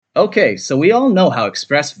Okay, so we all know how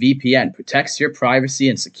ExpressVPN protects your privacy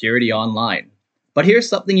and security online. But here's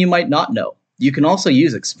something you might not know. You can also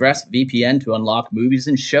use ExpressVPN to unlock movies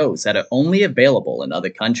and shows that are only available in other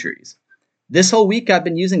countries. This whole week I've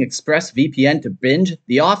been using ExpressVPN to binge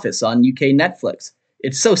The Office on UK Netflix.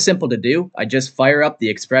 It's so simple to do. I just fire up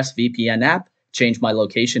the ExpressVPN app, change my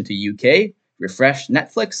location to UK, refresh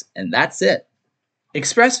Netflix, and that's it.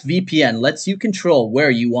 ExpressVPN lets you control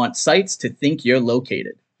where you want sites to think you're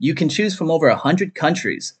located. You can choose from over 100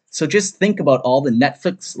 countries, so just think about all the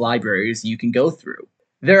Netflix libraries you can go through.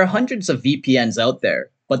 There are hundreds of VPNs out there,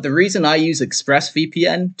 but the reason I use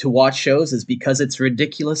ExpressVPN to watch shows is because it's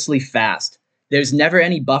ridiculously fast. There's never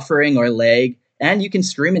any buffering or lag, and you can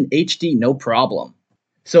stream in HD no problem.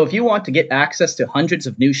 So if you want to get access to hundreds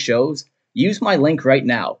of new shows, use my link right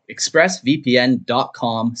now,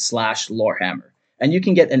 expressvpn.com/lorehammer, and you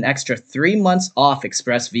can get an extra 3 months off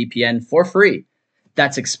ExpressVPN for free.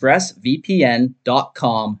 That's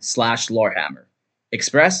expressvpn.com/lorehammer.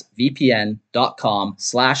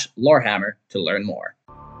 expressvpn.com/lorehammer to learn more.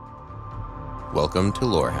 Welcome to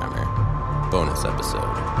Lorehammer, bonus episode.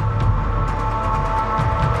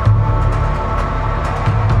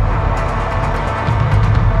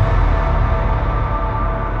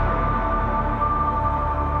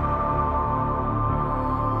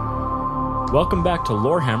 Welcome back to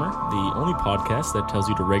Lorehammer, the only podcast that tells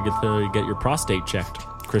you to regularly get your prostate checked.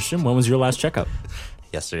 Christian, when was your last checkup?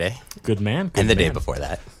 Yesterday. Good man. Good and the man. day before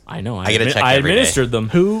that. I know. I get a check I every administered day. them.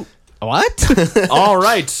 Who? What? All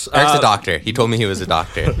right. Eric's a doctor. He told me he was a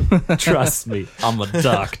doctor. Trust me, I'm a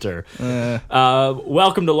doctor.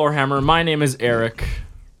 Welcome to Lorehammer. My name is Eric.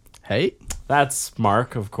 Hey. That's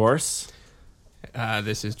Mark, of course.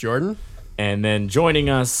 This is Jordan. And then joining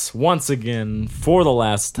us once again for the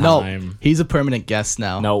last No, time. he's a permanent guest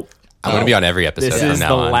now. Nope. I'm going to be on every episode This from is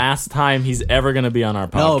now the on. last time he's ever going to be on our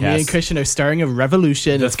podcast. No, me and Christian are starting a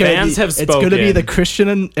revolution. The fans have It's going to be spoken. the Christian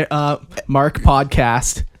and Mark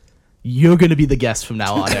podcast. You're going to be the guest from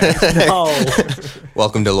now on, Eric. No.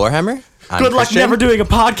 Welcome to Lorehammer. I'm Good luck Christian, never doing a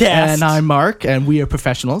podcast. And I'm Mark, and we are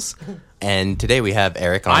professionals. And today we have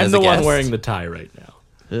Eric on I'm as the a one guest. wearing the tie right now.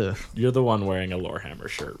 Ugh. You're the one wearing a Lorehammer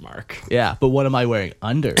shirt, Mark. Yeah, but what am I wearing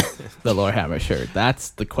under the Lorehammer shirt?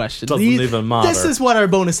 That's the question. Doesn't even matter. This is what our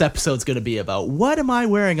bonus episode's going to be about. What am I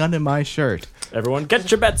wearing under my shirt? Everyone, get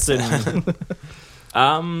your bets in.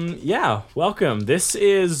 Yeah, welcome. This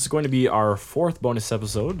is going to be our fourth bonus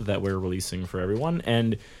episode that we're releasing for everyone,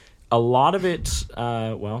 and a lot of it,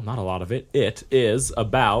 well, not a lot of it, it is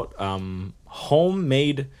about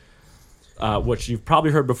homemade, which you've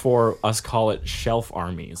probably heard before us call it shelf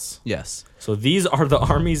armies. Yes. So these are the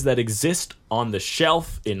armies that exist on the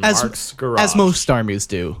shelf in Mark's garage. As most armies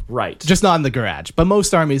do. Right. Just not in the garage, but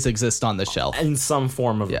most armies exist on the shelf. In some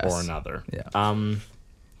form of Yes. or another. Yeah.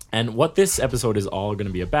 And what this episode is all going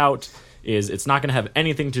to be about is it's not going to have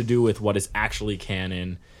anything to do with what is actually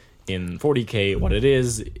canon in 40K. What it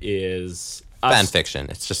is us. Fan fiction.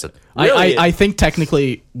 It's just a... Really? I think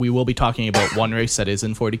technically we will be talking about one race that is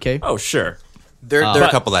in 40K. Oh, sure. There are but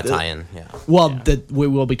a couple that tie in, yeah. Well, we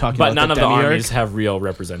will be talking But about none the of the demiurge. armies have real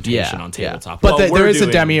representation on tabletop. But What there we're is a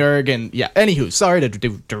doing- demiurge, and yeah. Anywho, sorry to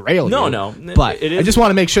derail No, you. no. But It is- I just want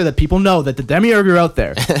to make sure that people know that the demiurge are out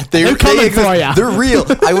there. They're coming exist. for ya. They're real.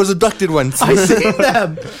 I was abducted once. I seen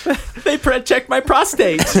them. They checked my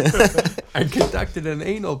prostate. I conducted an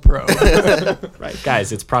anal probe. Right,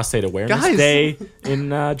 guys, it's Prostate Awareness Guys. Day in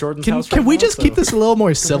Jordan's house. Can right we now, just so- keep this a little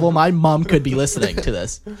more civil? My mom could be listening to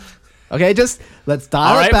this. Okay, just let's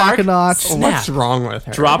dial All it right, back Mark. a notch. What's wrong with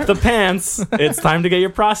her? Drop the pants. It's time to get your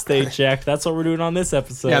prostate checked. That's what we're doing on this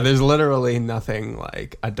episode. Yeah, there's literally nothing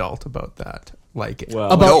like adult about that. Like it. Well,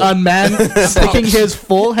 About No. a man sticking his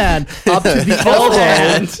full hand up to the elbow,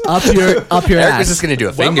 hand. up your Eric ass. was just going to do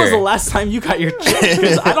a when finger. was the last time you got your check?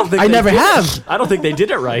 'Cause I don't think I they never did it. have. I don't think they did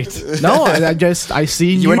it right. No, I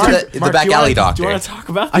seen You went YouTube- to the back do you alley wanna- doctor. Do you want to talk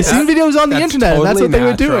about I this? seen videos on the internet, and that's what they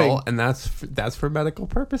were natural, doing. and that's for medical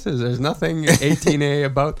purposes. There's nothing 18A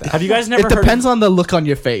about that. Have you guys never It heard depends on the look on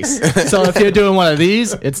your face. So if you're doing one of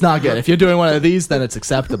these, it's not good. If you're doing one of these, then it's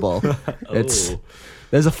acceptable. It's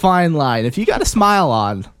there's a fine line. If you got a smile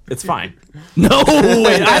on, It's fine. no,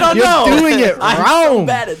 wait, I don't you're know. doing it I'm so wrong.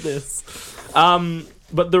 bad at this.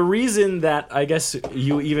 But the reason that I guess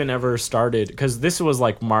you even ever started, because this was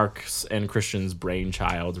like Mark's and Christian's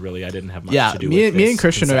brainchild, really. I didn't have much Yeah, to do me with and this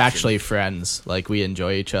Christian are conception. actually friends. Like we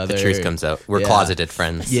enjoy each other. The truth comes out. We're Yeah. closeted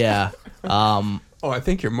friends. Yeah. Oh, I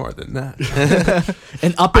think you're more than that.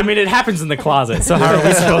 And up I in mean, it happens in the closet, so how are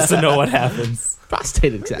we supposed to know what happens?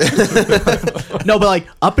 prostate exam. No, but like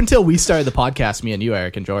up until we started the podcast, me and you,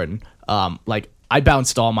 Eric and Jordan, like I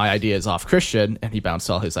bounced all my ideas off Christian, and he bounced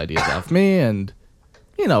all his ideas off me, and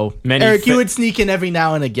Many Eric, you would sneak in every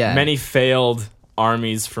now and again. Many failed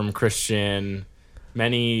armies from Christian.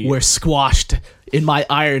 Many were squashed in my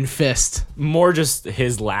iron fist. More just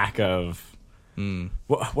his lack of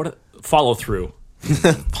what follow through.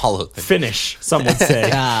 Follow through. Finish, some would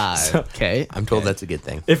say. Okay. I'm told that's a good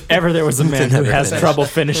thing. If ever there was a man who has trouble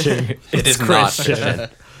finishing, it's is not. Christian.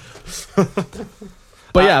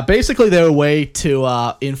 But yeah, basically they're a way to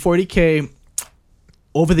in 40K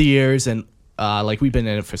over the years, and like we've been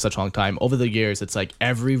in it for such a long time. Over the years, it's like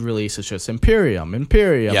every release is just Imperium.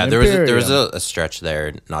 Yeah, there was a stretch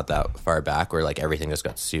there not that far back where like everything just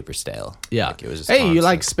got super stale. Yeah, like, it was just hey, constant. you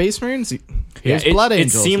like Space Marines? Here's it, Blood it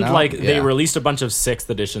Angels. seemed now. like they Yeah. released a bunch of 6th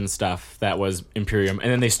edition stuff that was Imperium,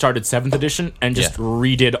 and then they started 7th edition and just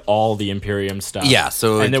redid all the Imperium stuff. Yeah,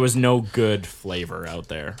 so and there was no good flavor out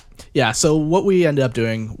there. Yeah, so what we ended up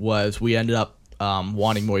doing was we ended up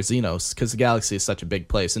wanting more Xenos because the galaxy is such a big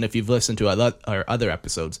place. And if you've listened to our other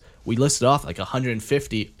episodes, we listed off like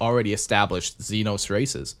 150 already established Xenos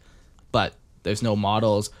races. But there's no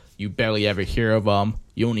models. You barely ever hear of them.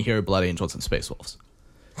 You only hear Blood Angels and Space Wolves.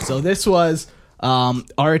 So this was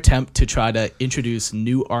our attempt to try to introduce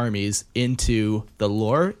new armies into the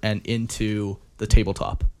lore and into the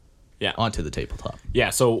tabletop. Yeah. Onto the tabletop. Yeah,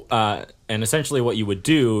 so and essentially what you would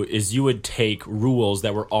do is you would take rules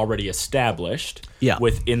that were already established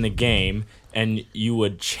within the game, and you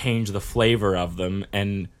would change the flavor of them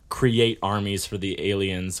and create armies for the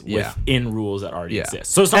aliens within rules that already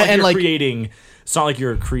exist. So it's not like you're creating. It's not like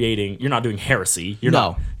you're creating. You're not doing heresy. You're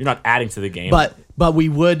not adding to the game. But we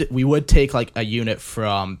would take like a unit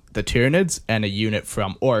from the Tyranids and a unit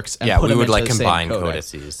from Orcs and put we them would into like the combine same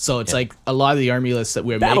codex. codices. So it's like a lot of the army lists that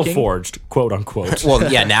we're Battle making. Forged, quote unquote.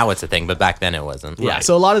 Well, yeah, now it's a thing, but back then it wasn't. Yeah.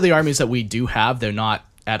 So a lot of the armies that we do have, they're not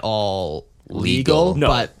at all legal. No,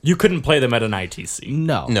 but you couldn't play them at an ITC.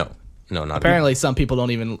 no. No, not Apparently, some people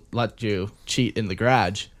don't even let you cheat in the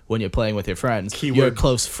garage when you're playing with your friends. Your Keyword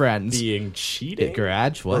close friends. Being cheating?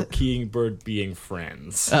 Garage? Or What? Keybird being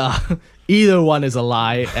friends? Either one is a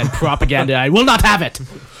lie and propaganda. I will not have it.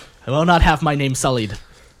 I will not have my name sullied.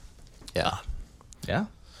 Yeah. Yeah.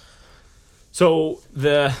 So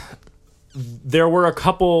there were a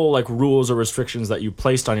couple like rules or restrictions that you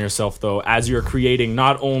placed on yourself though as you're creating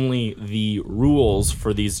not only the rules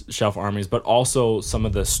for these shelf armies but also some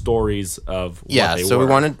of the stories of what they so were. we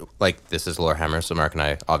wanted, like, this is Lorehammer, so Mark and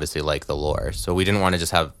I obviously like the lore, so we didn't want to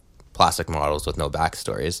just have plastic models with no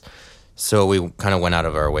backstories. So we kind of went out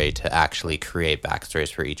of our way to actually create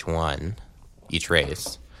backstories for each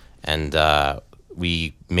race, and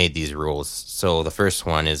we made these rules. So the first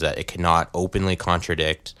one is that it cannot openly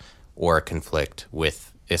contradict or conflict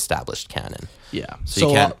with established canon. Yeah. So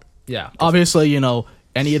you can't... Obviously,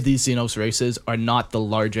 any of these Xenos races are not the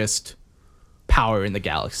largest power in the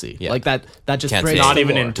galaxy. Yeah. Like that just Can't breaks say not the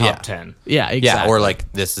even lore. in top 10. Yeah, exactly. Yeah, or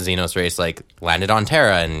like this Xenos race like landed on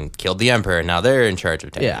Terra and killed the Emperor, and now they're in charge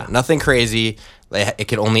of Terra. Yeah. Nothing crazy. It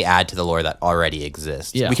can only add to the lore that already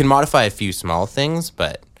exists. Yeah. We can modify a few small things,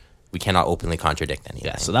 but we cannot openly contradict anything.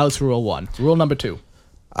 Yeah, so that was rule 1. Rule number 2.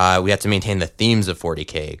 We have to maintain the themes of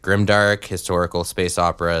 40K. Grimdark, historical, space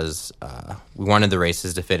operas. We wanted the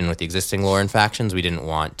races to fit in with the existing lore and factions. We didn't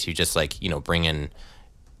want to just bring in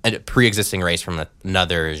a pre-existing race from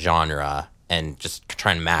another genre and just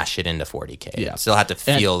try and mash it into 40K. Yeah. Still have to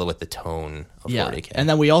feel with the tone of 40K. And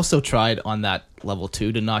then we also tried on that level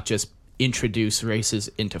 2 to not just introduce races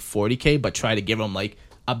into 40K, but try to give them like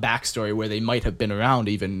a backstory where they might have been around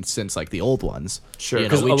even since like the old ones. Sure,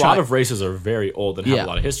 because a lot of races are very old and have a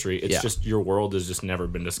lot of history. It's just your world has just never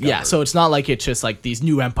been discovered. Yeah, so it's not like it's just like these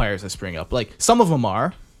new empires that spring up. Like some of them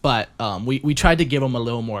are, but we tried to give them a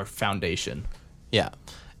little more foundation. Yeah.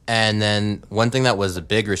 And then one thing that was a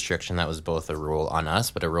big restriction that was both a rule on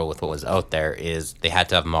us, but a rule with what was out there is they had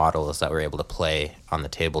to have models that were able to play on the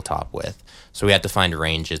tabletop with. So we had to find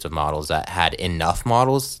ranges of models that had enough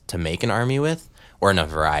models to make an army with, or enough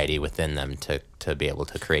variety within them to be able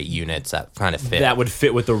to create units that kind of fit. That would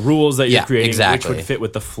fit with the rules that you're creating, exactly. which would fit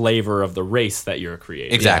with the flavor of the race that you're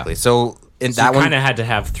creating. Exactly. So in So that you one, kind of had to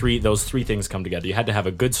have those three things come together. You had to have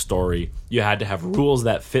a good story, you had to have rules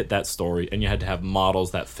that fit that story, and you had to have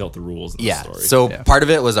models that fit the rules in the story. So part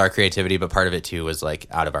of it was our creativity, but part of it too was like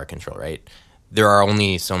out of our control, right? There are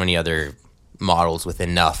only so many other models with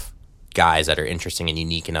enough guys that are interesting and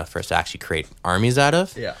unique enough for us to actually create armies out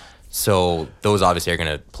of. Yeah. So those obviously are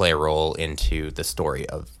going to play a role into the story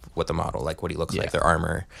of what the model, like what he looks like, their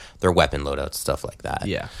armor, their weapon loadouts, stuff like that.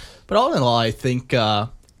 Yeah. But all in all, I think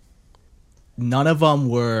none of them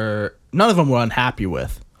were unhappy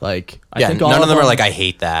with Like, I Yeah, think none all of them are like, I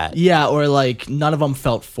hate that. yeah, or like none of them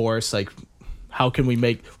felt forced. Like, how can we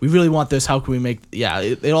really want this? How can we make? Yeah,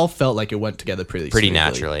 it all felt like it went together pretty smoothly.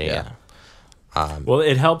 Naturally. Yeah. Well,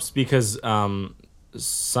 it helps because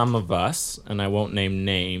some of us, and I won't name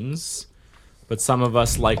names, but some of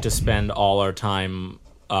us like to spend all our time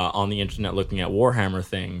on the internet looking at Warhammer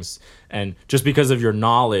things, and just because of your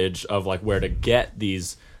knowledge of like where to get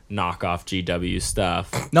these knockoff GW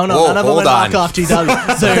stuff. No, Whoa, none of them hold are on. knockoff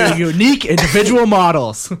GW. They're unique individual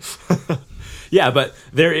models. Yeah, but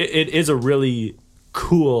it is a really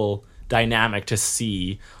cool dynamic to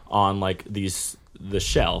see on like the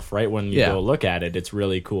shelf, right? When you Yeah. go look at it, it's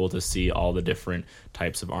really cool to see all the different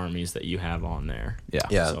types of armies that you have on there. Yeah.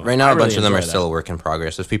 Yeah, So right now I a bunch really of them are enjoy still that. a work in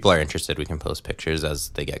progress. If people are interested, we can post pictures as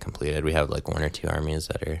they get completed. We have like 1 or 2 armies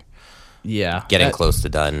that are Yeah. getting close to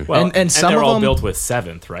done. Well, And some they're of all them- built with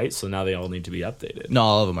 7th, right? So now they all need to be updated. No,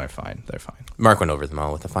 all of them are fine. They're fine. Mark went over them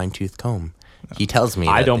all with a fine-tooth comb. He tells me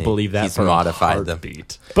I that don't believe that he's for modified a them.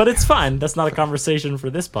 heartbeat. But it's fine. That's not a conversation for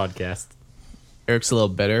this podcast. Eric's a little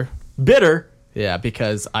bitter. Bitter. Yeah,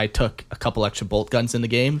 because I took a couple extra bolt guns in the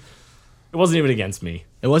game. It wasn't even against me.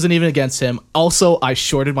 It wasn't even against him. Also, I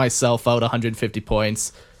shorted myself out 150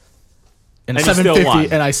 points. And And you still 750,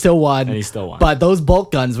 won. and I still won. And he still won. But those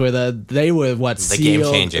bolt guns were what The game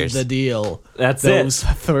sealed changers. the deal. That's those it.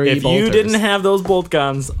 3 If bolters. you didn't have those bolt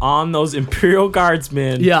guns on those Imperial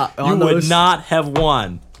Guardsmen, Yeah, you on would those- not have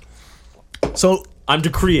won. So, I'm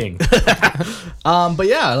decreeing. but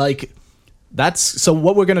yeah, like so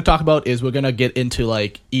what we're going to talk about is we're going to get into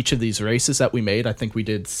like each of these races that we made. I think we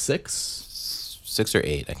did 6. 6 or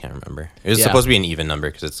 8, I can't remember. It was Yeah. supposed to be an even number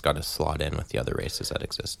because it's got to slot in with the other races that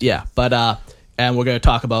exist. Yeah, but and we're going to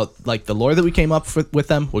talk about like the lore that we came up with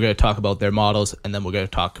them. We're going to talk about their models, and then we're going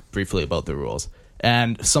to talk briefly about the rules.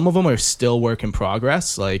 And some of them are still work in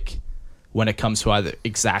progress, like when it comes to either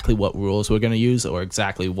exactly what rules we're going to use or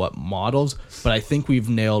exactly what models. But I think we've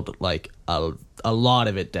nailed like a lot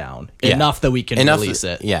of it down, Yeah. enough that we can release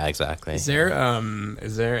it. Yeah, exactly. Is there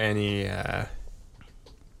any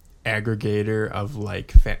aggregator of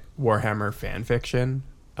like Warhammer fan fiction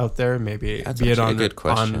out there? Maybe That's be it actually a on good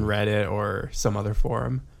question. on Reddit or some other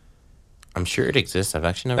forum. I'm sure it exists. I've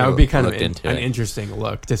actually never That would be kind of looked into an it. interesting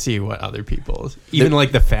look to see what other people's, even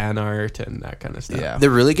like the fan art and that kind of stuff. Yeah. The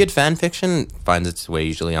really good fan fiction finds its way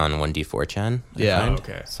usually on 1D4chan. I Yeah. find.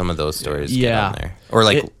 Okay. Some of those stories Yeah. get on there. Or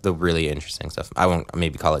like It- the really interesting stuff. I won't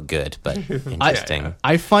maybe call it good, but interesting. yeah.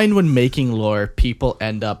 I find when making lore, people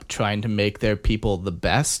end up trying to make their people the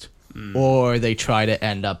best, or they try to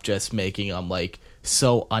end up just making them like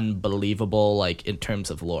so unbelievable, like in terms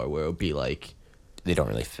of lore, where it would be like, They don't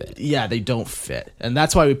really fit. yeah, they don't fit, and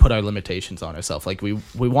that's why we put our limitations on ourselves. Like we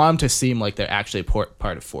want them to seem like they're actually part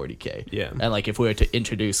of 40K. Yeah. And like if we were to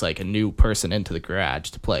introduce like a new person into the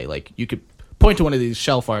garage to play, like you could point to one of these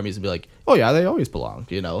shelf armies and be like, oh yeah, they always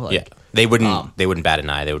belonged, you know? Like, Yeah. They wouldn't bat an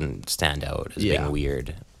eye. They wouldn't stand out as Yeah. being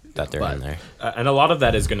weird that they're But- in there. And a lot of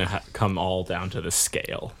that is going to come all down to the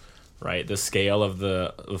scale, right? The scale of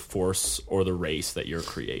the force or the race that you're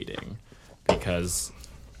creating. Because,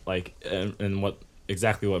 like, and what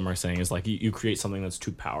exactly what Mark's saying is, like, you create something that's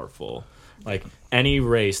too powerful. Like, any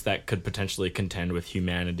race that could potentially contend with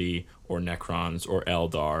humanity or Necrons or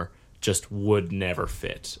Eldar just would never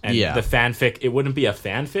fit. And Yeah. the fanfic, it wouldn't be a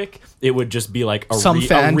fanfic. It would just be like some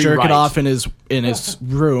fan jerking rewrite. off in his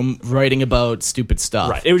room writing about stupid stuff.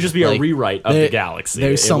 Right. It would just be a Like, rewrite of there- the galaxy.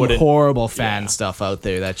 There's It some wouldn't- horrible fan yeah. stuff out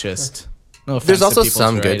there that just. No offense There's to also people's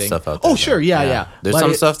some good writing. stuff out there. Oh sure, though. yeah. There's But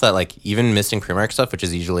some it- stuff that like even Missing Primarch stuff, which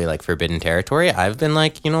is usually like forbidden territory. I've been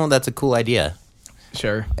like, that's a cool idea.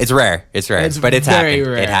 Sure, It's rare, It's but it's very happened.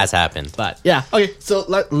 rare. It has happened. but yeah. Okay, so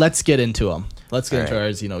let's get into them. Let's get All into right. our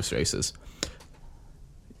Xenos races.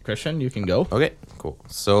 Christian, you can go. Okay, cool.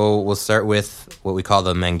 So we'll start with what we call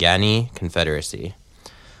the Mangani Confederacy.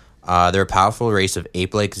 They're a powerful race of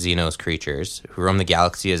ape-like Xenos creatures who roam the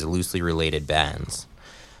galaxy as loosely related bands.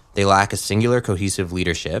 They lack a singular cohesive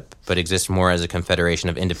leadership, but exist more as a confederation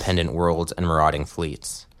of independent worlds and marauding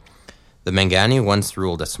fleets. The Mangani once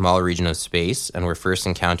ruled a small region of space and were first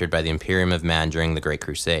encountered by the Imperium of Man during the Great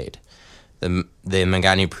Crusade. The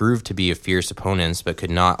Mangani proved to be fierce opponents, but could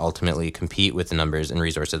not ultimately compete with the numbers and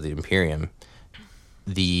resources of the Imperium.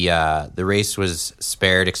 The race was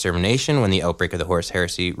spared extermination when the outbreak of the Horus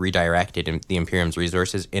Heresy redirected the Imperium's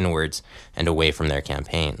resources inwards and away from their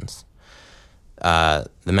campaigns. The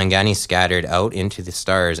Mangani scattered out into the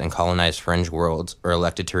stars and colonized fringe worlds, or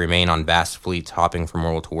elected to remain on vast fleets hopping from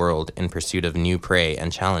world to world in pursuit of new prey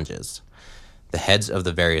and challenges. The heads of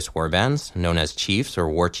the various warbands, known as chiefs or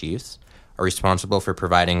war chiefs, are responsible for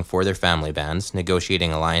providing for their family bands,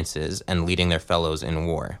 negotiating alliances, and leading their fellows in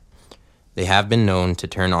war. They have been known to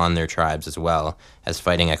turn on their tribes as well as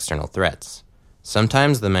fighting external threats.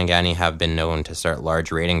 Sometimes the Mangani have been known to start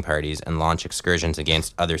large raiding parties and launch excursions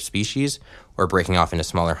against other species, or breaking off into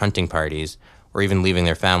smaller hunting parties, or even leaving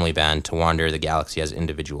their family band to wander the galaxy as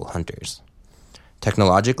individual hunters.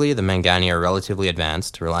 Technologically, the Mangani are relatively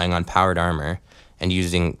advanced, relying on powered armor and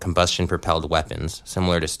using combustion-propelled weapons,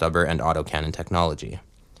 similar to stubber and autocannon technology.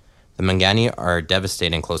 The Mangani are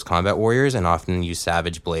devastating close combat warriors and often use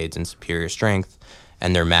savage blades and superior strength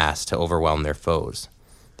and their mass to overwhelm their foes.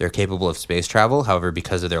 They're capable of space travel, however,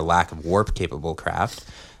 because of their lack of warp-capable craft,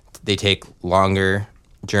 they take longer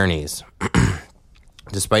journeys.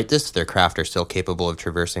 Despite this, their craft are still capable of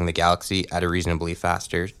traversing the galaxy at a reasonably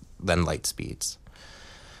faster than light speeds.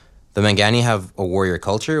 The Mangani have a warrior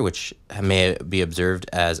culture, which may be observed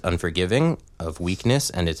as unforgiving, of weakness,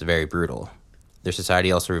 and it's very brutal. Their society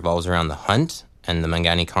also revolves around the hunt, and the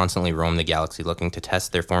Mangani constantly roam the galaxy looking to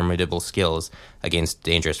test their formidable skills against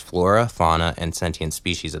dangerous flora, fauna, and sentient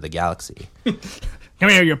species of the galaxy. Come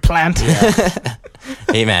here, you plant.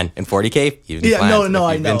 Hey man, in 40K, you've been I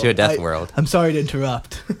know. been to a death world. I'm sorry to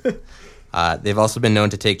interrupt. They've also been known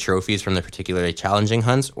to take trophies from their particularly challenging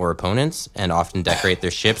hunts or opponents, and often decorate their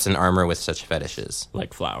ships and armor with such fetishes.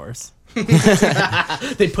 Like flowers.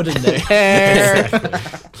 They put it in their hair.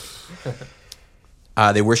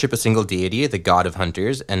 They worship a single deity, the god of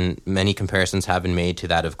hunters, and many comparisons have been made to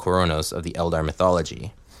that of Koronos of the Eldar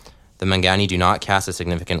mythology. The Mangani do not cast a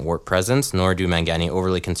significant warp presence, nor do Mangani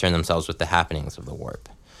overly concern themselves with the happenings of the warp.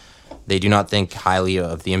 They do not think highly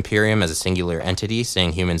of the Imperium as a singular entity,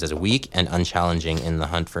 seeing humans as weak and unchallenging in the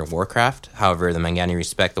hunt for warcraft. However, the Mangani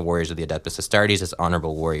respect the warriors of the Adeptus Astartes as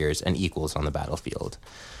honorable warriors and equals on the battlefield.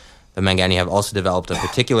 The Mangani have also developed a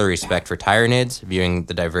particular respect for Tyranids, viewing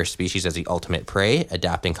the diverse species as the ultimate prey,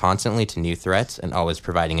 adapting constantly to new threats, and always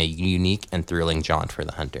providing a unique and thrilling jaunt for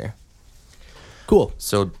the hunter. Cool.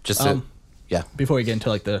 So just to, yeah. Before we get into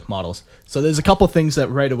like the models, so there's a couple things that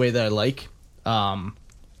right away that I like.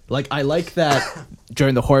 I like that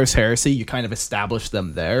during the Horus Heresy, you kind of establish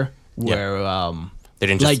them there, where they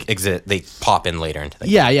didn't just exist; they pop in later into the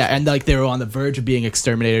game. Yeah, and like they were on the verge of being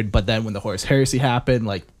exterminated, but then when the Horus Heresy happened,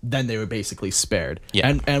 like then they were basically spared.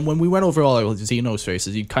 Yeah, and when we went over all our Xenos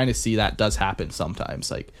races, you kind of see that does happen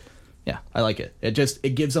sometimes. Like, yeah, I like it.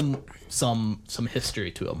 It gives them some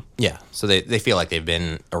history to them. Yeah, so they feel like they've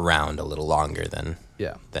been around a little longer than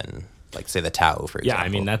like say the Tau, for example. Yeah, I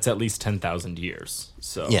mean that's at least 10,000 years.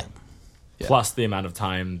 So yeah, plus the amount of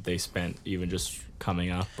time they spent even just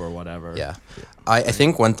coming up or whatever. Yeah. I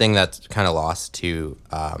think one thing that's kind of lost to,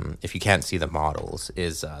 if you can't see the models,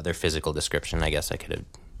 is their physical description. I guess I could have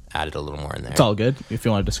added a little more in there. It's all good if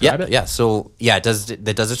you want to describe it. Yeah. So it does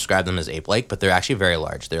describe them as ape-like, but they're actually very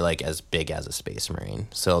large. They're like as big as a space marine.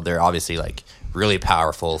 So they're obviously like really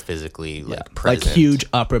powerful physically, like present. Like huge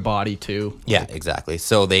upper body too. Yeah, exactly.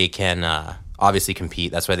 So they can obviously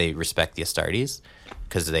compete. That's why they respect the Astartes,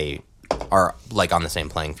 because they are like on the same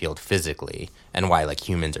playing field physically, and why like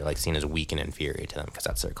humans are like seen as weak and inferior to them because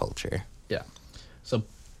that's their culture. Yeah. So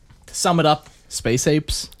to sum it up, space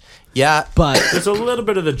apes. Yeah, but there's a little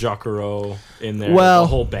bit of the Jokero in there. Well, the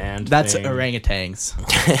whole band. That's thing. orangutans.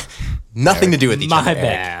 Nothing to do with each other. My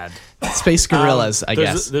bad. Space gorillas, I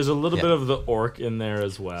guess. There's a little bit of the orc in there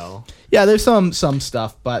as well. Yeah, there's some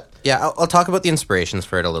stuff, but yeah, I'll talk about the inspirations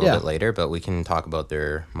for it a little bit later, but we can talk about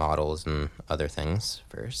their models and other things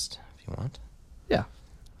first if you want.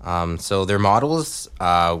 Yeah. So their models,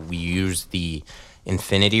 we use the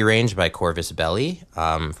Infinity Range by Corvus Belli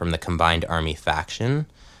from the Combined Army faction.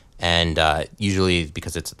 And usually,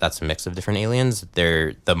 because that's a mix of different aliens,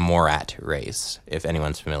 they're the Morat race, if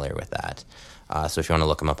anyone's familiar with that. So if you want to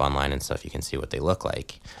look them up online and stuff, you can see what they look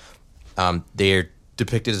like. They're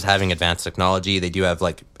depicted as having advanced technology. They do have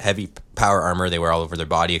like heavy power armor they wear all over their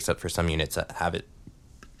body, except for some units that have it.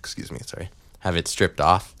 Have it stripped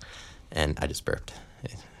off. And I just burped.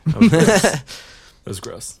 That was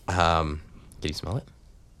gross. Did you smell it?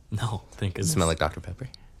 No, thank goodness. Does it smell like Dr. Pepper?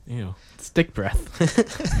 Ew. It's dick breath.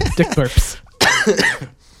 Dick burps.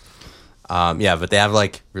 Yeah, but they have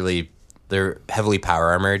like they're heavily power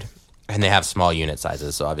armored, and they have small unit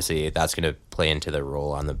sizes. So obviously that's going to play into their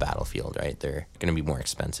role on the battlefield, right? They're going to be more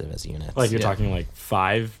expensive as units. Like you're talking like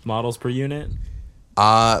 5 models per unit?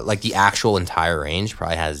 Like the actual entire range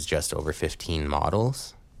probably has just over 15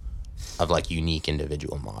 models of like unique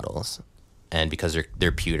individual models. And because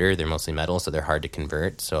they're pewter, they're mostly metal, so they're hard to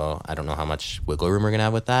convert. So I don't know how much wiggle room we're gonna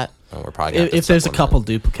have with that. We're probably gonna have to if there's a supplement. couple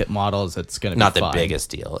duplicate models, it's gonna be not fine. the biggest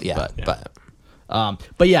deal. Yeah,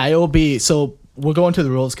 but yeah, it will be so. we'll go into the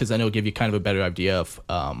rules because then it'll give you kind of a better idea of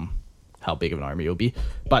how big of an army you'll be.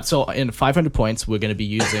 But so in 500 points, we're going to be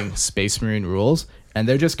using Space Marine rules, and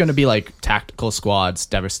they're just going to be like tactical squads,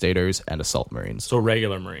 Devastators, and Assault Marines. So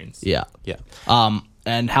regular Marines. Yeah. Yeah.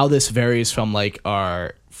 And how this varies from like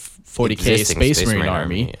our 40k Existing Space Marine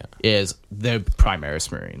army yeah. is they're Primaris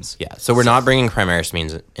Marines. Yeah, so we're not bringing Primaris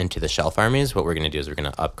Marines into the shelf armies. What we're going to do is we're going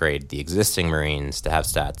to upgrade the existing Marines to have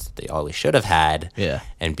stats that they always should have had, Yeah.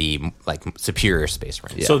 and be like superior Space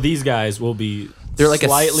Marines. So these guys will be They're like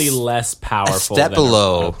slightly less powerful step than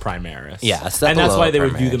below- a Primaris. Yeah, a step and that's below why they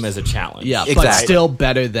would view Primaris. them as a challenge. Yeah, but Exactly. still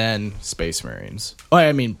better than Space Marines. Oh,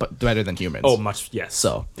 I mean, but better than humans. Oh, much yes.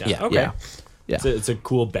 So, yeah. Okay. yeah. Yeah. It's a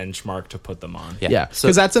cool benchmark to put them on. Yeah. Yeah, So-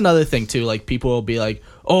 because that's another thing too. Like people will be like,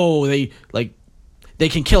 "Oh, they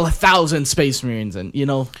can kill 1,000 Space Marines," and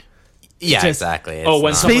Yeah, just- exactly. Oh,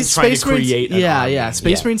 when not- someone's trying to create an army. yeah.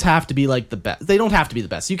 Space Yeah. Marines have to be like the best. They don't have to be the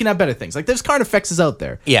best. You can have better things. Like there's Carnifexes out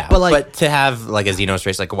there. yeah, but like to have like a Xenos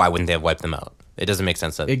race, like why wouldn't they have wiped them out? It doesn't make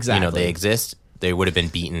sense that Exactly. they exist. They would have been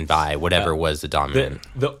beaten by whatever was the dominant.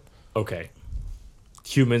 Okay.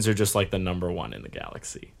 Humans are just like the number one in the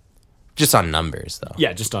galaxy. Just on numbers, though.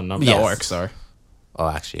 Yeah, just on numbers. the Yes. orcs are. Oh,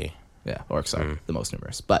 actually, Yeah, orcs Hmm. are the most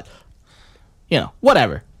numerous. But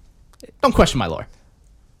whatever. Don't question my lore.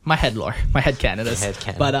 My head lore. My head canon is. Head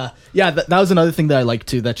canon. But that was another thing that I like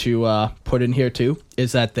too that you put in here too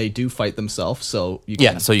is that they do fight themselves. So you can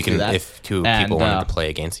yeah. So you do can, that. if two And, people wanted to play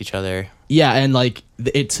against each other, Yeah, and like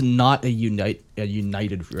it's not a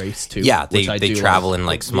united race too. yeah, which I they do travel like. in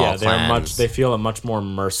like small Yeah, they're clans. they feel a much more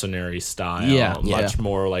mercenary style. Yeah, much yeah.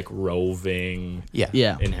 more like roving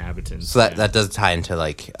Yeah. inhabitants. So that, yeah. that does tie into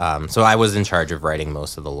like, so I was in charge of writing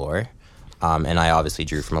most of the lore, and I obviously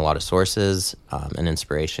drew from a lot of sources and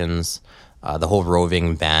inspirations. The whole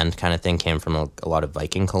roving band kind of thing came from a lot of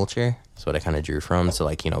Viking culture. That's what I kind of drew from. So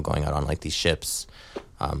like, going out on like these ships.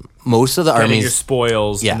 Most of the getting armies, your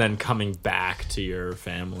spoils Yeah. and then coming back to your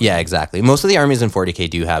family. yeah, exactly. Most of the armies in 40k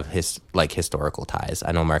do have historical ties.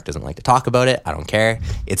 I know Mark doesn't like to talk about it. I don't care.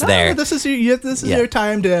 It's there. This is Yeah. your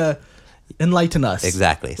time to enlighten us.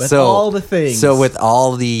 Exactly. With so all the things. So with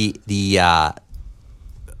all the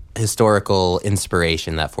historical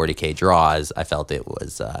inspiration that 40k draws, I felt it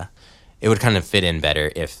was it would kind of fit in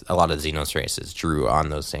better if a lot of the Xenos races drew on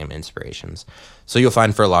those same inspirations. So you'll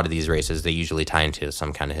find for a lot of these races, they usually tie into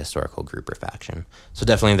some kind of historical group or faction. So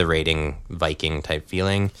definitely the raiding Viking type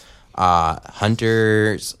feeling.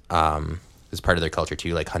 Hunters is part of their culture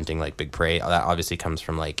too, like hunting like big prey. That obviously comes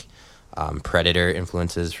from like Predator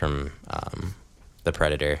influences from the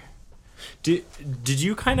Predator. Did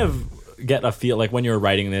you kind of get a feel like when you were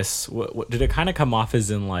writing this? What did it kind of come off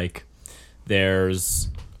as in like there's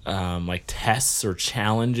like tests or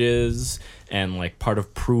challenges, and like part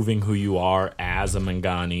of proving who you are as a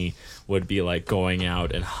Mangani would be like going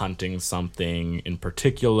out and hunting something in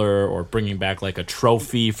particular or bringing back like a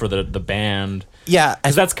trophy for the band? Yeah,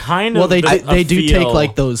 Because that's kind of Well, they a do feel. take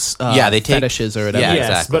like those they take- fetishes or whatever. Yeah, Yes,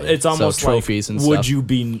 exactly. but it's almost trophies like and would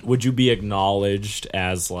stuff. would you be acknowledged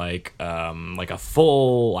as like a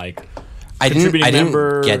full like I contributing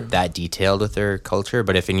member? didn't get that detailed with their culture,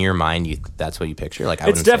 but if in your mind that's what you picture, like I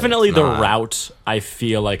It's wouldn't say definitely it's the not. route I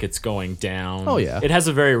feel like it's going down. Oh, yeah. It has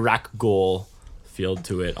a very rack goal feel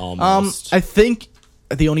to it almost. I think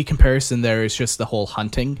the only comparison there is just the whole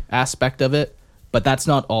hunting aspect of it, but that's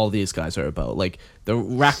not all these guys are about. Like the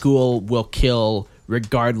Rakghoul will kill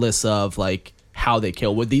regardless of like how they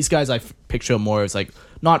kill. With these guys, I picture more as like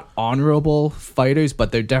not honorable fighters,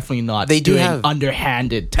 but they're definitely not. They do doing have-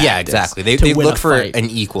 underhanded tactics. Yeah, exactly. They to win look a for fight. an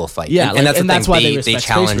equal fight. Yeah, and like- that's the and thing. that's why they they respect Space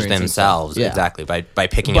challenge Marines and themselves stuff. Yeah. exactly by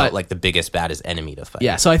picking But- out like the biggest baddest enemy to fight.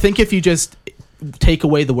 Yeah, so I think if you just take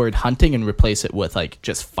away the word hunting and replace it with like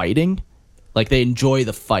just fighting, like they enjoy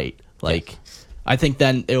the fight. Like I think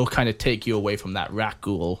then it'll kind of take you away from that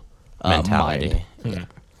Rakghoul mentality. mind.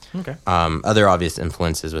 okay. Other obvious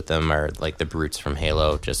influences with them are like the brutes from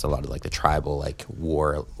Halo, just a lot of like the tribal like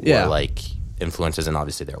war like influences, and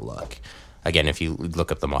obviously their look. Again, if you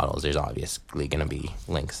look up the models, there's obviously going to be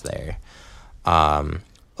links there.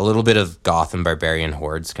 A little bit of Goth and barbarian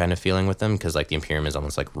hordes kind of feeling with them, because like the Imperium is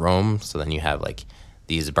almost like Rome, so then you have like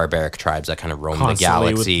these barbaric tribes that kind of roam Constantly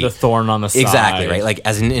the galaxy. with the thorn on the side. Exactly, right? Like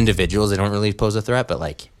as an individuals, they don't really pose a threat, but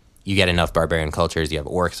like you get enough barbarian cultures, you have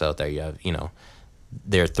orcs out there, you have,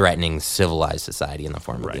 they're threatening civilized society in the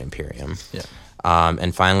form of the Imperium. Yeah.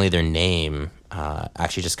 And finally, their name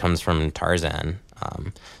actually just comes from Tarzan.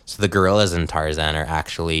 So the gorillas in Tarzan are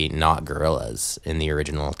actually not gorillas in the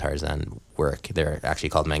original Tarzan work. They're actually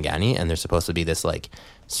called Mangani, and they're supposed to be this like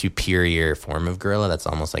superior form of gorilla that's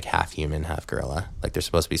almost like half human, half gorilla. Like they're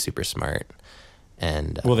supposed to be super smart.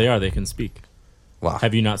 And Well, they are. They can speak. Wow.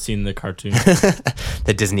 Have you not seen the cartoon?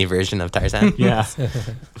 The Disney version of Tarzan? Yeah.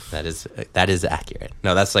 That is accurate.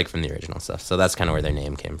 No, that's like from the original stuff. So that's kind of where their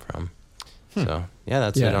name came from. So yeah,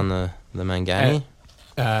 that's it Yeah. on the Mangani.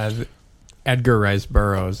 Edgar Rice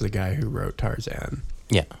Burroughs, the guy who wrote Tarzan,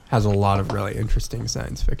 Yeah. has a lot of really interesting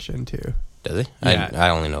science fiction too. Does he? Yeah. I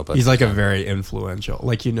only know about He's like a Tarzan. very influential,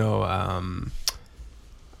 like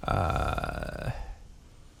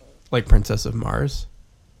like Princess of Mars.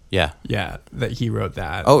 Yeah. Yeah, that he wrote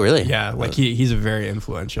that. Oh, really? Yeah, like he's a very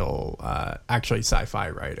influential, actually sci-fi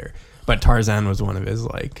writer. But Tarzan was one of his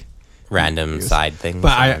like Random views. side things.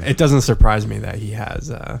 But it doesn't surprise me that he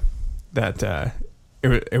has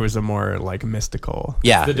it was a more like mystical.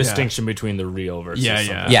 yeah. The distinction between the real versus Yeah,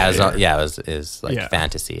 something. yeah. It was like Yeah.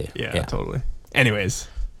 fantasy. Yeah, totally. Anyways,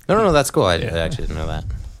 No, that's cool. I Yeah. actually didn't know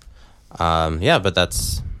that. Yeah, but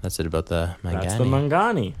that's it about the Mangani. That's the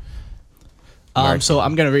Mangani. So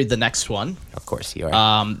I'm gonna read the next one. Of course you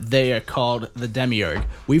are. They are called the Demiurge.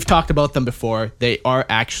 We've talked about them before. They are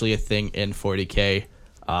actually a thing in 40K.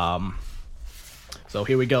 So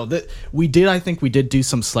here we go. I think we did do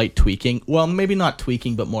some slight tweaking. Well, maybe not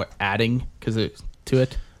tweaking, but more adding to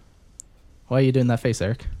it. Why are you doing that face,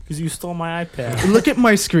 Eric? Because you stole my iPad. Look at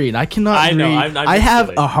my screen. I cannot I know, read. I'm I just have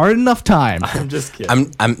kidding. a hard enough time. I'm just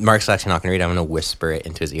kidding. Mark's actually not going to read. I'm going to whisper it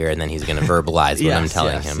into his ear, and then he's going to verbalize what I'm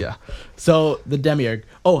telling him. Yeah. So the Demiurge.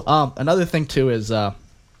 Oh, another thing too is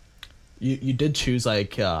you did choose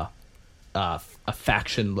like a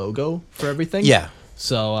faction logo for everything. Yeah.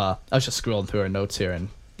 So I was just scrolling through our notes here, and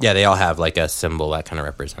Yeah, they all have like a symbol that kind of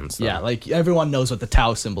represents them. yeah, like everyone knows what the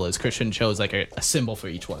Tau symbol is. Christian chose like a symbol for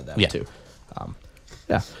each one of them Yeah. too.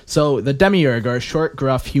 Yeah. So the Demiurge are a short,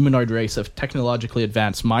 gruff, humanoid race of technologically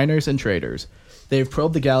advanced miners and traders. They've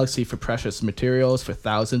probed the galaxy for precious materials for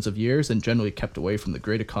thousands of years and generally kept away from the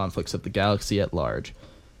greater conflicts of the galaxy at large.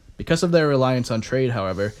 Because of their reliance on trade,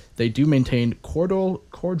 however, they do maintain cordial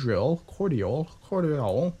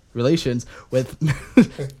relations with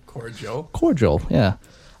cordial. yeah.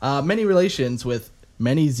 Many relations with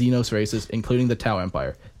many Xenos races, including the Tau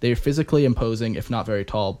Empire. They are physically imposing, if not very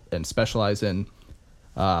tall, and specialize in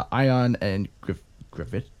ion and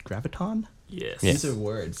graviton. yes. Yeah. These are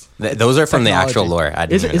words. Those are from the actual Technology. lore. I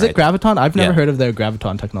didn't Is even it write- graviton? I've never Yeah. heard of their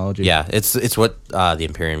graviton technology. Yeah, it's what the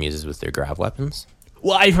Imperium uses with their grav weapons.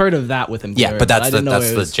 Well, I've heard of that with Imperium. Yeah, but that's I didn't know that's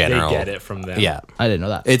it the was- general. They get it from them. Yeah, I didn't know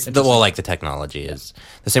that. it's the Interesting. like the technology is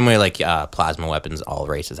the same way like plasma weapons. All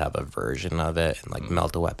races have a version of it, and like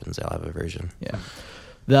melta weapons, they all have a version. Yeah.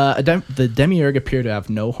 The Demiurge appear to have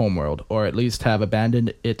no homeworld, or at least have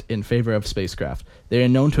abandoned it in favor of spacecraft. They are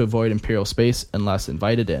known to avoid Imperial space unless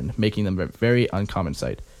invited in, making them a very uncommon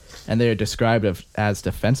sight. And they are described as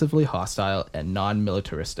defensively hostile and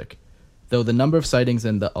non-militaristic, though the number of sightings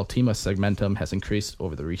in the Ultima Segmentum has increased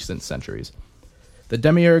over the recent centuries. The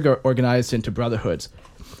Demiurge are organized into brotherhoods,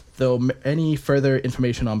 though any further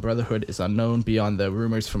information on Brotherhood is unknown beyond the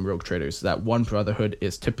rumors from rogue traders that one Brotherhood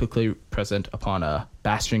is typically present upon a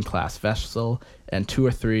Bastion-class vessel, and 2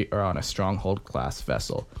 or 3 are on a Stronghold-class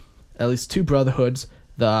vessel. At least 2 Brotherhoods,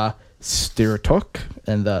 the Stiratok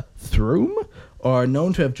and the Thrum, are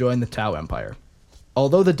known to have joined the Tau Empire.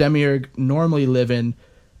 Although the Demiurge normally live in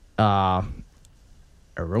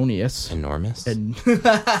Erroneous Enormous. and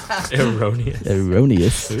Erroneous.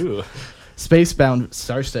 Erroneous Ooh. space-bound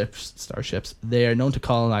starships, they are known to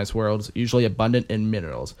colonize worlds usually abundant in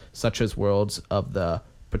minerals, such as worlds of the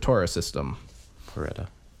Patora system. Beretta.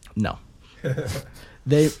 No.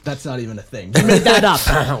 That's not even a thing. You made that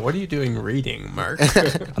up. What are you doing reading, Mark?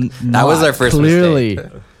 That was our first clearly.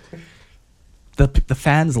 mistake. The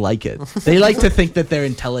fans like it. They like to think that they're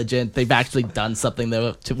intelligent. They've actually done something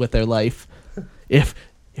with their life. If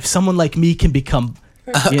someone like me can become,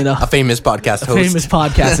 A famous podcast a host. famous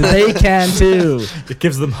podcaster, they can too. It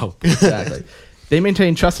gives them hope. Exactly. They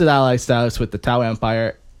maintain trusted ally status with the Tau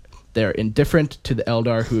Empire. They're indifferent to the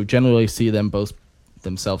Eldar, who generally see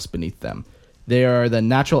themselves beneath them. They are the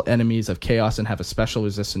natural enemies of chaos and have a special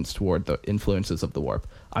resistance toward the influences of the warp.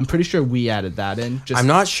 I'm pretty sure we added that in. I'm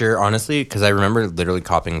not sure, honestly, because I remember literally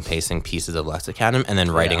copying and pasting pieces of Lexicanum and then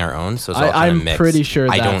writing Yeah. our own. So it's all kind I'm of mixed. pretty sure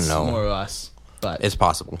I that's don't know. more or less. But It's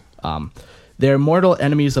possible. they're mortal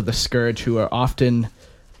enemies of the Scourge, who are often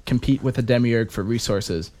compete with the Demiurge for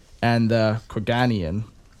resources, and the Korganian.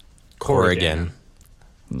 Corrigan.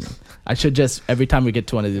 I should just, every time we get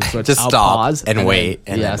to one of these words, Just I'll stop pause and wait,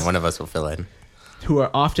 then- and yes, then one of us will fill in. who are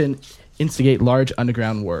often instigate large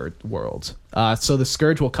underground worlds. So the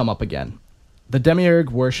Scourge will come up again. The Demiurge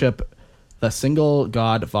worship the single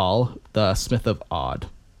god Val, the Smith of Odd.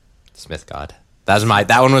 Smith God.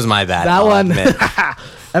 That one was my bad. That I'll one. admit.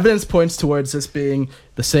 Evidence points towards this being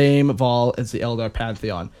the same Vol as the Eldar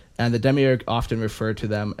pantheon, and the Demiurge often refer to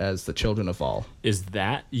them as the children of Vol. Is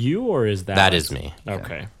that you or is that? That is me.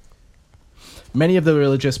 Okay. Many of the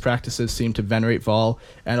religious practices seem to venerate Vol,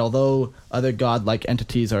 and although other god-like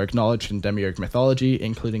entities are acknowledged in Demiurge mythology,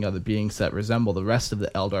 including other beings that resemble the rest of the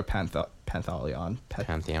Eldar pantheon,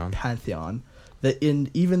 that in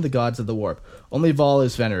even the gods of the warp, only Vol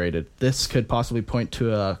is venerated. This could possibly point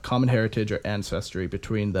to a common heritage or ancestry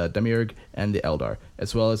between the Demiurge and the Eldar,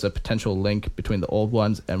 as well as a potential link between the Old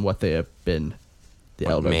Ones and what they have been, the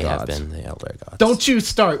What Eldar may gods. have been the Eldar gods. Don't you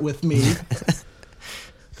start with me.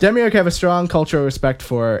 Demiurge have a strong cultural respect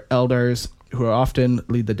for elders, who are often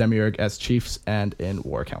lead the Demiurge as chiefs and in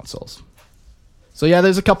war councils. So yeah,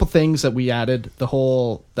 there's a couple things that we added. The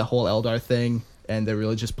whole Eldar thing and their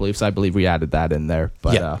religious beliefs. I believe we added that in there.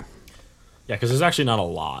 But Yeah. Yeah, because there's actually not a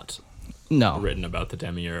lot no, written about the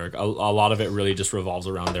Demiurge. A lot of it really just revolves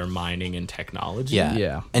around their mining and technology. Yeah.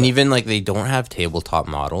 Yeah. And even like they don't have tabletop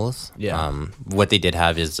models. Yeah. What they did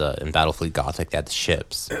have is in Battlefleet Gothic they had the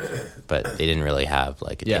ships, but they didn't really have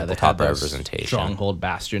like a yeah, they tabletop had those representation. stronghold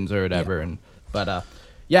bastions or whatever.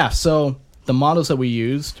 Yeah. So the models that we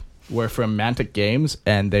used were from Mantic Games,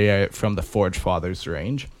 and they are from the Forge Fathers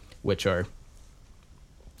range, which are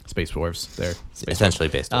Space Dwarves. They're Space Essentially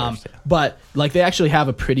based on But like they actually have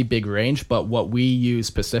a pretty big range. But what we used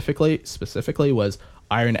specifically was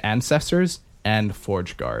Iron Ancestors and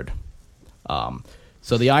Forge Guard.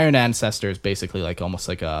 So the Iron Ancestor is basically like almost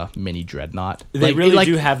like a mini dreadnought. They really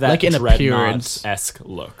do have that like in appearance. Dreadnought-esque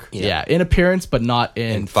look. Yeah, in appearance, but not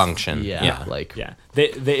in function. Yeah, Yeah. like Yeah,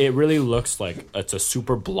 it really looks like it's a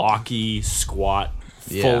super blocky, squat,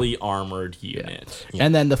 Yeah. fully armored unit.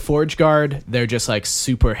 And then the Forge Guard, they're just like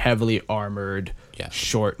super heavily armored, Yeah.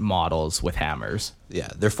 short models with hammers. Yeah,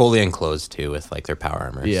 they're fully enclosed too with like their power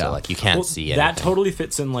armor. Yeah. So like you can't Well, see anything. that totally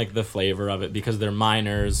fits in like the flavor of it because they're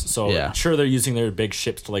miners. So Yeah. sure, they're using their big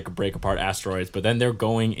ships to like break apart asteroids, but then they're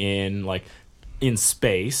going in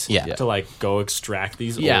space Yeah. to like go extract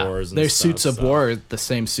these Yeah, ores. And their stuff, suits of so- war are the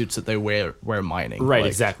same suits that they wear mining. Right, Like,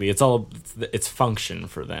 exactly. It's function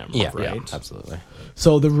for them. Yeah, right. absolutely.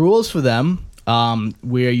 So the rules for them,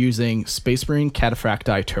 we are using Space Marine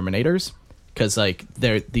Cataphracti Terminators, because like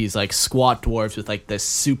they're these like squat dwarves with like this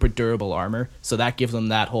super durable armor. So that gives them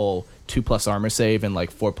that whole 2+ armor save and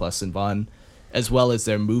like 4+ in Von, as well as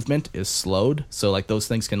their movement is slowed. So like those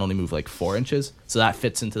things can only move like 4 inches. So that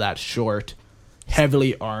fits into that short,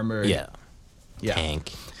 heavily armored. Yeah. Yeah.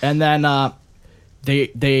 Tank. And then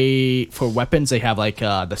they for weapons they have like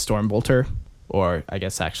the Stormbolter, or I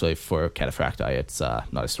guess actually for Cataphracti it's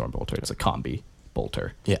not a Stormbolter, it's a Combi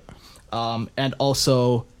Bolter. Yeah. And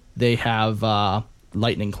also they have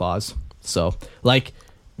Lightning Claws. So like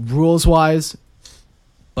rules wise,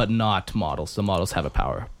 but not models. The models have a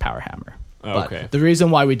power hammer. Oh, But okay. the reason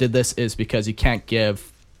why we did this is because you can't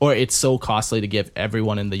give, or it's so costly to give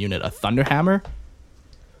everyone in the unit a Thunder Hammer.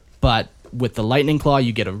 But with the Lightning Claw,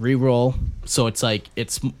 you get a reroll, so it's like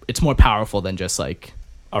it's more powerful than just like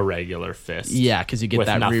A regular fist. yeah, because you get With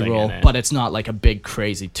that nothing in reroll, it. but it's not like a big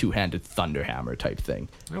crazy 2-handed Thunder Hammer type thing.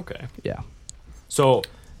 Okay. Yeah, So,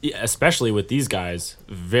 yeah, especially with these guys,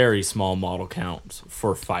 very small model counts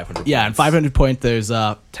for 500. yeah, and points. 500 point. There's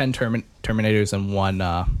 10 Terminators and one.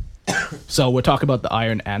 So we're talking about the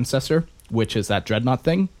Iron Ancestor, which is that dreadnought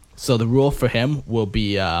thing. So the rule for him will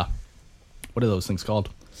be what are those things called?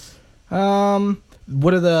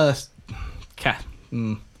 What are the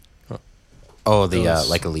Oh, the Those-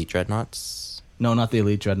 like elite dreadnoughts. No, not the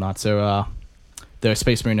elite dreadnoughts. They're a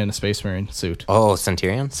Space Marine in a Space Marine suit. Oh,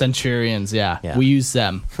 Centurions. Centurions, yeah. Yeah. We use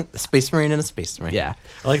them. A Space Marine and a Space Marine. Yeah,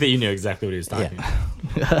 I like that you knew exactly what he was talking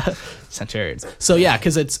about. Centurions. So yeah,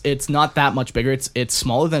 because it's not that much bigger. It's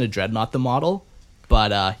smaller than a dreadnought, the model,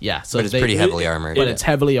 but yeah. So But it's pretty heavily armored. But it's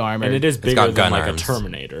heavily armored. And it is bigger got than gun like arms. a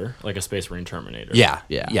Terminator, like a Space Marine Terminator. Yeah.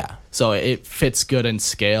 Yeah. Yeah. So it fits good in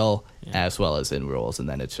scale as well as in rules, and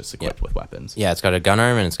then it's just equipped with weapons. Yeah, it's got a gun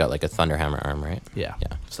arm and it's got like a thunder hammer arm, right? Yeah.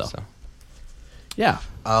 Yeah. So yeah.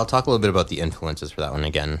 I'll talk a little bit about the influences for that one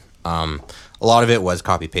again. A lot of it was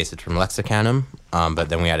copy pasted from Lexicanum, but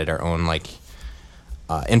then we added our own like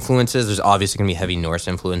influences. There's obviously gonna be heavy Norse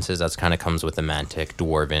influences. That's kind of comes with the Mantic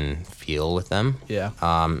dwarven feel with them. Yeah.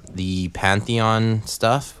 The Pantheon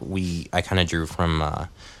stuff I kind of drew from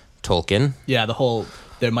Tolkien. Yeah. The whole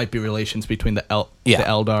there might be relations between the Yeah.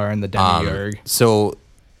 Eldar and the Demiurge. So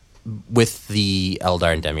with the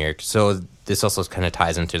Eldar and Demiurge, so this also kind of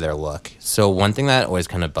ties into their look. So one thing that always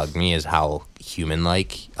kind of bugged me is how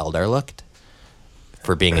human-like Eldar looked.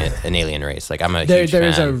 for being an alien race. Like I'm a There huge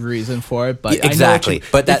is fan. a reason for it, but Yeah, exactly. I know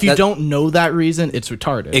But if you that- don't know that reason, it's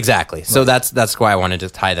retarded. Exactly. So that's why I wanted to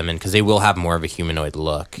tie them in, because they will have more of a humanoid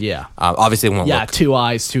look. Yeah. Obviously, it won't Yeah, look. 2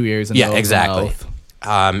 eyes, 2 ears, and Yeah, nose and exactly. mouth.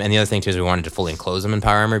 And the other thing too is we wanted to fully enclose them in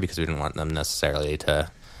power armor because we didn't want them necessarily to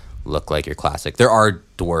look like your classic. There are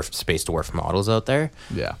space dwarf models out there.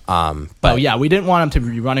 Yeah. But But yeah, we didn't want him to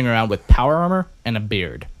be running around with power armor and a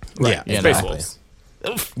beard. yeah, you Space know. Wolves.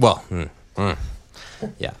 Well,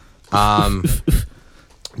 yeah.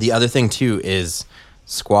 The other thing too is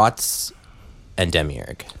squats and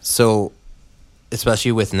demiurge. So,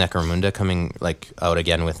 especially with Necromunda coming like out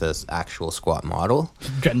again with this actual squat model.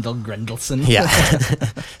 Grendel Grendelson. Yeah.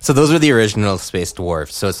 So those were the original space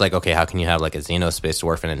dwarfs. So it's like, okay, how can you have like a Xeno space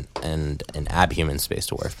dwarf and an abhuman space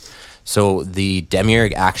dwarf? So the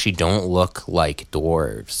demiurge actually don't look like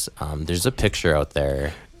dwarves. There's a picture out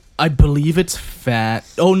there. I believe it's fat.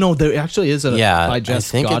 Oh no, there actually is a Yeah, by I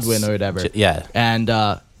Jess think it's Godwin or whatever. yeah. And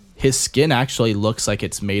his skin actually looks like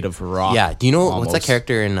it's made of rock. Yeah. Do you know what's that almost.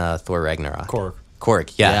 character in Thor Ragnarok? Korg.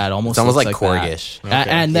 Korg. Yeah. Yeah, it almost it's almost looks like that. Korgish.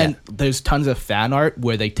 And then Yeah. there's tons of fan art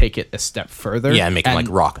where they take it a step further. Yeah, and make them like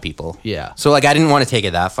rock people. Yeah. So like I didn't want to take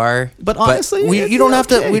it that far. But honestly, you don't have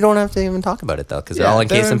okay. to. We don't have to even talk about it though, because they're Yeah, all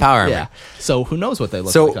encased in power armor. Yeah. So who knows what they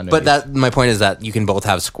look So, like underneath. but that my point is that you can both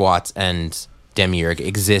have squats and demiurge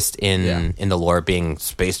exist in Yeah. the lore being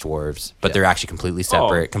space dwarves, but Yeah. they're actually completely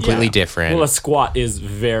separate, Oh, completely yeah. different. Well, a squat is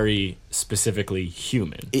very specifically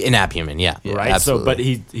human. in abhuman, yeah, Right, absolutely.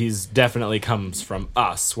 so but he's definitely comes from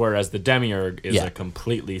us, whereas the demiurge is Yeah. a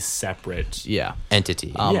completely separate. yeah.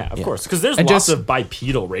 entity. Yeah, of course, because there's And lots just- of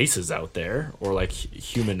bipedal races out there, or like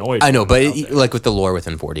humanoid. I know, but ones out there. like with the lore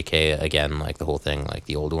within 40k, again, like the whole thing, like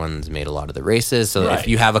the old ones made a lot of the races. So Right. if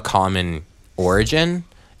you have a common origin,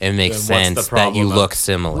 it makes Then what's the sense that you problem of- look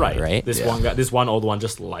similar, right, right? This one old one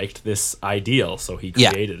just liked this ideal, so he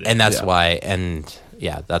Yeah, created it. and that's Yeah. why, and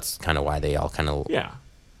yeah, that's kind of why they all kind of yeah.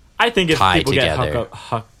 I think if tie people get together.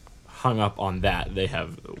 hung up on that, they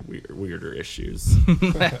have weirder issues.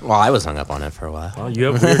 Well, I was hung up on it for a while. Well, you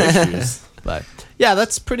have weird issues. But yeah,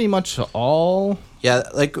 that's pretty much all. Yeah,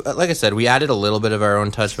 like I said, we added a little bit of our own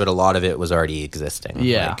touch, but a lot of it was already existing.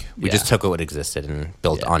 Yeah, Like, we yeah. just took what existed and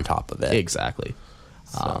built on top of it. Exactly.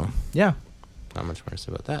 So, Yeah. not much more to say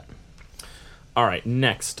about that. All right,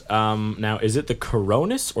 next. Now, is it the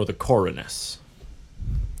Coronis or the Coronus?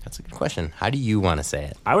 That's a good question. How do you want to say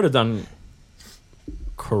it? I would have done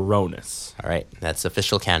Coronis. All right, that's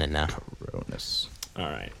official canon now. Cronus. All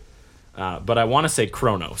right. But I want to say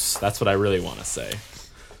Kronos. That's what I really want to say.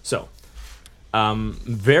 So,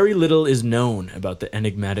 very little is known about the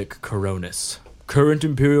enigmatic Coronis. Current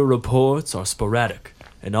Imperial reports are sporadic,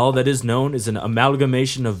 and all that is known is an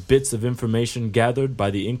amalgamation of bits of information gathered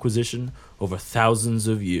by the Inquisition over thousands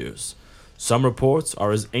of years. Some reports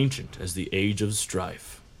are as ancient as the Age of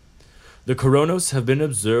Strife. The Coronos have been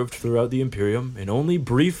observed throughout the Imperium in only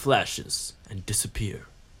brief flashes and disappear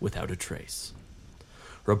without a trace.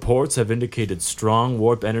 Reports have indicated strong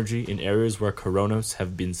warp energy in areas where Coronos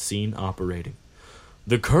have been seen operating.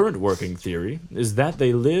 The current working theory is that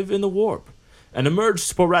they live in the warp and emerge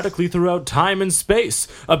sporadically throughout time and space,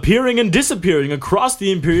 appearing and disappearing across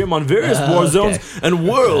the Imperium on various war zones and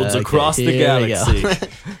worlds across the here we go. galaxy.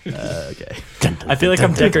 Okay. I feel like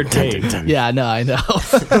I'm Deckard Cain. Yeah, no, I know.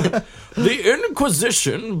 The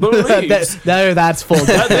Inquisition believes That's full.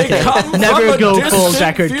 that they come Never from a go full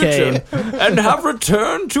distant Deckard future and have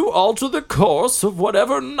returned to alter the course of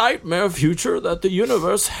whatever nightmare future that the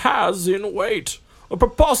universe has in wait. A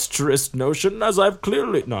preposterous notion, as I've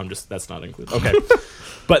clearly... No, that's not included. Okay.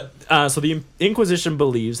 But, so the Inquisition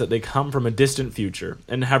believes that they come from a distant future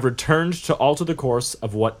and have returned to alter the course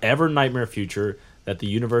of whatever nightmare future that the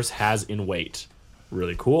universe has in wait.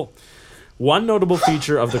 Really cool. One notable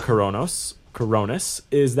feature of the Coronis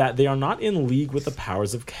is that they are not in league with the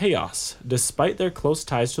powers of chaos, despite their close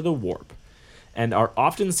ties to the warp, and are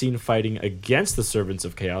often seen fighting against the servants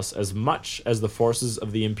of chaos as much as the forces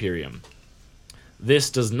of the Imperium. This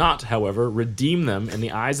does not, however, redeem them in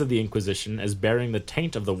the eyes of the Inquisition as bearing the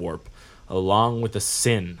taint of the warp, along with the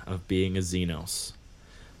sin of being a Xenos.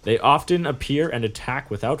 They often appear and attack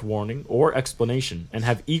without warning or explanation, and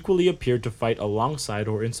have equally appeared to fight alongside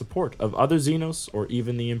or in support of other Xenos or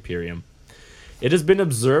even the Imperium. It has been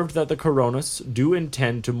observed that the Coronis do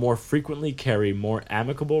intend to more frequently carry more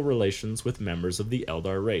amicable relations with members of the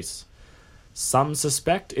Eldar race. Some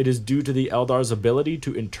suspect it is due to the Eldar's ability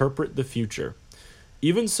to interpret the future.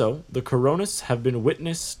 Even so, the Coronis have been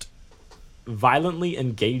witnessed violently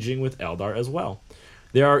engaging with Eldar as well.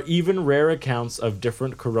 There are even rare accounts of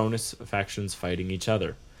different Coronis factions fighting each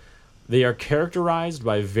other. They are characterized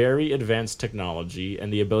by very advanced technology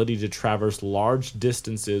and the ability to traverse large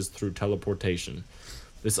distances through teleportation.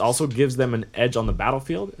 This also gives them an edge on the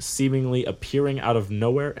battlefield, seemingly appearing out of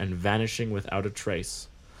nowhere and vanishing without a trace.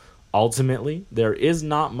 Ultimately, there is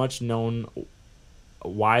not much known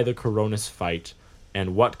why the Coronis fight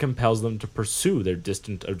and what compels them to pursue their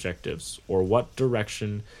distant objectives, or what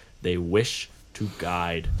direction they wish to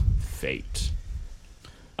guide fate.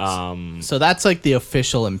 So that's like the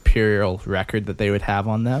official Imperial record that they would have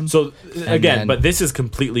on them. So again, then- but this is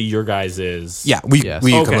completely your guys'. Yeah, we Yes.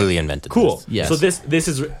 we Okay. completely invented Cool. this. Yes. So this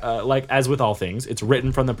is like as with all things, it's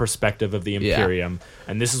written from the perspective of the Imperium,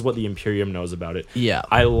 and this is what the Imperium knows about it. Yeah.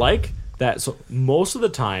 I like that. So most of the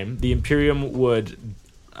time, the Imperium would,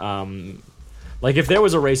 like if there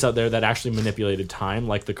was a race out there that actually manipulated time,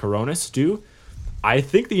 like the Coronis do, I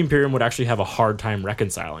think the Imperium would actually have a hard time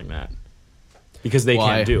reconciling that because they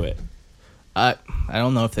Why? can't do it. I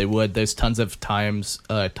don't know if they would. There's tons of time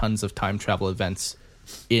travel events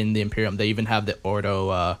in the Imperium. They even have the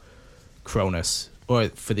Ordo Cronus, or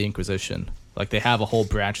for the Inquisition. Like they have a whole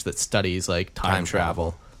branch that studies like time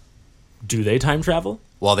travel. Do they time travel?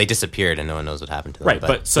 Well, they disappeared and no one knows what happened to them. Right,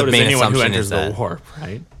 but so the does main anyone who assumption enters is the that- warp,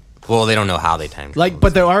 right? Well, they don't know how they time Like, travel.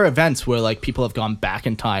 but there are events where like people have gone back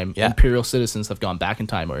in time. Yeah. Imperial citizens have gone back in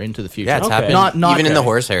time or into the future. yeah, it's Okay. happened. Not even in the okay.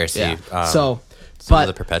 Horus Heresy. Yeah. Some But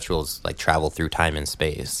of the Perpetuals like travel through time and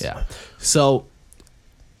space. yeah. So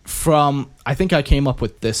I think I came up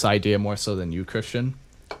with this idea more so than you, Christian.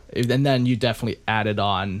 And then you definitely added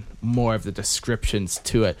on more of the descriptions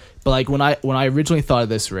to it. But like when I originally thought of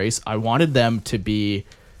this race, I wanted them to be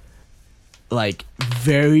like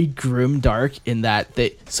very grim dark in that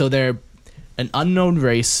they're an unknown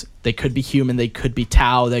race. They could be human, they could be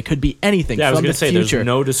Tau, they could be anything Yeah, I was from going the to say future. there's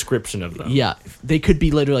no description of them. Yeah, they could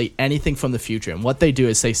be literally anything from the future. And what they do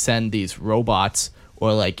is they send these robots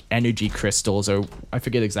or like energy crystals, or I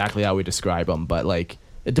forget exactly how we describe them, but like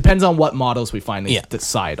it depends on what models we finally Yeah.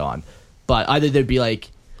 decide on. But either they'd be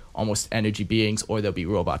like almost energy beings, or they'll be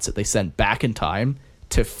robots that they send back in time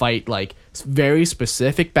to fight like very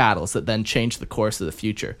specific battles that then change the course of the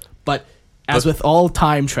future. But as with all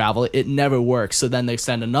time travel, it never works. So then they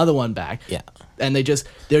send another one back. Yeah. And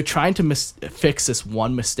they're trying to fix this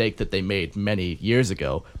one mistake that they made many years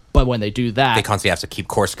ago. But when they do that, They constantly have to keep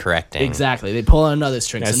course correcting. exactly, they pull on another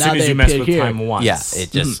string. As so soon now as they you mess appear with here. time once. Yeah,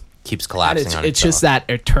 it just keeps And collapsing on it's just that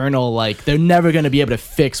eternal, like they're never going to be able to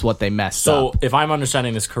fix what they messed So up. if I'm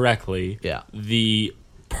understanding this correctly, Yeah. the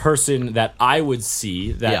person that I would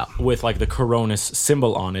see that Yeah. with like the Coronis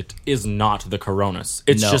symbol on it is not the Coronis.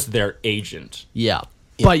 It's No. just their agent Yeah.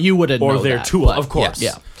 But you wouldn't or know their that, tool, but- of course.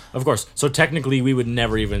 Yeah. Of course. So technically, we would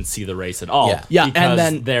never even see the race at all. Yeah. Yeah, and Because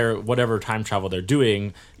then- they're whatever time travel they're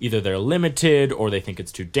doing, either they're limited or they think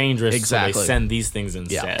it's too dangerous. So Exactly. they send these things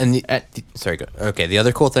instead. And sorry, go. Okay, the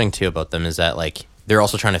other cool thing too about them is that like they're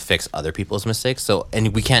also trying to fix other people's mistakes. So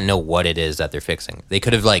and we can't know what it is that they're fixing. They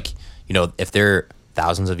could have like, if they're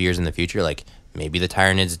thousands of years in the future, like maybe the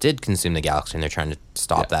Tyranids did consume the galaxy and they're trying to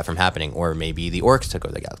stop that from happening, or maybe the Orcs took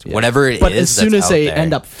over the galaxy. Yeah. Whatever it is. But as soon that's as out they there,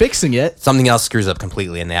 end up fixing it, something else screws up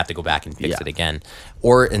completely and they have to go back and fix Yeah. it again.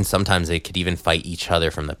 And sometimes they could even fight each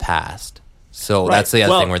other from the past. So Right. that's the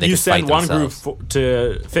other Well, thing where they you can fight send one themselves. group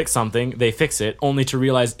to fix something, they fix it, only to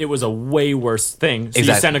realize it was a way worse thing. So you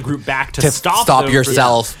Exactly. send a group back to to stop stop them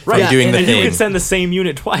yourself from, from right. doing and the you thing. can send the same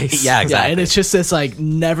unit twice. Yeah, exactly. yeah, and it's just this like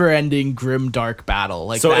never-ending grim dark battle.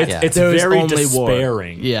 Like So that, it's there is very only war.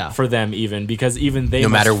 despairing Yeah. for them, even because even they No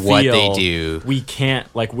must matter what they feel do. we can't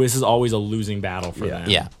like this is always a losing battle for them.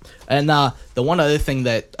 Yeah. And the one other thing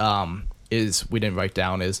that is we didn't write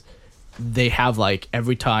down is they have like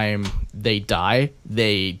every time they die,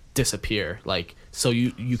 they disappear. Like so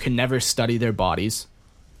you can never study their bodies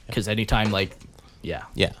because anytime like yeah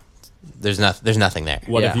Yeah. There's nothing there.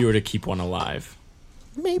 What if Yeah. you were to keep one alive?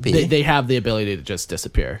 Maybe. they have the ability to just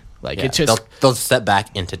disappear. Like Yeah, it's just they'll step back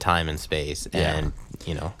into time and space Yeah. and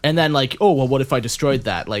and then like oh well what if I destroyed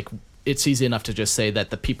that? Like it's easy enough to just say that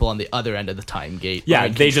the people on the other end of the time gate Yeah, are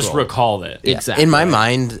in they just control. recall it. Yeah. Exactly. In my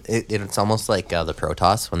mind, it's almost like the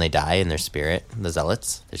Protoss when they die and their spirit, the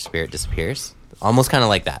Zealots, their spirit disappears. Almost kind of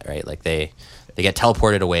like that, right? Like they get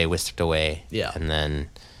teleported away, whisked away, Yeah. and then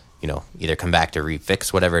either come back to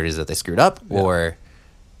refix whatever it is that they screwed up, or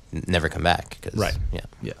never come back. 'Cause, Right. Yeah.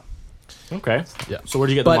 Yeah. Okay. Yeah. So where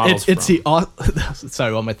do you get the But models it's from? the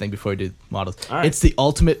sorry, one more thing before we do models. All right. It's the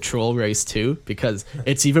ultimate troll race too, because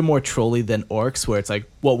it's even more trolly than orcs, where it's like,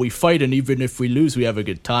 well, we fight and even if we lose, we have a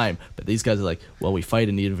good time. But these guys are like, well, we fight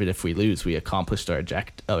and even if we lose, we accomplished our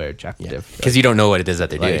objective. Because you don't know what it is that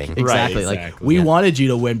they're Like, doing. exactly. Right, Like exactly. we Yeah. wanted you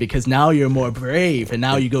to win because now you're more brave, and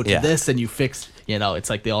now you go to Yeah. this and you fix. it's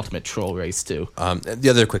like the ultimate troll race too. The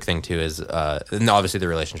other quick thing too is, and obviously the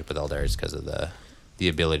relationship with Eldar is because of the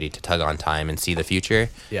ability to tug on time and see the future.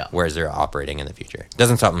 Yeah. Whereas they're operating in the future.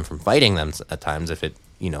 Doesn't stop them from fighting them at times if it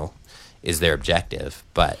is their objective,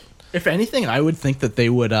 but If anything, I would think that they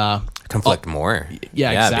would conflict more.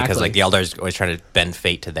 Yeah, because exactly. like the Eldars always trying to bend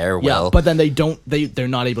fate to their Yeah, will. but then they're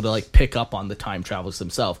not able to like pick up on the time travels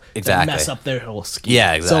themselves. Exactly. They mess up their whole scheme.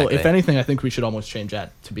 Yeah, exactly. So if anything, I think we should almost change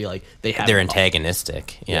that to be like they have they're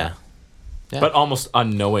antagonistic. Yeah. But almost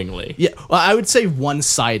unknowingly. Yeah, well, I would say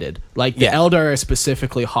one-sided. Like the Yeah. Eldar are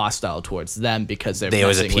specifically hostile towards them because They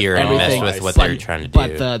always messing appear with and mess everything. with what But- they're trying to do.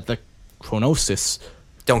 But the Chronosis,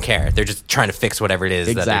 Don't care. They're just trying to fix whatever it is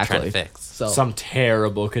that they're trying to exactly. fix. So Some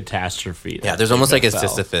terrible catastrophe. Yeah, that there's they almost like a befell.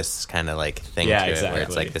 Sisyphus kind of like thing Yeah, to it, where it's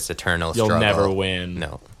exactly. like this eternal You'll struggle. never win.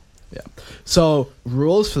 No. yeah. So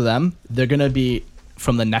rules for them, they're gonna be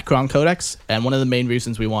from the Necron Codex, and one of the main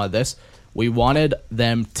reasons we wanted this, we wanted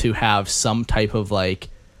them to have some type of like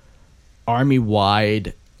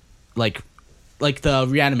army-wide, like the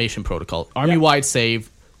reanimation protocol, army-wide save,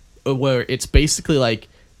 where it's basically like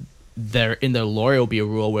there in their lore will be a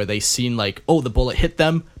rule where they seen like, oh, the bullet hit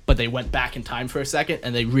them, but they went back in time for a second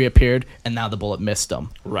and they reappeared, and now the bullet missed them.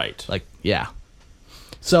 Right. Like, yeah.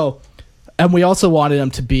 So, and we also wanted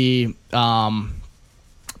them to be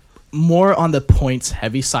more on the points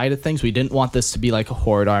heavy side of things. We didn't want this to be like a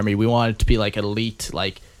horde army. We wanted it to be like elite,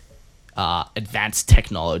 like advanced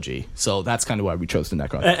technology. So that's kind of why we chose the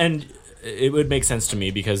Necron. And it would make sense to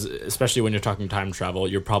me because, especially when you're talking time travel,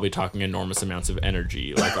 you're probably talking enormous amounts of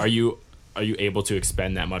energy. Like, are you able to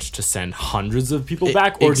expend that much to send hundreds of people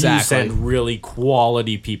back, or Exactly. do you send really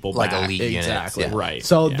quality people Like back? elite Exactly. units. Yeah. Right.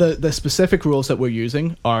 So yeah. the specific rules that we're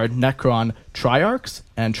using are Necron Triarchs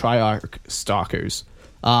and Triarch Stalkers.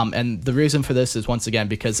 And the reason for this is, once again,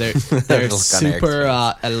 because they're Those kinda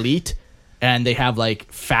super elite, and they have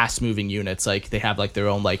like fast moving units. Like they have like their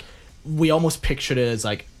own, like, we almost pictured it as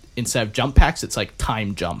like, instead of jump packs, it's like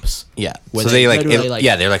time jumps. Yeah. Where So they like, literally,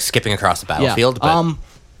 they're like skipping across the battlefield. Yeah. But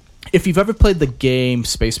If you've ever played the game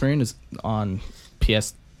Space Marine, is on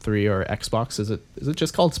PS3 or Xbox, is it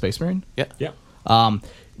just called Space Marine? yeah.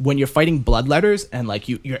 When you're fighting bloodletters and like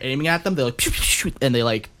you're aiming at them, they're like pew, pew, pew, and they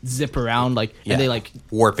like zip around like yeah. and they like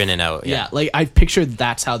warp in and out. yeah, like I pictured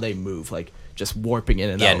that's how they move, like just warping in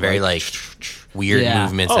and Yeah, out. and very like weird Yeah.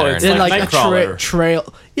 movements Oh, that are it's in then like like a Nightcrawler.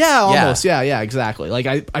 trail. Yeah, almost. Yeah, exactly. Like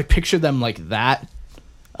I pictured them like that.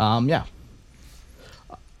 Yeah.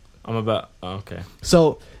 I'm about. Okay.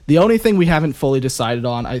 So the only thing we haven't fully decided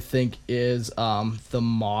on, I think, is the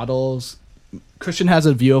models. Christian has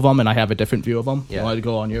a view of them, and I have a different view of them. Yeah. You want to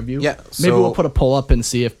go on your view? Yeah, Maybe so- we'll put a poll up and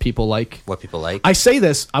see if people like. what people like. I say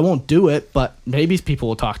this, I won't do it, but maybe people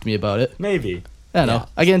will talk to me about it. Maybe I don't know. Yeah.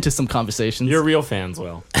 I get into some conversations. your real fans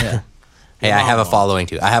will. yeah. Hey, I have a following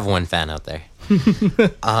too. I have one fan out there.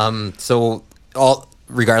 So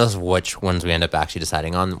regardless of which ones we end up actually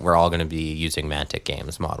deciding on, we're all going to be using Mantic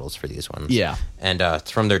Games models for these ones. Yeah. And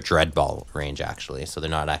it's from their Dreadball range, actually. So they're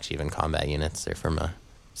not actually even combat units. They're from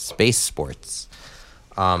space sports.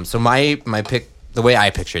 So my pick, the way I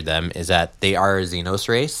pictured them is that they are a Xenos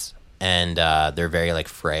race, and they're very like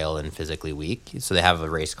frail and physically weak. So they have a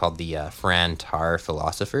race called the Fran-Tar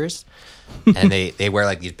Philosophers, and they wear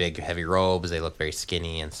like these big heavy robes. They look very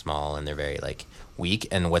skinny and small, and they're very like weak.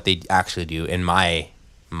 And what they actually do, in my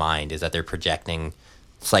mind, is that they're projecting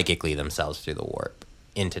psychically themselves through the warp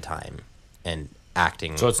into time and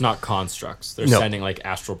acting So it's not constructs. They're No. sending like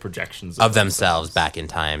astral projections of themselves back in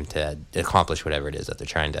time to accomplish whatever it is that they're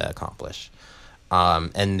trying to accomplish.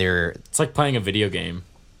 And they're It's like playing a video game.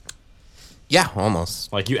 yeah,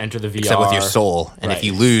 almost. Like you enter the VR. Except with your soul, and if Right.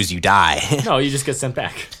 you lose, you die. No, you just get sent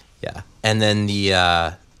back. Yeah, and then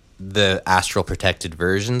the astral protected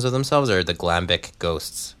versions of themselves are the Glambic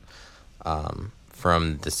ghosts,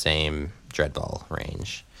 from the same Dreadball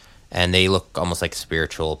range, and they look almost like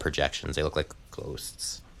spiritual projections. They look like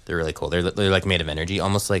ghosts. They're really cool. They're like made of energy,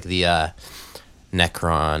 almost like the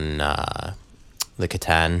Necron, the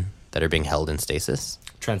Catan that are being held in stasis.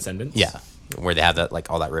 Transcendence. Yeah, where they have that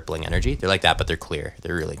like all that rippling energy. They're like that, but they're clear.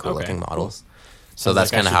 They're really cool Okay, looking cool. models. So Sounds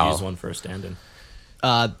that's like I kind of should how use one for a stand-in.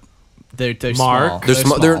 They're Mark? small. they're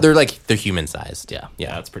small. They're like they're human sized. Yeah. Yeah,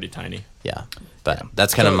 yeah, that's pretty tiny. yeah. But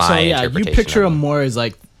that's kind of my so yeah, you interpretation. picture of them more as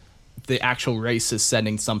like the actual race is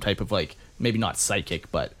sending some type of like, maybe not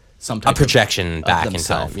psychic, but some type a projection of back in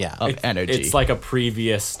themself, time. Yeah, of energy. It's like a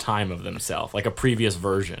previous time of themselves, like a previous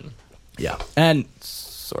version. yeah, and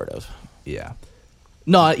sort of. yeah,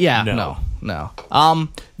 no, yeah, No. no.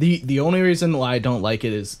 The only reason why I don't like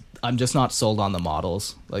it is I'm just not sold on the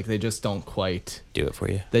models. Like they just don't quite Do it for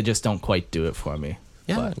you. do it for me.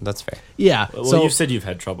 Yeah, that's fair. Yeah. Well, so you said you've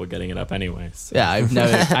had trouble getting it up anyway. So yeah, I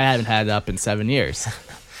haven't had it up in 7 years.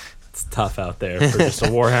 it's tough out there for just a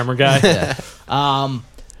Warhammer guy.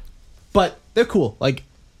 But they're cool. Like,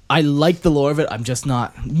 I like the lore of it. I'm just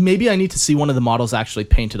not. Maybe I need to see one of the models actually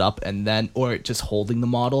painted up and then, or just holding the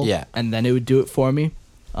model. Yeah. And then it would do it for me.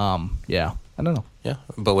 Yeah. I don't know. Yeah,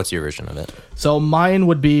 but what's your version of it? So mine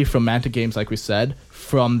would be from Mantic Games, like we said,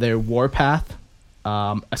 from their Warpath,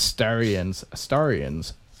 Astarians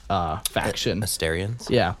faction. Asterians?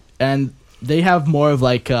 Yeah, and they have more of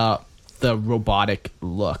like the robotic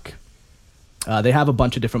look. They have a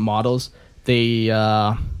bunch of different models. They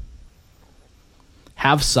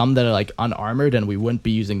have some that are like unarmored, and we wouldn't be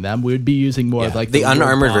using them. We would be using more of like the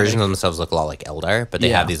unarmored robotic- versions of themselves look a lot like Eldar, but they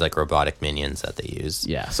Yeah. have these like robotic minions that they use.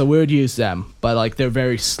 Yeah, so we would use them, but like they're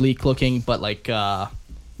very sleek looking, but like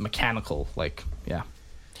mechanical. Like, yeah.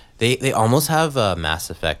 They almost have a Mass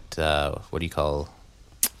Effect. What do you call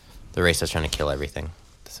the race that's trying to kill everything?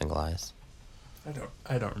 The Single Eyes.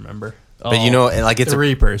 I don't remember. But you know, like it's The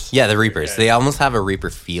Reapers. Yeah, the Reapers. They almost have a Reaper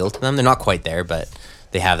feel to them. They're not quite there, but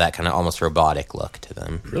they have that kind of almost robotic look to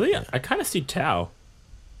them. Really? I kind of see Tau.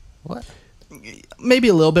 What? Maybe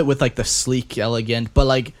a little bit with like the sleek, elegant, but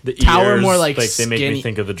like The tower ears, more like they make me skinny,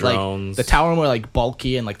 think of the like, drones. the tower more like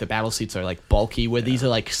bulky, and like the battle seats are like bulky. Where these are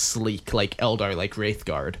like sleek, like Eldar, like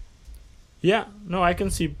Wraithguard. Yeah, no, I can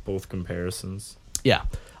see both comparisons. Yeah.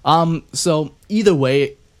 So either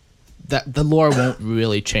way, that the lore won't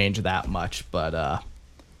really change that much, but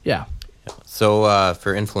yeah. So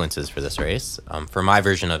for influences for this race, for my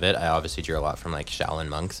version of it, I obviously drew a lot from like Shaolin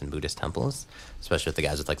monks and Buddhist temples, especially with the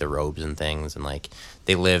guys with like the robes and things, and like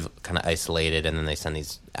they live kind of isolated, and then they send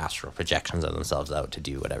these astral projections of themselves out to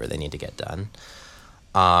do whatever they need to get done.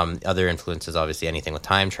 Other influences, obviously, anything with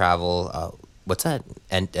time travel. What's that?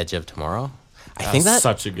 Edge of Tomorrow? I think that's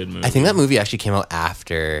such a good movie. I think that movie actually came out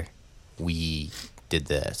after we did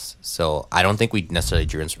this, so I don't think we necessarily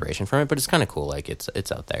drew inspiration from it, but it's kind of cool. Like it's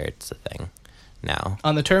out there. It's a thing now.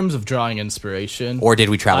 On the terms of drawing inspiration, Or did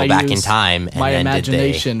we travel I back in use time? And my then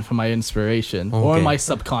imagination for my inspiration, or Okay. my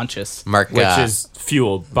subconscious. Mark, which is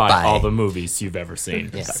fueled by by- all the movies you've ever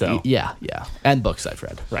seen. Yeah. So Yeah, and books I've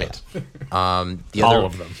read. right, the all other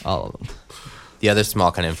of them. All of them. the other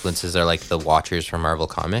small kind of influences are like the Watchers from Marvel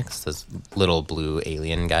Comics, those little blue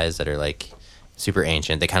alien guys that are like super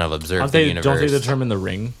ancient. They kind of observe Aren't the they? universe. Don't they determine the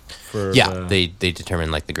ring for? Yeah, the, they determine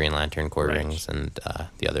like the Green Lantern Corps Right. rings and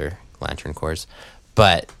the other Lantern Corps.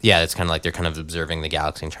 But yeah, it's kind of like they're kind of observing the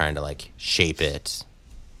galaxy and trying to like shape it,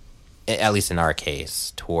 at least in our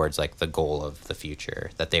case, towards like the goal of the future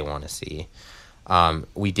that they want to see.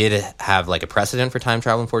 We did have like a precedent for time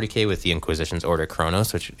travel in 40K with the Inquisition's Order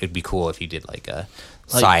Chronos, which it'd be cool if you did like a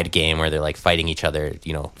side game where they're like fighting each other.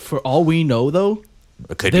 You know, For all we know, though,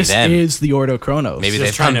 it could this be them. is the Ordo Chronos. Maybe Just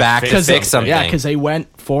they've trying come to back to fix fix something. Yeah, because they went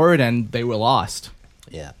forward and they were lost.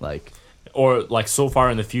 Yeah. Like, or like so far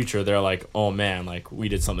in the future, they're like, oh man, like we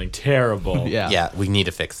did something terrible. yeah. Yeah, we need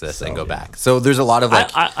to fix this and go back. So there's a lot of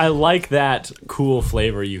like I like that cool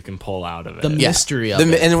flavor you can pull out of it. The mystery of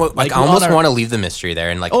The- it. and like Like, I almost on our- want to leave the mystery there,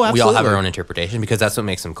 and like Oh, we all have absolutely. our own interpretation, because that's what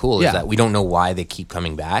makes them cool. Yeah. Is that we don't know why they keep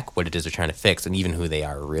coming back, what it is they're trying to fix, and even who they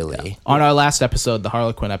are really. On our last episode, the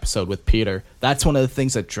Harlequin episode with Peter, that's one of the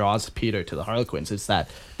things that draws Peter to the Harlequins, is that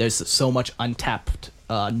there's so much untapped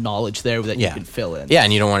knowledge there that Yeah, you can fill in. Yeah,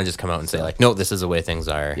 and you don't want to just come out and say like, no, this is the way things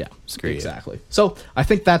are. Yeah, Screw you. exactly. So I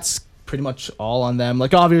think that's pretty much all on them.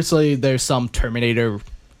 Like, obviously, there's some Terminator,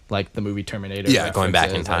 like the movie Terminator. Yeah, going back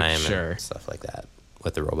in references, like, time, sure. and stuff like that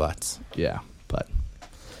with the robots. Yeah, but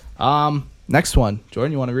next one,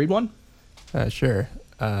 Jordan, you want to read one? Sure.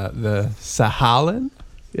 The Sahalan.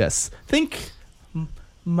 Yes. Think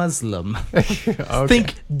Muslim. Okay.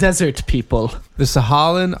 Think desert people. The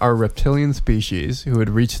Sahalan are reptilian species who had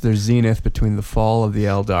reached their zenith between the fall of the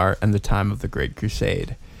Eldar and the time of the Great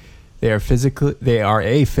Crusade. They are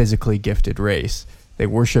a physically gifted race. They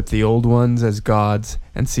worship the Old Ones as gods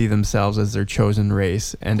and see themselves as their chosen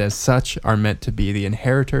race, and as such are meant to be the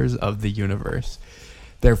inheritors of the universe.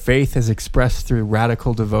 Their faith is expressed through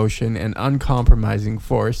radical devotion and uncompromising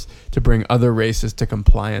force to bring other races to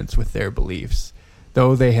compliance with their beliefs.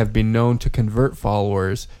 Though they have been known to convert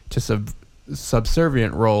followers to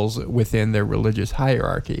subservient roles within their religious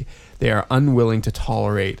hierarchy, they are unwilling to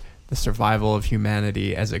tolerate the survival of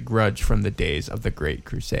humanity as a grudge from the days of the Great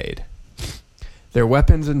Crusade. Their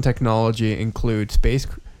weapons and technology including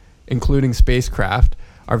spacecraft,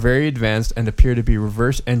 are very advanced and appear to be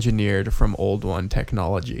reverse engineered from Old One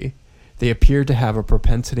technology. They appear to have a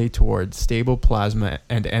propensity towards stable plasma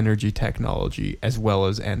and energy technology, as well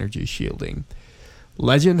as energy shielding.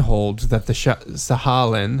 Legend holds that the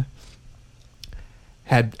Sahalan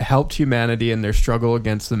had helped humanity in their struggle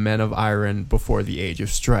against the men of iron before the Age of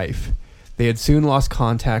Strife. They had soon lost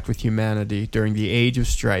contact with humanity during the Age of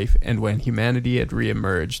Strife, and when humanity had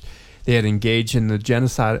re-emerged, they had engaged in the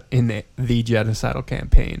genocidal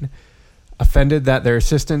campaign. Offended that their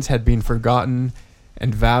assistance had been forgotten,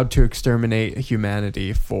 and vowed to exterminate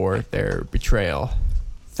humanity for their betrayal.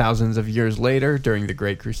 Thousands of years later, during the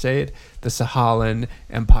Great Crusade, the Sahalan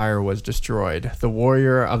Empire was destroyed. The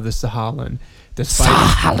warrior of the Sahalan,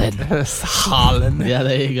 Sahalan. Yeah,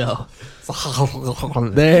 there you go.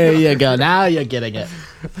 There you go. Now you're getting it.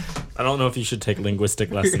 I don't know if you should take linguistic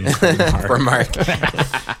lessons from Mark.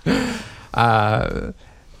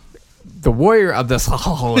 The warrior of the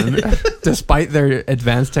Sahalan, despite their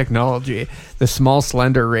advanced technology, the small,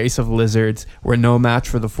 slender race of lizards were no match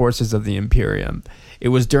for the forces of the Imperium. It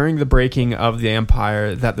was during the breaking of the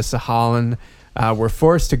Empire that the Sahalan were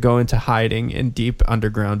forced to go into hiding in deep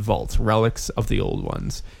underground vaults, relics of the old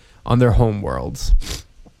ones, on their home worlds.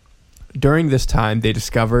 During this time, they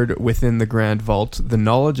discovered within the Grand Vault the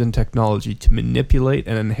knowledge and technology to manipulate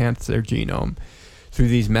and enhance their genome. Through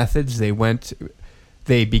these methods, they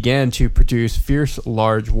began to produce fierce,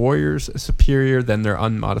 large warriors, superior than their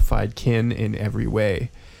unmodified kin in every way.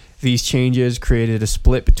 These changes created a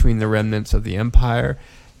split between the remnants of the Empire.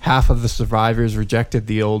 Half of the survivors rejected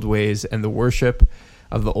the old ways and the worship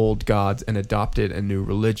of the old gods and adopted a new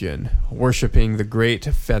religion, worshipping the great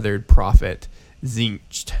feathered prophet,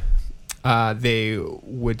 Tzeentch. They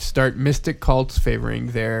would start mystic cults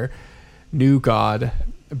favoring their new god,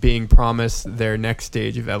 being promised their next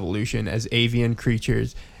stage of evolution as avian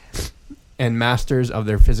creatures and masters of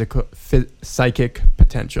their psychic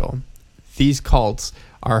potential. These cults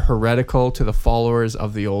are heretical to the followers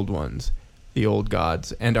of the old ones, the old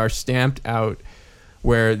gods, and are stamped out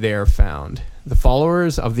where they are found. The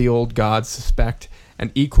followers of the old gods suspect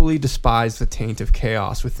and equally despise the taint of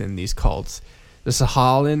chaos within these cults. The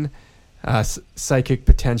Sahalan psychic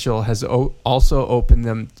potential has also opened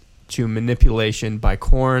them to manipulation by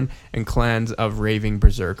Khorne and clans of raving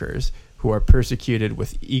berserkers who are persecuted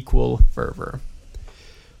with equal fervor.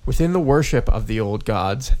 Within the worship of the old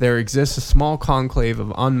gods, there exists a small conclave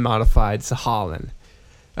of unmodified Sahalan,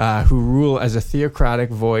 who rule as a theocratic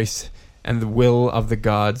voice and the will of the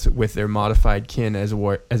gods with their modified kin as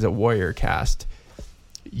a warrior caste,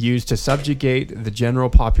 used to subjugate the general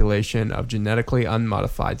population of genetically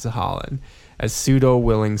unmodified Sahalan as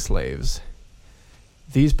pseudo-willing slaves.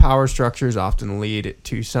 These power structures often lead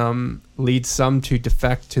some to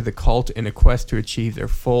defect to the cult in a quest to achieve their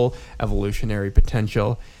full evolutionary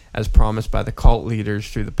potential, as promised by the cult leaders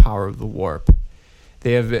through the power of the warp.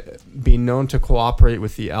 They have been known to cooperate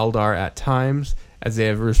with the Eldar at times, as they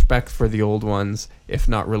have respect for the old ones, if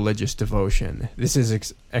not religious devotion. This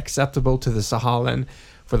is acceptable to the Sahalan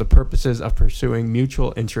for the purposes of pursuing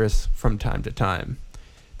mutual interests from time to time.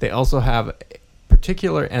 They also have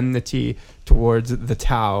particular enmity towards the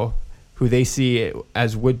Tau, who they see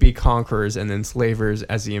as would-be conquerors and enslavers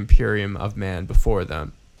as the Imperium of man before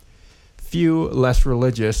them. Few less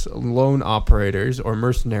religious lone operators or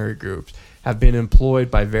mercenary groups have been employed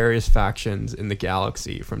by various factions in the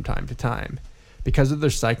galaxy from time to time. Because of their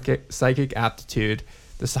psychic aptitude,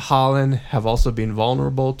 the Sahalan have also been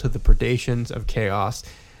vulnerable to the predations of chaos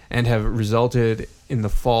and have resulted in the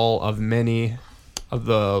fall of many of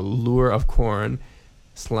the Lure of Khorne,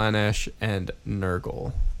 Slaanesh, and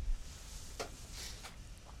Nurgle.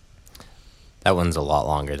 That one's a lot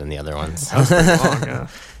longer than the other ones. That was pretty long, yeah.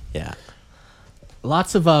 Yeah.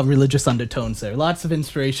 Lots of religious undertones there. Lots of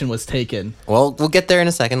inspiration was taken. Well, we'll get there in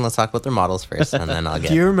a second. Let's talk about their models first, and then I'll get...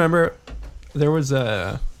 Do you remember there was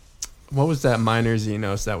what was that minor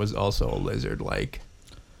Xenos that was also a lizard-like?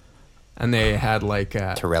 And they had like...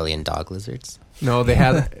 Torellian dog lizards? No, they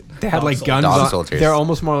had like guns. Dog soldiers. They're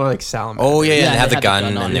almost more like salamanders. Oh, yeah, Yeah, they have they the gun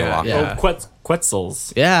on and they there, walk. yeah. Oh,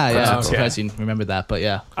 Quetzals. Yeah, I'm Okay. surprised you remember that, but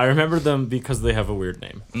yeah. I remember them because they have a weird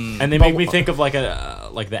name, and they make me think of like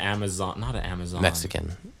the Amazon, not an Amazon,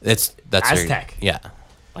 Mexican. That's Aztec. Yeah.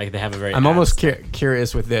 Like they have a very. I'm almost Aztec.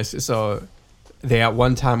 curious with this. So they at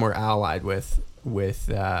one time were allied with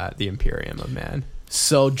the Imperium of Man.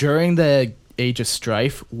 So during the Age of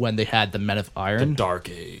Strife, when they had the Men of the Iron, Dark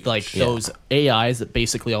Age. like Yeah. those AIs that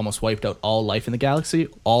basically almost wiped out all life in the galaxy,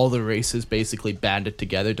 all the races basically banded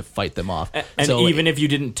together to fight them off. And so even if you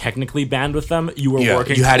didn't technically band with them, you were Yeah,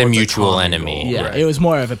 working. you had a towards mutual common enemy. goal. yeah, Right. it was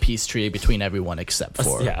more of a peace treaty between everyone except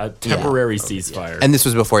for a temporary ceasefire. And this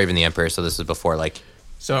was before even the Emperor, so this is before, like...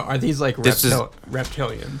 So are these like This is-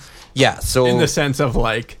 reptilians Yeah, so... in the sense of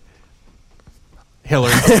like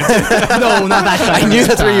Hillary? no, not that kind I of knew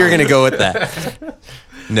that's where you were style. going to go with that.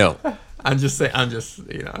 No. I'm just saying. I'm just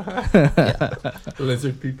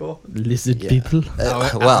lizard people. Lizard people.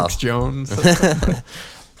 Well, Alex Jones.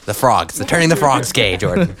 the frogs. They're turning the frogs gay,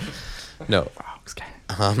 Jordan. No.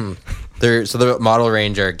 So the model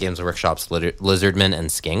range are Games Workshop's Lizardmen and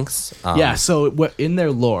Skinks. Yeah. So in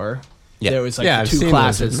their lore, there was like Yeah, I've two seen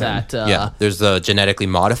classes Lizardmen. that. There's the genetically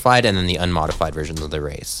modified and then the unmodified versions of the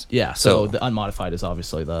race. Yeah. So the unmodified is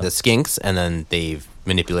obviously The Skinks, and then they've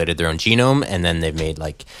manipulated their own genome, and then they've made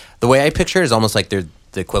like the way I picture it is almost like they're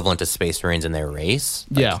the equivalent to Space Marines in their race.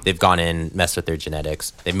 Like, Yeah. they've gone in, messed with their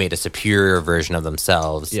genetics. They've made a superior version of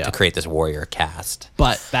themselves Yeah. to create this warrior caste.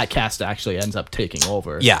 But that caste actually ends up taking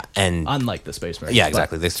over. Yeah, and Unlike the Space Marines. yeah, but-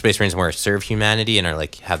 exactly. The Space Marines more serve humanity and are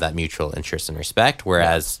like have that mutual interest and respect,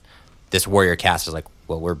 whereas this warrior caste is like,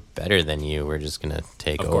 well, we're better than you. We're just gonna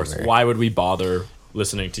take Of over. course. Why would we bother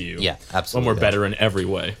listening to you? Yeah, absolutely. When we're better in every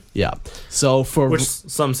way. Yeah. So for Which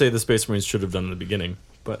some say the Space Marines should have done in the beginning.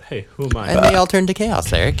 But hey, who am I? And they all turned to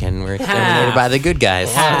chaos, Eric, and we're exterminated by the good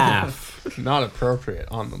guys. Half. Not appropriate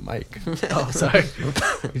on the mic. oh sorry,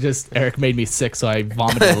 Eric made me sick, so I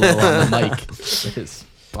vomited a little on the mic. It's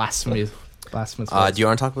blasphemous. Do you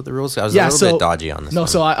want to talk about the rules? I was Yeah, a little so- bit dodgy on this. No, one.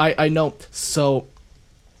 so I know. So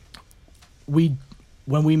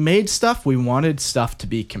when we made stuff, we wanted stuff to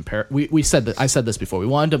be I said this before. We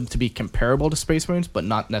wanted them to be comparable to Space Marines, but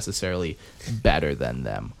not necessarily better than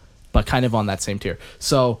them, but kind of on that same tier.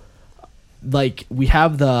 So, like, we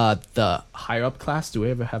have the higher up class. Do we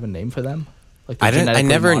ever have a name for them? Like the I genetically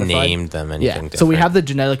never modified? named them anything. Yeah. Different. So we have the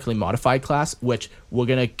genetically modified class, which we're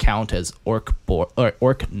gonna count as orc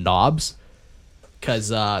knobs, because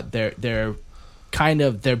they're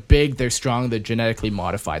big, they're strong, they're genetically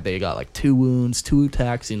modified. They got like 2 wounds, 2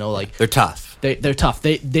 attacks. Like they're tough. they're tough.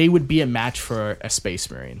 They would be a match for a Space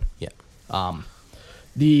Marine. Yeah.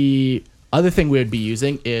 The other thing we would be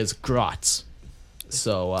using is grots.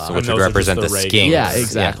 So Which those would are represent the just the skinks. yeah,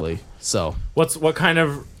 exactly. So What kind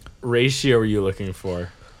of ratio are you looking for?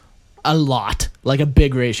 a lot, like a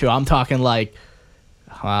big ratio. I'm talking like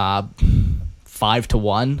 5 to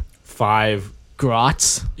 1 5.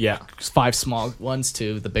 grots, Yeah. 5 small ones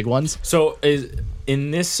to the big ones. So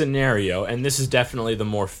in this scenario, and this is definitely the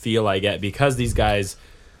more feel I get because these guys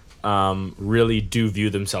really do view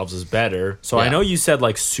themselves as better. So I Yeah. know you said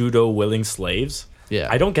like pseudo willing slaves. Yeah.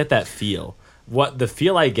 I don't get that feel. What the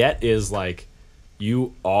feel I get is like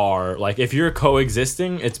you are like if you're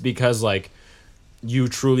coexisting, it's because like you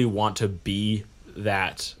truly want to be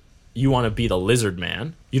that. You want to be the lizard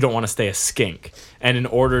man. You don't want to stay a skink. And in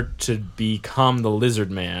order to become the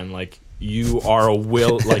lizard man, like you are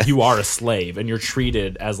you are a slave and you're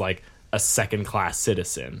treated as like a second class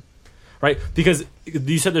citizen. Right? Because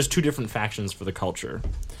you said there's 2 different factions for the culture.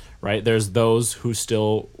 Right? There's those who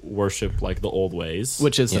still worship like the old ways.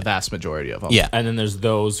 Which is the vast majority of them. Yeah. And then there's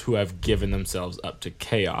those who have given themselves up to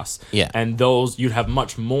chaos. Yeah. And those you'd have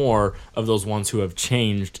much more of those ones who have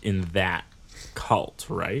changed in that cult,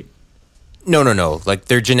 right? No. Like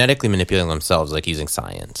they're genetically manipulating themselves, like using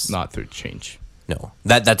science. Not through change. No,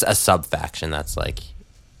 that's a sub faction. That's like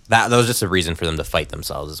that. That was just a reason for them to fight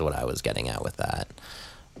themselves. Is what I was getting at with that.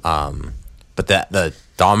 But the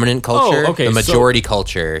dominant culture, okay, the majority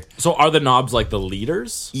culture. So are the knobs like the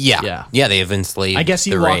leaders? Yeah. They have enslaved. I guess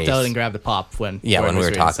you the walked race. out and grabbed the pop when Yeah, when Gordon we was were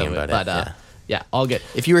reading talking some of about it, But yeah, all good.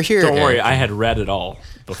 If you were here, Don't worry, Eric, I had read it all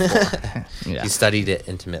before. Yeah. you studied it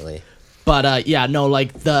intimately. But yeah, no,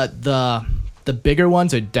 like the bigger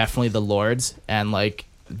ones are definitely the lords, and like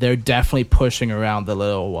they're definitely pushing around the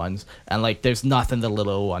little ones, and like there's nothing the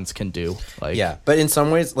little ones can do. Like Yeah, but in some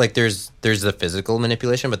ways, like there's the physical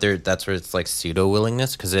manipulation, but that's where it's like pseudo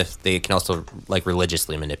willingness, because if they can also like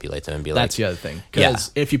religiously manipulate them and be that's like, the other thing.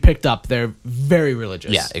 Because if you picked up, they're very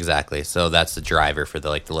religious. yeah, exactly. So that's the driver for the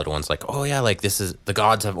little ones, like, oh yeah, like this is the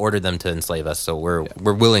gods have ordered them to enslave us, so we're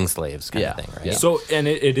willing slaves kind of thing, right? Yeah. So, and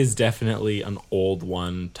it is definitely an old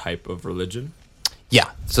one type of religion. Yeah,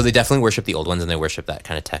 so they definitely worship the old ones, and they worship that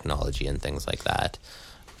kind of technology and things like that.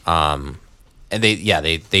 And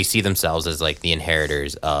they see themselves as like the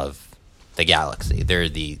inheritors of the galaxy. They're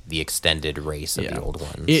the extended race of the old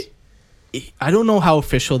ones. I don't know how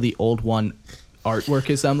official the old one artwork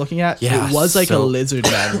is that I'm looking at. Yeah, it was like a so- lizard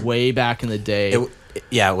man way back in the day. It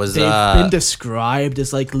was. They've been described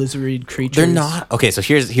as like lizard creatures. They're not okay. So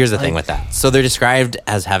here's the thing with that. So they're described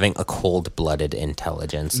as having a cold-blooded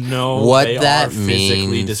intelligence. No, what they that are physically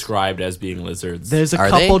means. described as being lizards. There's a Are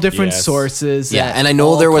couple they? different Yes. sources. Yeah, that and I know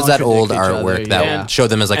all there was that old contradict each artwork other, that yeah. showed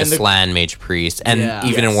them as like And a the- Slan mage priest, and Yeah.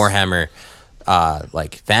 even in Yes. Warhammer,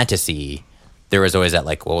 like fantasy, there was always that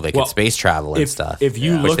like, well, they could Well, space travel and if, stuff. If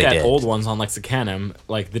you which look they at did. old ones on Lexicanum,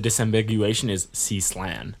 like the disambiguation is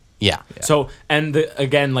C-Slan. Yeah. So, and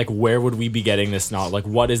again, like, where would we be getting this now? Like,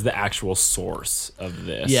 what is the actual source of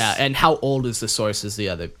this? Yeah, and how old is the source is the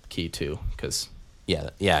other key too, because Yeah.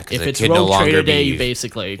 Because if it it's could Rogue no longer Trader Day, be you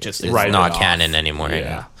basically just it's Write it not off. canon anymore.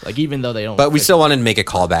 Yeah. like even though they don't. But we fit- still wanted to make a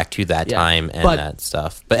callback to that Yeah, time and but- that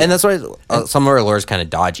stuff. And that's why some of our lore is kind of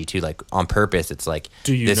dodgy too. Like on purpose, it's like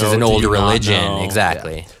Do you this know, is an do older you not religion. know?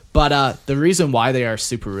 Exactly. But the reason why they are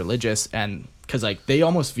super religious and because like they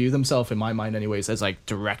almost view themselves in my mind anyways as like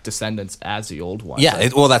direct descendants as the old ones. Yeah.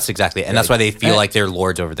 Like, Well, that's exactly it. And that's why they feel And- like they're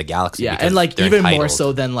lords over the galaxy. yeah, because and like they're even more entitled.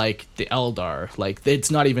 so than like the Eldar. Like it's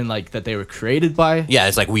not even like that they were created by. Yeah,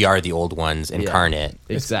 it's like we are the old ones incarnate.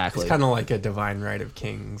 Exactly. It's kind of like a divine right of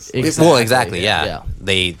kings. Well, exactly. Yeah.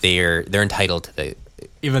 Yeah. They're entitled to the.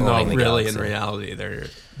 Even though Following the really in galaxy. reality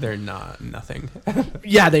they're not nothing.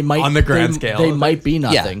 Yeah, they might On the grand they- scale They of might be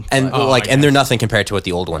nothing. Yeah, and Oh, like, I and they're nothing compared to what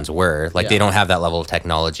the old ones were. Like, Yeah. they don't have that level of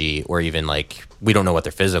technology, or even like we don't know what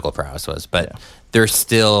their physical prowess was, but they're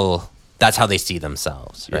still. That's how they see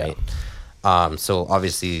themselves, right? So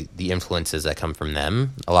obviously, the influences that come from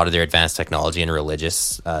them, a lot of their advanced technology and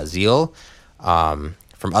religious zeal,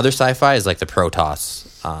 from other sci-fi is like the Protoss.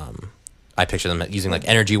 I picture them using like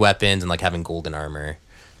energy weapons and like having golden armor,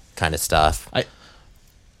 kind of stuff.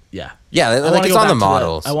 yeah. Yeah, I like wanna it's go on the back to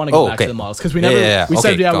models. I want to go Oh, back okay. to the models because we Yeah, never yeah. we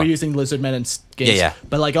said Okay, yeah go we're on. using Lizardmen and Skates. Yeah.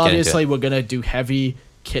 But like Get into obviously it. we're gonna do heavy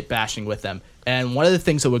kit bashing with them. And one of the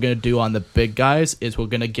things that we're gonna do on the big guys is we're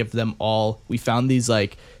gonna give them all. We found these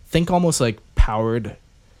like think almost like powered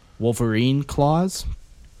Wolverine claws,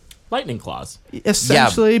 Lightning claws.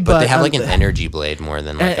 essentially. Yeah, but they have uh, like an energy blade more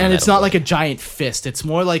than like and a it's metal not like a blade. giant fist. It's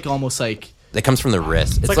more like almost like It comes from the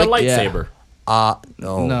wrist. It's like a yeah. lightsaber.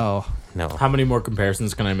 No. no, How many more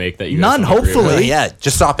comparisons can I make that you guys none. don't agree with? Hopefully, Yeah,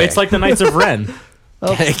 just stop it. It's like the Knights of Ren.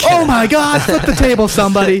 Oh my God! Flip the table,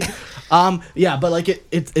 somebody. Yeah, but like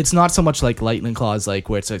it's not so much like lightning claws, like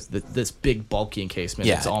where it's like this big bulky encasement.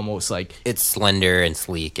 Yeah. It's almost like It's slender and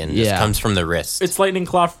sleek and just Yeah. comes from the wrist. It's lightning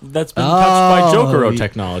claw that's been touched by Oh, Jokero y-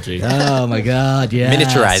 technology. oh my God, yeah,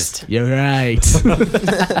 Miniaturized. You're right.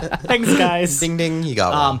 Thanks, guys. ding ding, you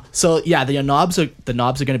got one. So yeah, the knobs are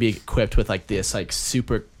going to be equipped with like this like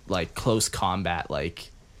super like close combat like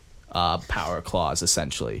power claws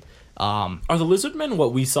essentially. Are the Lizardmen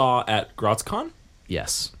what we saw at GrotzCon?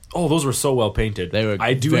 Yes. Oh, those were so well painted. They were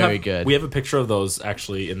very very good. We have a picture of those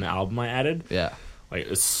actually in the album I added. Yeah. Like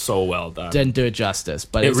it's so well done. Didn't do it justice,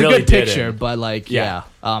 but It it's really a good picture. didn't. But like Yeah.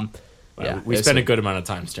 yeah. We it's spent a- a good amount of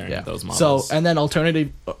time staring Yeah. at those models. So and then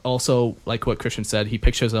alternative, also like what Christian said, he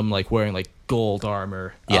pictures them like wearing like gold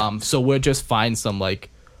armor. Yeah. So we'll just find some like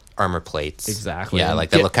Armor plates. Exactly. Yeah, And like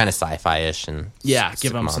they get- look kind of sci-fi-ish and give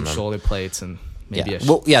stick them on some shoulder plates and maybe Yeah. a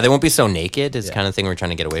Well, yeah, they won't be so naked. Is Yeah. kind of thing we're trying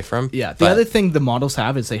to get away from. yeah. The But- other thing the models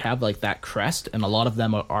have is they have like that crest, and a lot of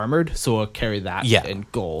them are armored, so we'll carry that Yeah. in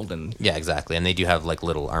gold and Yeah, exactly. And they do have like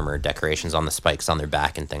little armor decorations on the spikes on their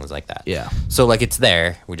back and things like that. Yeah. So like it's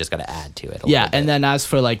there. We just got to add to it. yeah. And then as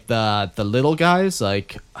for like the little guys,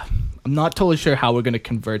 like I'm not totally sure how we're gonna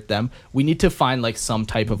convert them. We need to find like some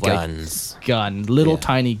type of like guns. little Yeah.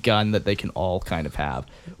 tiny gun that they can all kind of have,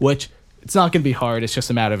 which it's not going to be hard. It's just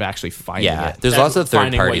a matter of actually finding Yeah, it. there's And lots of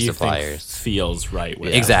finding what third-party you think suppliers. feels right.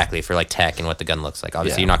 With it. Exactly for like tech and what the gun looks like.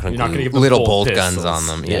 Obviously, Yeah. you're not going You're not to gonna give glue them little bolt bolt guns pistols.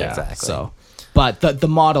 on them. Yeah, exactly. So, but the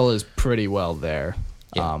model is pretty well there.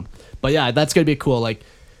 Yeah. But yeah, that's going to be cool. Like,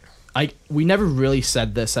 we never really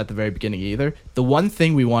said this at the very beginning either. The one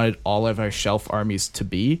thing we wanted all of our shelf armies to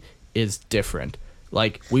be is different.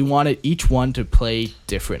 Like, we wanted each one to play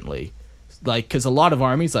differently. Like, because a lot of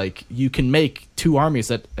armies, like, you can make two armies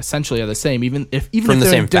that essentially are the same, even if from if the they're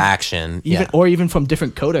same in diff- faction. even Yeah, or even from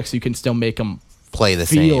different codex, you can still make them play the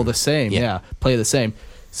feel same. the same. Yeah. Yeah, play the same.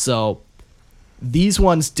 So these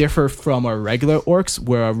ones differ from our regular orcs,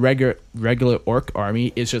 where a regular orc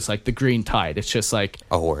army is just like the Green Tide. It's just like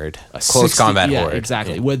A horde, a close 60 combat yeah, horde.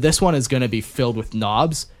 exactly. Yeah. Where this one is going to be filled with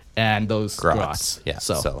knobs and those Grots. grots. Yeah,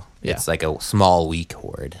 So, yeah. it's like a small, weak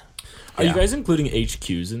horde. Are you Yeah. guys including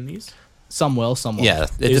HQs in these? some will, some won't. Yeah,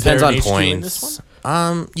 it Is depends there on an HQ in this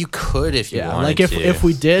points. You could if you Yeah, wanted like if to. if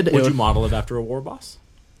we did, it Would you would- model it after a war boss?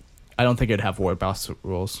 I don't think it'd have war boss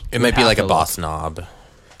rules. it might be We'd like a have to boss knob,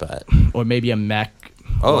 but look- or maybe a mech.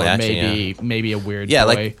 Oh, or actually, maybe a weird yeah,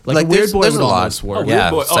 boy. like a weird there's, boy there's would a lot. almost work. Yeah,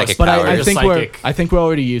 Weird boy- oh, psychic But powers. I think Psychic. I think we're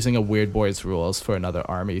already using a Weird Boys rules for another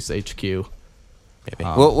army's HQ. Maybe.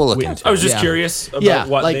 we'll look into I was it. just Yeah. curious about Yeah,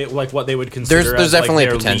 what like- what they would consider. There's as, like, definitely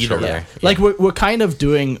their potential leader. there. Like we're kind of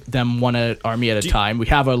doing them one army at a Do you- time. We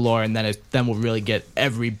have our lore, and then we'll really get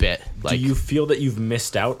every bit. Like, Do you feel that you've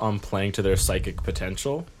missed out on playing to their psychic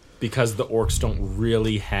potential because the orcs don't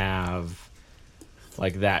really have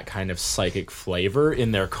like that kind of psychic flavor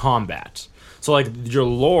in their combat? So like your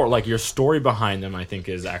lore, like your story behind them, I think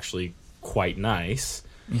is actually quite nice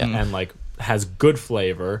and like has good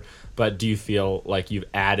flavor. But do you feel like you've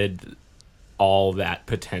added all that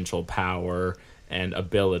potential power and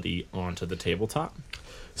ability onto the tabletop?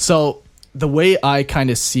 So the way I kind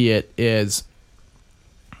of see it is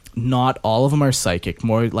not all of them are psychic.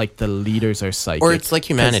 More like the leaders are psychic. Or it's like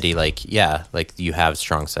humanity, like you have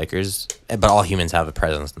strong psychers, but all humans have a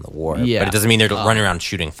presence in the war. Yeah. But it doesn't mean they're running around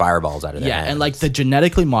shooting fireballs out of their Yeah, hands. and like the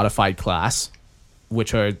genetically modified class,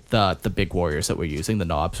 which are the big warriors that we're using, the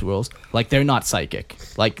Knobs rules, like they're not psychic.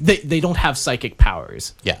 Like they don't have psychic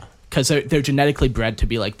powers. Yeah. Because they're genetically bred to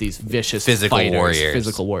be like these vicious Physical fighters, warriors.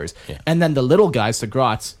 physical warriors. Yeah. And then the little guys, the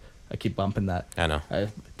Grots, I keep bumping that. I know.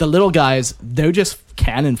 The little guys, they're just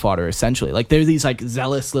cannon fodder essentially. Like they're these like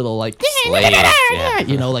zealous little like Slaves, yeah.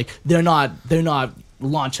 you know, like they're not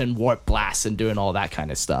launching warp blasts and doing all that kind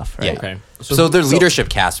of stuff, right? Yeah. Okay. So their leadership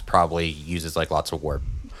cast probably uses like lots of warp.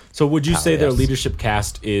 So would you say their yes. leadership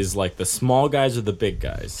cast is like the small guys or the big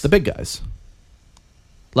guys? The big guys.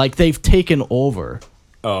 Like they've taken over.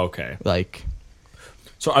 Oh, okay. Like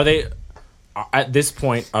So are they at this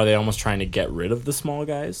point? Are they almost trying to get rid of the small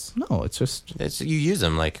guys? no, it's just You use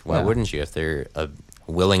them, like, why Yeah. wouldn't you if they're a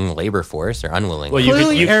willing labor force or unwilling? Well, you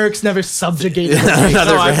clearly could, Eric's never subjugated.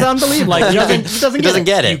 No, it's unbelievable. Like, he you doesn't, can- he doesn't he get doesn't it.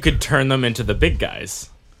 get you it. could turn them into the big guys.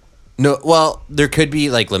 No, well, there could be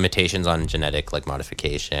like limitations on genetic like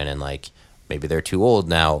modification, and like maybe they're too old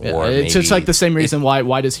now, Yeah, or it's just maybe like the same reason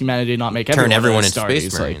why does humanity not make turn everyone a into Star space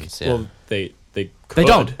East? Like, marines. Yeah. Well, they could. they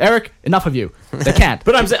don't. Eric, enough of you. They can't.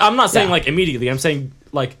 But I'm not saying Yeah. like immediately. I'm saying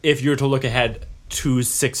like if you were to look ahead 2,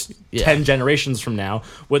 6, Yeah. 10 generations from now,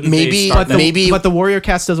 wouldn't Maybe- they start But them- the, but the warrior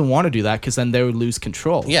cast doesn't want to do that because then they would lose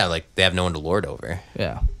control. yeah, like they have no one to lord over.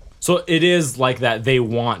 Yeah. So it is like that. They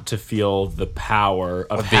want to feel the power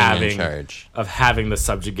of Being in having charge. of having the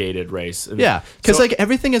subjugated race. And Yeah, because so like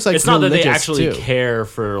everything is like it's not that they religious, actually too. care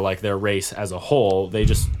for like their race as a whole. They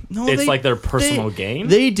just No, it's they- like their personal they- gain.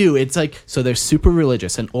 They do. It's like so they're super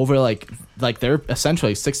religious and over like they're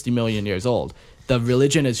essentially 60 million years old. The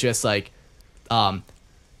religion is just like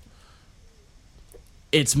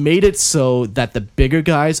it's made it so that the bigger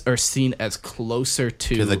guys are seen as closer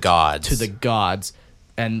to the gods.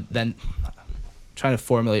 and then trying to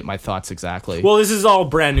formulate my thoughts exactly. Well, this is all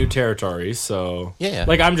brand new territory, so Yeah.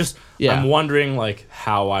 Like I'm Yeah. wondering like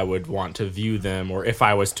how I would want to view them, or if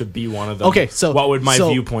I was to be one of them. Okay, so what would my so-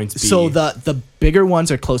 viewpoints be? So the bigger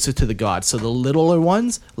ones are closer to the gods. So the littler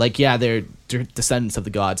ones, like they're descendants of the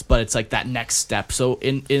gods, but it's like that next step. So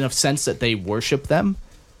in a sense that they worship them,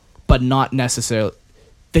 but not necessarily.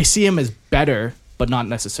 They see them as better, but not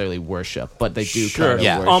necessarily worship. But they do sure, kind of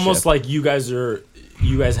yeah. worship. almost like you guys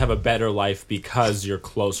have a better life because you're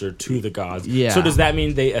closer to the gods. Yeah. So does that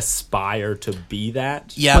mean they aspire to be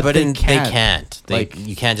that? Yeah, But but they they can't. can't. Like-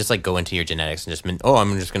 You can't just like go into your genetics and just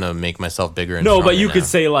I'm just gonna make myself bigger and No, but stronger you now. could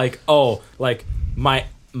say like, oh, like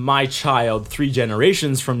my child 3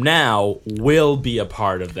 generations from now will be a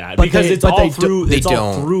part of that But because they- it's but all they do- through they it's all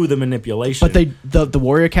don't. through the manipulation. But the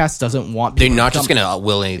warrior cast doesn't want. they're people not to just come- gonna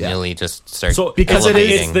willy-nilly just start so because it is-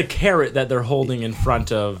 it's elevating. the carrot that they're holding in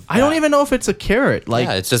front of. I don't that. even know if it's a carrot. Like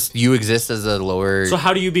yeah, it's just you exist as a lower. So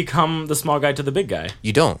how do you become the small guy to the big guy?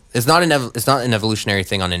 You don't. It's not an evolutionary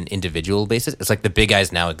thing on an individual basis. It's like the big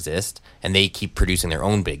guys now exist, and they keep producing their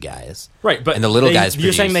own big guys. Right, but and the little guys.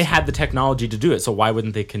 You're saying produce- they had the technology to do it, so why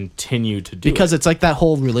wouldn't they continue to do because it? it's like that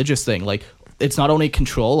whole religious thing. Like it's not only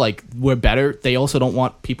control. Like we're better. They also don't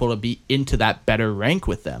want people to be into that better rank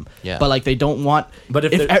with them. Yeah. But like they don't want. But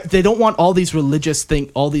if if they're- they don't want all these religious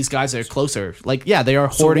all these guys that are closer. Like they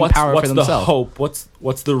are So hoarding power what's for the themselves. hope?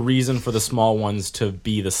 What's the reason for the small ones to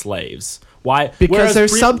be the slaves? Why? Because whereas they're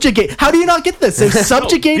pre- subjugated. How do you not get this? They're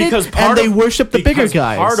subjugated because and part they of- worship the bigger because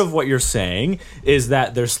guys. Part of what you're saying is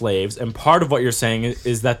that they're slaves, and part of what you're saying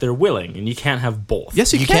is that they're willing, and you can't have both.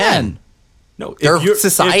 yes, you You can. can. No, There if you're, are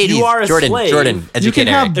societies. If you are a Jordan, slave, Jordan, educate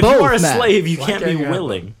have Eric. if you both, are a Matt. slave, you Why can't can't be you have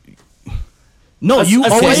willing. No, you A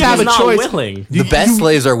always slave have is a not choice. willing. The best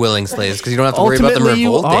slaves are willing slaves because you don't have to worry about them Ultimately,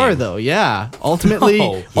 you revolting. are though. Yeah. Ultimately,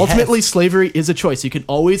 No. ultimately, slavery is a choice. You can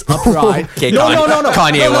always uprise. Okay, no, no.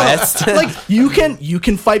 Kanye West. Like you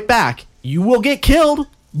can fight back. You will get killed,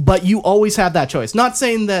 but you always have that choice. Not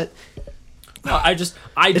saying that No, I don't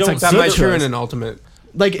like That see might the- true in an ultimate.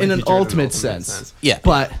 like in Like, an you do it in an ultimate ultimate sense. sense. Yeah.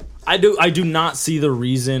 But I do not see the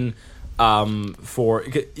reason for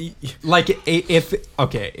Like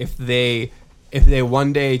if they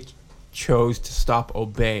one day chose to stop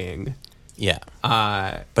obeying, Yeah.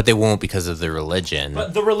 But they won't because of the religion.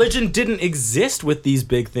 But the religion didn't exist with these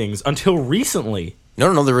big things until recently.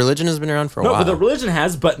 No. The religion has been around for a No, while. but the religion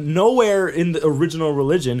has, but nowhere in the original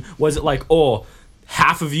religion was it like, oh,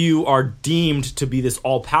 half of you are deemed to be this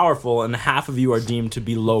all-powerful and half of you are deemed to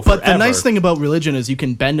be low forever. But the nice thing about religion is you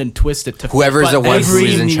can bend and twist it to Whoever's fit the one who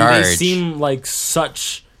is in They charge. seem like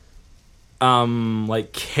such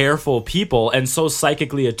like careful people and so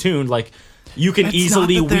psychically attuned, like you can It's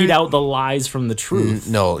easily not that they're- weed out the lies from the truth.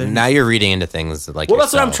 No, now you're reading into things like Well,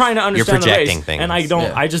 that's what I'm yourself. trying to understand. You're the projecting race, things. and I don't.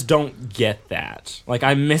 Yeah. I just don't get that. Like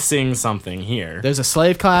I'm missing something here. There's a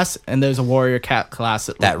slave class and there's a warrior class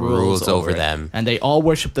That rules over it. them. And they all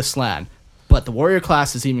worship the Slan. But the warrior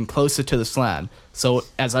class is even closer to the Slan. So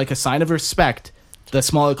as like a sign of respect, the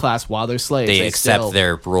smaller class, while they're slaves, They accept still,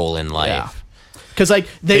 their role in life. Yeah. Because like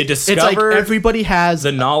They it's like discovered everybody has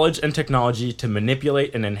the knowledge and technology to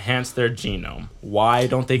manipulate and enhance their genome. Why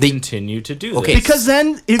don't they continue to do Okay, this? because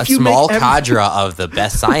then if A you small make cadre of the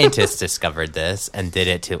best scientists discovered this and did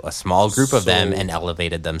it to a small group of them So- and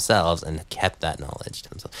elevated themselves and kept that knowledge to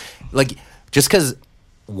themselves. Like, just because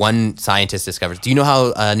one scientist discovers... Do you know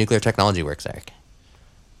how nuclear technology works, Eric?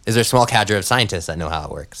 Is there a small cadre of scientists that know how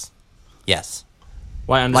it works? Yes.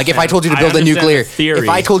 Well, Like, if I told you to build a understand nuclear... the theory. If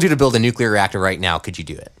I told you to build a nuclear reactor right now, could you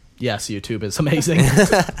do it? yes, YouTube is amazing.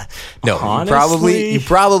 No, Honestly, you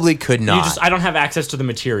probably could not. I don't have access to the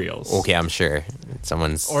materials. Okay, I'm sure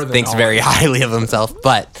someone Or the thinks very knowledge. highly of himself,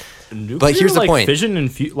 but Nuclear, here's the like, point. Fission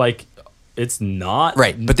and like, it's not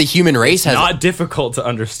right. But the human race has not difficult to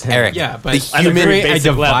understand. Eric. Yeah, but the a human very create a basic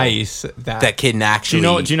level. device that can Do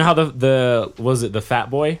actually. you know how the was it the Fat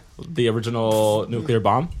Boy, the original nuclear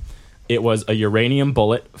bomb? It was a uranium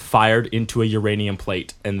bullet fired into a uranium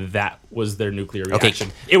plate, and that was their nuclear Okay.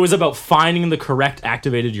 reaction. It was about finding the correct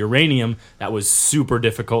activated uranium that was super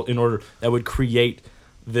difficult in order that would create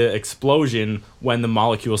the explosion when the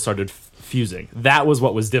molecules started fusing. That was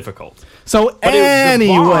what was difficult. So But the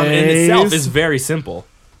bomb in itself anyways, is very simple.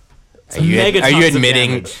 Are you megatons of admitting?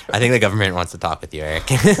 damage. I think the government wants to talk with you, Eric.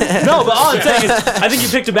 No, but all I'm saying is, I think you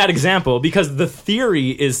picked a bad example because the theory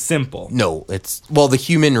is simple. No, the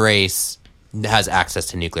human race has access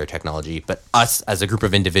to nuclear technology, but us as a group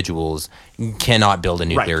of individuals cannot build a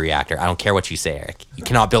nuclear Right. reactor. I don't care what you say, Eric. You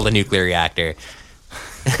cannot build a nuclear reactor.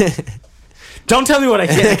 Don't tell me what I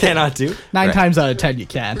can and cannot do. 9 Right. times out of 10 you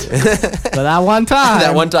can't. But that one time.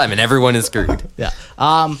 That one time, and everyone is screwed. Yeah.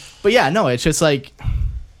 But yeah, no, it's just like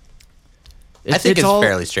I think it's all-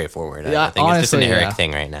 fairly straightforward. Yeah, I think it's just an honestly, Eric yeah.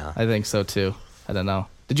 thing right now. I think so too. I don't know.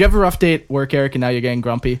 Did you have a rough day at work, Eric, and now you're getting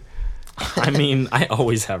grumpy? I mean, I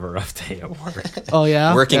always have a rough day at work. Oh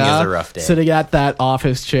yeah, Working is yeah? a rough day. Sitting at that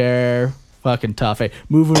office chair, fucking tough. Eh?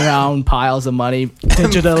 Moving around piles of money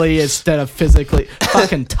digitally instead of physically,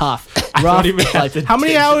 fucking tough. Rough. even have Like, to how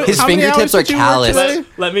many digital. hours? His how many fingertips hours are did you work calloused. today?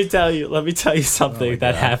 Let me tell you something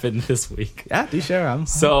that happened this week. Yeah, do share them.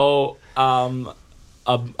 So,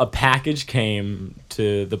 a package came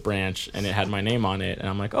to the branch and it had my name on it, and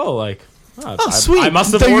I'm like, oh, like, Oh, sweet. I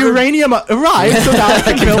must have the ordered. uranium arrived, so now I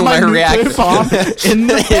can build my my nuclear reactor. bomb in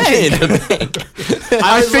the bank.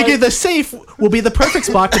 I was figured like- the safe will be the perfect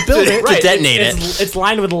spot to build it. Right, detonate it's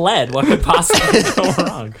lined with lead. What could possibly go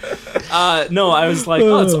wrong? No, I was like,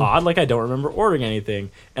 oh, it's odd. Like, I don't remember ordering anything.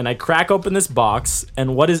 And I crack open this box,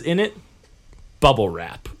 and what is in it? Bubble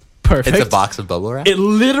wrap. Perfect. It's a box of bubble wrap. It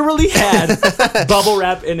literally had bubble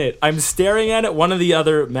wrap in it. I'm staring at it. One of the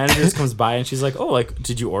other managers comes by, and she's like, oh, like,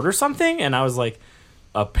 did you order something? And I was like,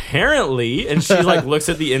 apparently. And she, like, looks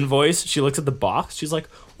at the invoice. She looks at the box. She's like,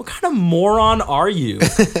 what kind of moron are you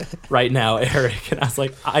right now, Eric? And I was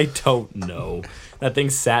like, I don't know. That thing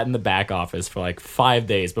sat in the back office for like 5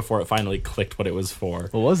 days before it finally clicked what it was for.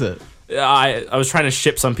 What was it? I was trying to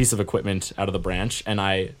ship some piece of equipment out of the branch, and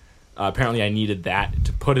I apparently I needed that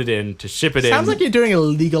to put it in, to ship it in. Sounds like you're doing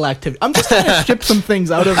illegal activity. I'm just trying to ship some things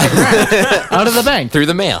out of the bank. Through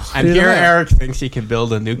the mail. And Through the here mail. Eric thinks he can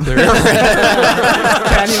build a nuclear.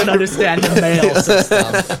 Can't even understand the mail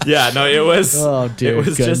system. Yeah, no, it was. Oh, dear it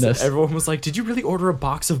was goodness. just everyone was like, "Did you really order a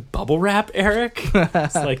box of bubble wrap, Eric?"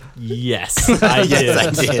 It's like, yes, I did.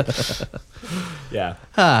 Yes, I did.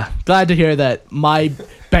 Yeah, Glad to hear that my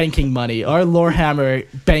banking money, our Lorehammer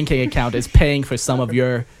banking account, is paying for some of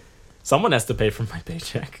your. someone has to pay for my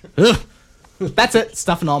paycheck. That's it.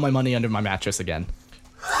 Stuffing all my money under my mattress again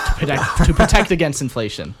to protect against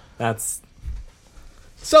inflation. That's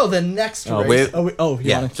So the next Oh, race. wait. You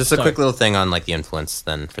Yeah, wanna- just a sorry. quick little thing on like the influence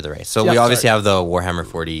then for the race. So Yeah, we obviously sorry. have the Warhammer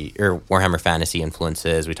 40 or Warhammer Fantasy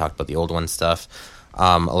influences. We talked about the old one stuff.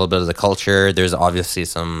 A little bit of the culture. There's obviously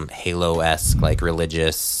some Halo-esque like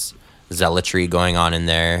religious zealotry going on in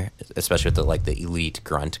there, especially with the like the elite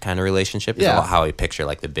grunt kind of relationship. Is Yeah. how I picture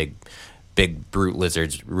like the big big brute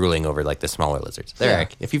lizards ruling over like the smaller lizards. There, Yeah.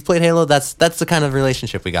 Eric. If you've played Halo, that's the kind of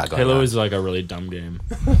relationship we got going Halo on. is like a really dumb game.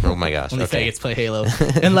 Oh my gosh. Only Okay. faggots play Halo,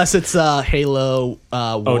 unless it's Halo Wars.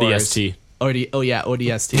 ODST.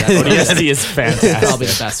 ODST. That's ODST is fantastic. probably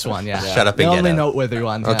the best one. Yeah. Shut up The and get only out. noteworthy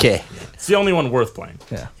one. Yeah. Okay. It's the only one worth playing.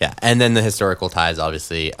 Yeah. And then the historical ties,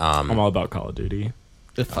 obviously. I'm all about Call of Duty.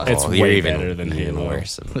 It's fun. It's you're way better than even Halo.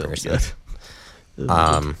 worse of a Really person.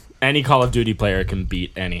 good. Any Call of Duty player can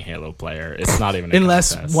beat any Halo player. It's not even a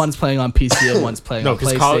Unless contest. one's playing on PC and one's playing No, on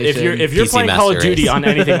because PlayStation. if you're PC playing Call of Master Duty Race. on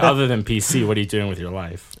anything other than PC, what are you doing with your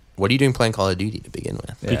life? What are you doing playing Call of Duty to begin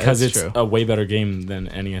with? Yeah, Because that's it's true. a way better game than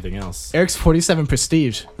anything else. Eric's 47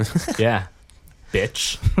 Prestige. Yeah,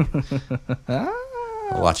 bitch.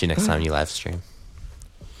 I'll watch you next time you live stream.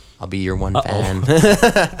 I'll be your one fan.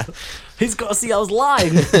 He's got to see I was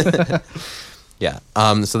lying. Yeah.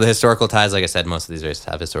 So the historical ties, like I said, most of these races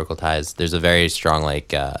have historical ties. There's a very strong,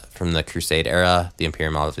 like, from the Crusade era, the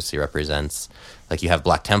Imperium obviously represents, like, you have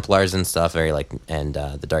Black Templars and stuff, very, like, and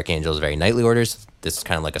the Dark Angels, very knightly orders. This is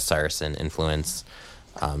kind of like a Saracen influence.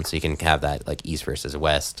 So you can have that, like, East versus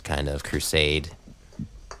West kind of Crusade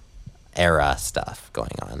era stuff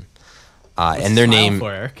going on. And their Smile name,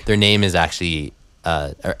 for Eric. their name is actually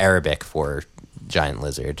Arabic for giant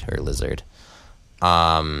lizard or lizard.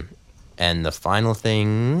 And the final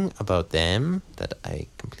thing about them that I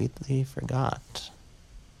completely forgot.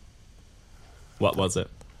 What was it?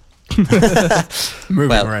 Moving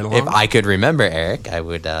Well, right along. if I could remember, Eric, I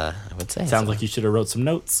would say. Sounds so. like you should have wrote some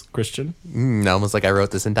notes, Christian. Almost like I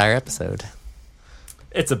wrote this entire episode.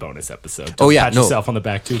 It's a bonus episode. Oh, Don't yeah, pat no. yourself on the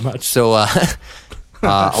back too much. So a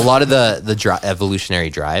lot of the evolutionary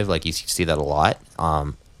drive, like you see that a lot.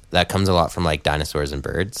 That comes a lot from like dinosaurs and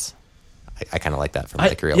birds. I kind of like that from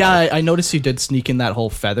like real life. I noticed you did sneak in that whole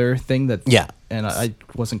feather thing. Yeah. And I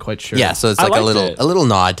wasn't quite sure. Yeah, so it's I like a liked it. little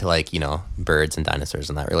nod to like, you know, birds and dinosaurs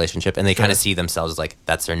in that relationship, and they kind of see themselves as like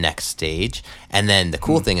that's their next stage. And then the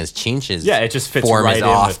cool thing is Change's Yeah, it just fits form right is in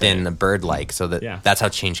with often it. bird-like, so that Yeah. that's how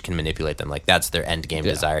Change can manipulate them. Like that's their end game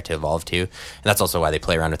desire to evolve to, and that's also why they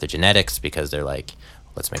play around with their genetics because they're like,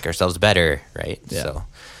 let's make ourselves better, right? Yeah.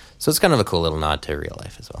 So it's kind of a cool little nod to real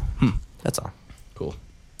life as well. That's all. Cool.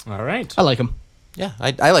 All right. I like them. Yeah,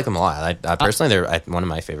 I like them a lot. I personally, they're one of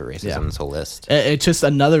my favorite races Yeah. on this whole list. It's just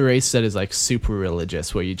another race that is like super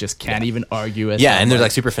religious where you just can't even argue with. Yeah, them, and they're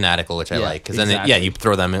like super fanatical, which I Yeah, like because then exactly. you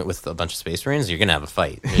throw them in with a bunch of Space Marines, you're gonna have a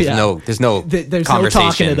fight. There's Yeah. there's no there's conversation.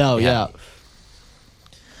 no talking it out. Yeah.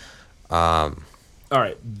 All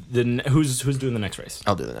right. Then who's doing the next race?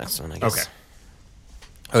 I'll do the next one, I guess. Okay.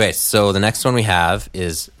 Okay, so the next one we have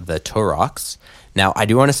is the Taurox. Now, I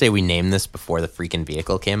do want to say we named this before the freaking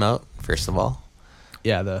vehicle came out. First of all,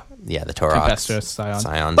 Yeah, the yeah, the Taurox, Tempestus Scion.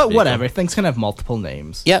 Scion's But vehicle. whatever, things can have multiple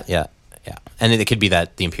names. Yeah, and it could be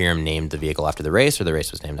that the Imperium named the vehicle after the race, or the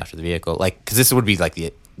race was named after the vehicle. Like, because this would be like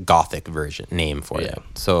the Gothic version name for it,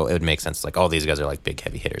 so it would make sense. Like, oh, these guys are like big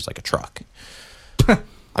heavy hitters, like a truck.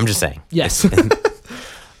 I'm just saying. Yes.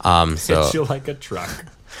 So Hits you like a truck.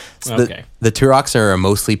 Okay. The Taurox are a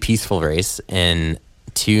mostly peaceful race in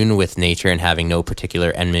tune with nature and having no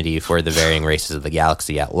particular enmity for the varying races of the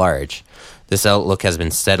galaxy at large. This outlook has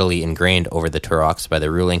been steadily ingrained over the Taurox by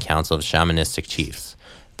the ruling council of shamanistic chiefs,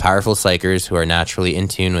 powerful psychers who are naturally in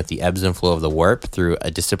tune with the ebbs and flow of the warp through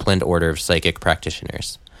a disciplined order of psychic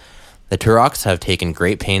practitioners. The Taurox have taken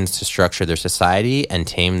great pains to structure their society and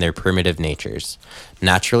tame their primitive natures.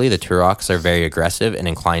 Naturally, the Taurox are very aggressive and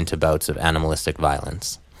inclined to bouts of animalistic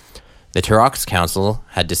violence. The Taurox Council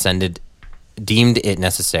had deemed it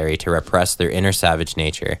necessary to repress their inner savage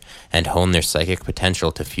nature and hone their psychic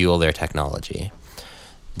potential to fuel their technology.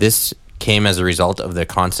 This came as a result of the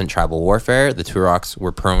constant tribal warfare the Taurox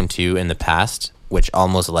were prone to in the past, which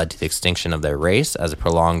almost led to the extinction of their race as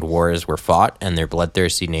prolonged wars were fought and their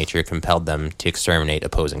bloodthirsty nature compelled them to exterminate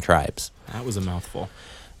opposing tribes. That was a mouthful.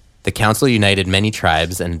 The council united many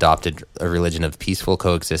tribes and adopted a religion of peaceful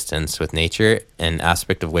coexistence with nature, an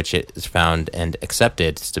aspect of which it is found and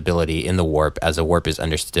accepted stability in the warp, as a warp is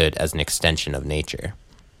understood as an extension of nature.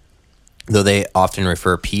 Though they often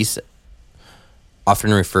prefer.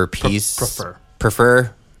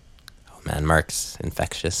 Oh man, Mark's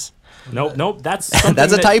infectious. Nope. That's something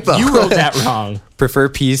That's a that typo. You wrote that wrong. Prefer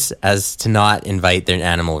peace as to not invite their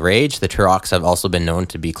animal rage. The Taurox have also been known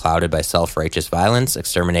to be clouded by self-righteous violence,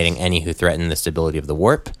 exterminating any who threaten the stability of the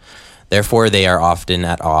warp. Therefore, they are often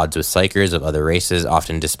at odds with psychers of other races,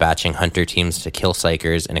 often dispatching hunter teams to kill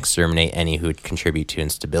psychers and exterminate any who would contribute to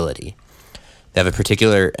instability. They have a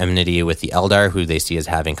particular enmity with the Eldar, who they see as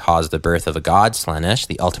having caused the birth of a god, Slaanesh,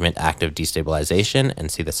 the ultimate act of destabilization, and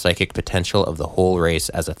see the psychic potential of the whole race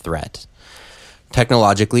as a threat.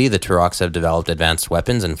 Technologically, the Turoks have developed advanced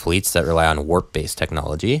weapons and fleets that rely on warp-based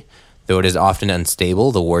technology. Though it is often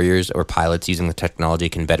unstable, the warriors or pilots using the technology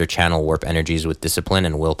can better channel warp energies with discipline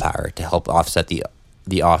and willpower to help offset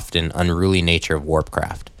the often unruly nature of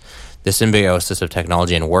warpcraft. The symbiosis of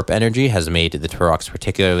technology and warp energy has made the Turoks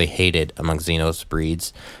particularly hated among Xenos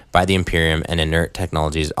breeds by the Imperium, and inert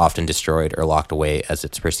technology is often destroyed or locked away as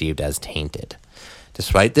it's perceived as tainted.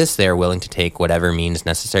 Despite this, they are willing to take whatever means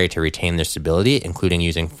necessary to retain their stability, including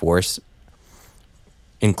using force,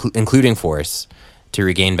 including force, to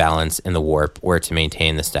regain balance in the warp or to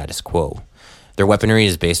maintain the status quo. Their weaponry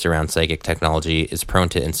is based around psychic technology, is prone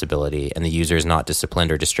to instability, and the user is not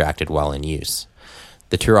disciplined or distracted while in use.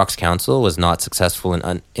 The Turoks Council was not successful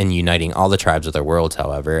in uniting all the tribes of their worlds,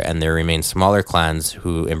 however, and there remain smaller clans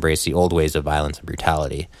who embrace the old ways of violence and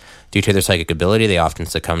brutality. Due to their psychic ability, they often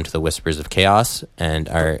succumb to the whispers of chaos and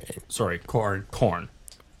are... Sorry, Corn.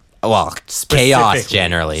 Well, chaos Specifically.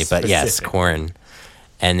 generally, but yes, Specific. Khorne.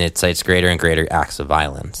 And it cites greater and greater acts of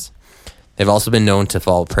violence. They've also been known to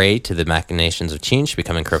fall prey to the machinations of Tzeentch,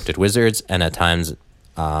 becoming corrupted wizards, and at times,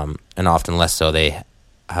 and often less so, they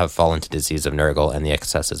have fallen to disease of Nurgle and the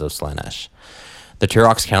excesses of Slaanesh. The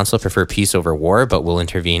Turoks Council prefer peace over war, but will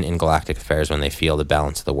intervene in galactic affairs when they feel the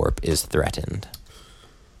balance of the warp is threatened.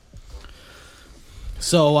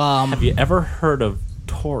 So, have you ever heard of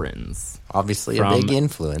Taurens? Obviously, From a big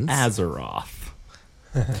influence. Azeroth.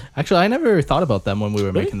 actually, I never thought about them when we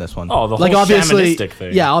were making this one. Oh, the whole obviously, shamanistic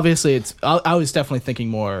thing. Yeah, obviously, it's. I was definitely thinking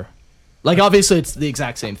more. Like, obviously, it's the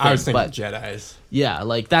exact same thing. I was thinking but Jedis. yeah,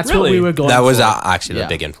 like that's what Really? we were going. That was for. actually the Yeah,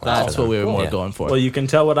 big influence. That's for what them. we were more Yeah. going for. Well, you can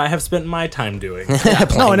tell what I have spent my time doing. No, and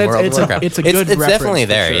Playing World of it's a Warcraft. it's a good It's reference definitely for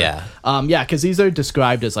there, sure. yeah. Yeah, because these are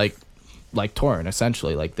described as like Tauren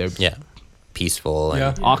essentially, like they're Yeah. Peaceful. And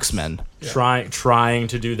Yeah. Oxmen. Trying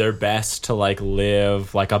to do their best to like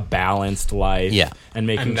live like a balanced life. Yeah. and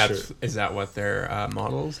making And sure. is that what their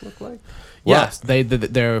models look like? Well- Yes,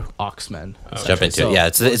 they're Oxmen. Let's jump into So it. Yeah,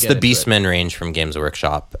 it's we'll it's get the into it. Beastmen range from Games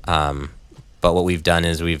Workshop. But what we've done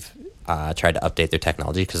is we've tried to update their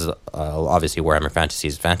technology because obviously Warhammer Fantasy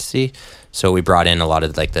is fantasy. So we brought in a lot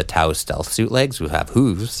of like the Tau stealth suit legs who have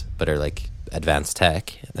hooves but are like advanced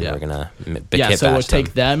tech. And Yeah. we're gonna Yeah, so we'll bash them.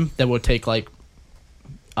 take them, then we'll take like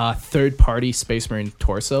a third-party Space Marine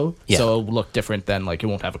torso, Yeah. so it'll look different than like it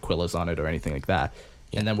won't have Aquilas on it or anything like that.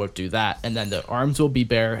 And then we'll do that, and then the arms will be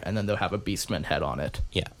bare, and then they'll have a Beastman head on it.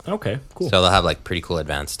 Yeah. Okay, cool. So they'll have like pretty cool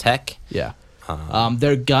advanced tech. Yeah.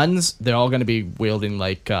 Their guns, they're all going to be wielding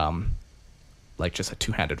like just a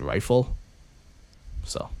two-handed rifle.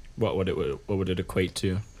 So, what would it equate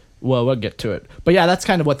to? well, we'll get to it. But yeah, that's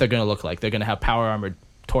kind of what they're going to look like. They're going to have power armored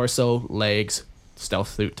torso, legs, stealth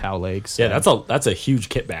suit, Tau legs. Yeah, that's a huge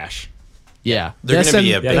kit bash. yeah. They're This gonna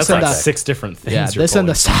be and- a Yeah, this that's like and the- 6 different things. Yeah, you're this and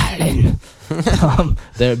the pulling. silent.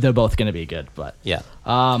 They're both going to be good, but Yeah.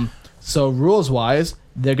 so rules wise,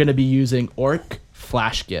 they're going to be using Orc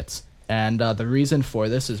Flash Gits, and the reason for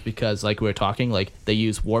this is because, like we were talking, like they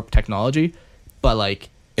use warp technology, but like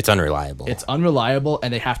It's unreliable. it's unreliable,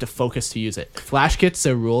 and they have to focus to use it. Flash Gits,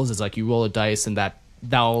 their rules is like you roll a dice, and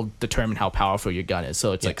that'll determine how powerful your gun is.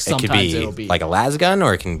 So it's like it could sometimes be it'll be like a las gun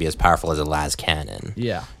or it can be as powerful as a las cannon.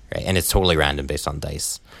 yeah. Right. And it's totally random based on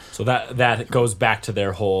dice. So that goes back to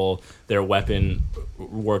their weapon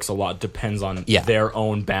works a lot, depends on Yeah. their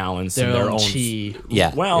own balance Their and their own own chi.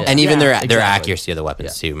 Yeah. Well, and even yeah, their exactly. accuracy of the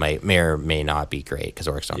weapons Yeah. too may or may not be great because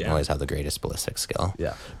orcs don't Yeah. always have the greatest ballistic skill.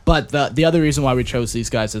 Yeah, but the other reason why we chose these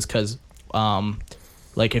guys is because,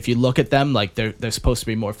 like if you look at them, like they're supposed to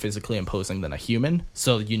be more physically imposing than a human,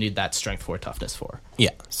 so you need that strength 4 toughness 4. Yeah.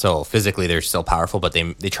 So physically they're still powerful, but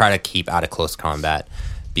they try to keep out of close combat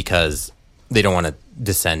because they don't want to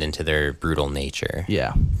descend into their brutal nature.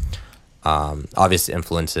 Yeah, Obvious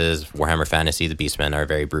influences Warhammer Fantasy. The Beastmen are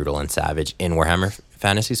very brutal and savage in Warhammer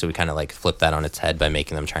Fantasy, so we kind of like flip that on its head by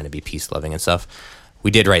making them trying to be peace loving and stuff.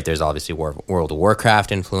 We did right. There's obviously World of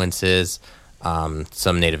Warcraft influences,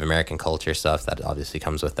 some Native American culture stuff that obviously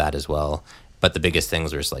comes with that as well. But the biggest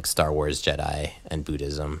things were like Star Wars, Jedi, and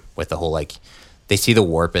Buddhism. With the whole like, they see the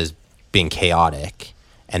warp as being chaotic,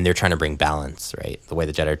 and they're trying to bring balance. Right, the way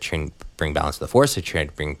the Jedi are trying to bring balance to the Force, they're trying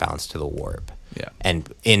to bring balance to the warp. Yeah. And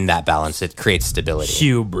in that balance, it creates stability.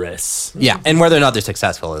 hubris. Yeah, and whether or not they're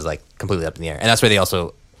successful is like completely up in the air. And that's why they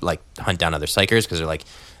also like hunt down other psychers because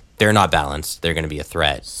they're not balanced. They're going to be a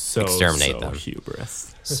threat. So Exterminate them.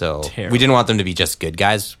 Hubris. So Terrible. we didn't want them to be just good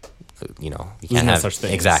guys. You know, you There's can't no have such thing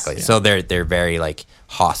as- exactly. yeah. So they're very like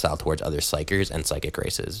hostile towards other psychers and psychic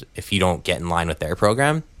races. If you don't get in line with their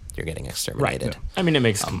program, you're getting exterminated. I mean, it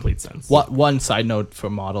makes complete sense. One side note for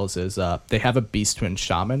models is they have a Beast Twin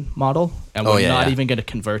Shaman model, and we're not even going to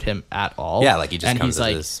convert him at all. Yeah, like he just and comes he's as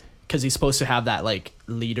like, this. because he's supposed to have that like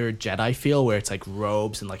leader Jedi feel where it's like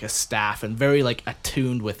robes and like a staff and very like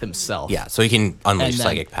attuned with himself. Yeah, so he can unleash And then-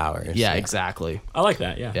 psychic powers. Yeah, exactly. I like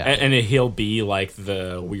that. Yeah, Yeah. And he'll be like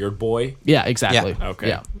the weird boy. Yeah, exactly. Yeah. Okay.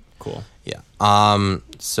 Yeah. Cool. Yeah.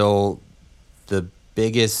 So the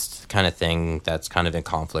biggest kind of thing that's kind of in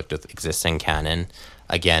conflict with existing canon,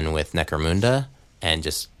 again with Necromunda and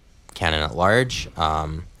just canon at large,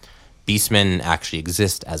 Beastmen actually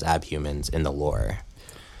exist as abhumans in the lore.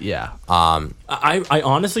 Yeah. I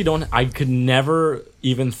honestly don't. I could never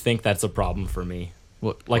even think that's a problem for me.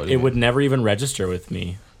 What Like do you it mean? would never even register with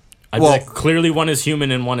me. I'd Well- be like, clearly one is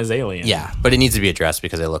human and one is alien. Yeah, but it needs to be addressed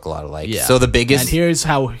because they look a lot alike. Yeah. So the biggest And here's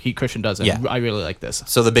how Christian does it. Yeah. I really like this.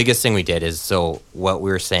 So the biggest thing we did is, so what we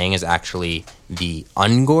were saying is actually the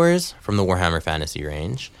Ungors from the Warhammer Fantasy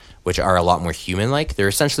range, which are a lot more human-like. They're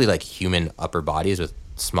essentially like human upper bodies with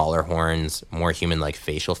smaller horns, more human-like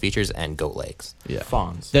facial features, and goat legs. Yeah.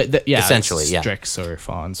 Fawns. Yeah, Essentially, it's yeah. Strix or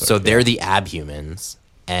Fawns. Or, So they're the abhumans,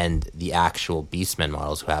 and the actual Beastmen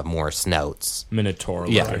models who have more snouts. Minotaur.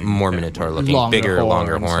 Yeah, looking. more Minotaur-looking, Longer bigger,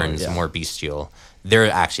 longer horns, horns, yeah. more bestial. They're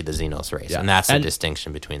actually the Xenos race, Yeah. and that's the And-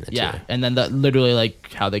 distinction between the Yeah, two. and then literally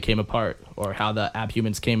like how they came apart or how the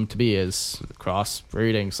abhumans came to be is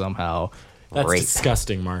crossbreeding somehow. That's Rape.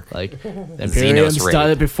 disgusting, Mark. Like the Imperium's rape.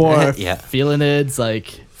 done it before. Yeah. Felinids, like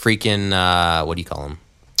Freaking, what do you call them?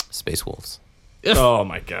 Space wolves. Oh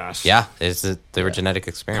my gosh. Yeah, they were genetic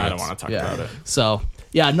experiments. I don't want to talk yeah. about it. So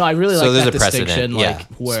yeah, no, I really So like there's that a precedent, distinction. yeah. Like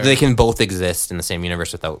where So they can both exist in the same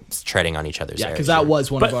universe without treading on each other's yeah, areas. because that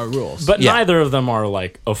was one of our rules. But Yeah. neither of them are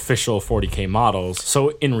like official 40K models. So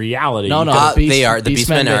in reality, No, no. they Beast- are. The Beastmen,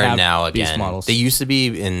 Beastmen they are have now beast again. models. They used to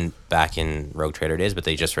be back in Rogue Trader days, but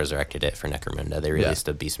they just resurrected it for Necromunda. They released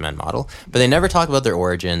a Beastmen model, but they never talk about their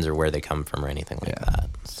origins or where they come from or anything like that.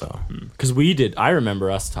 So because I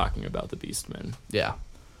remember us talking about the Beastmen. yeah,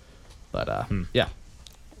 but yeah.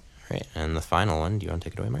 right, and the final one. Do you want to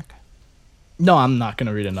take it away, Mark? No, I'm not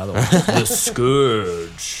gonna read another one. The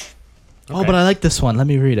Scourge. Oh, but I like this one. Let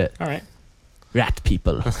me read it. All right. Rat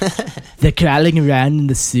people. They're crawling around in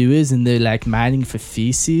the sewers and they're like mining for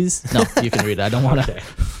feces. No, you can read it. I don't want to.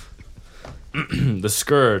 The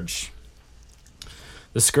Scourge.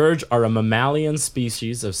 The Scourge are a mammalian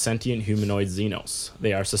species of sentient humanoid Xenos.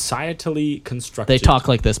 They are societally constructed. They talk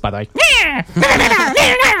like this, by the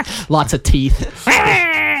way. Lots of teeth.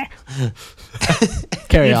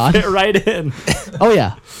 Carry on. Fit right in. Oh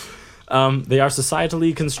yeah. They are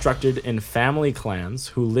societally constructed in family clans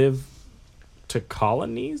who live to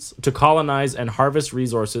colonize and harvest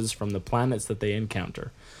resources from the planets that they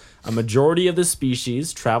encounter. A majority of the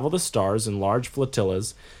species travel the stars in large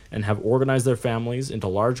flotillas and have organized their families into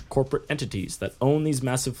large corporate entities that own these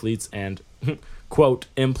massive fleets and, quote,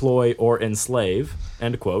 employ or enslave,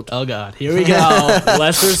 end quote. Oh god. Here we go.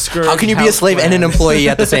 Lesser Scourge. How can you be a house slave and an clans. employee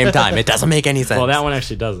at the same time? It doesn't make any sense. Well, that one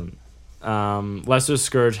actually doesn't. Lesser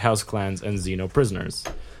Scourge, house clans, and Xeno prisoners.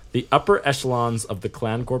 The upper echelons of the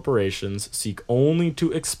clan corporations seek only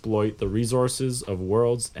to exploit the resources of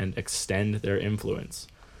worlds and extend their influence.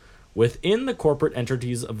 Within the corporate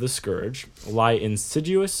entities of the Scourge lie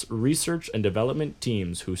insidious research and development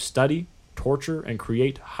teams who study, torture, and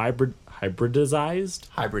create hybridized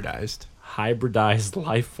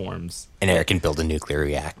life forms. And Eric can build a nuclear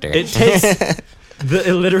reactor. It takes the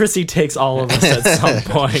illiteracy takes all of us at some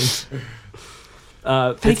point.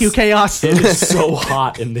 Thank you, Chaos. It is so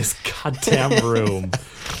hot in this goddamn room.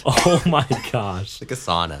 Oh my gosh. like a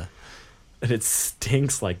sauna. And it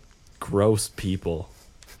stinks like gross people.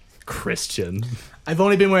 Christian. I've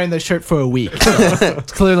only been wearing this shirt for a week, so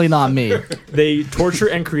it's clearly not me. They torture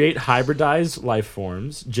and create hybridized life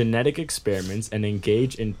forms, genetic experiments, and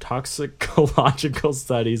engage in toxicological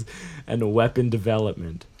studies and weapon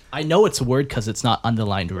development. I know it's a word because it's not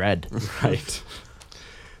underlined red. Right.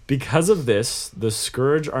 Because of this, the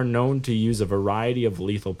Scourge are known to use a variety of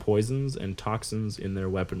lethal poisons and toxins in their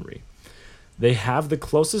weaponry. They have the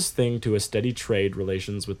closest thing to a steady trade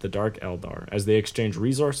relations with the Dark Eldar, as they exchange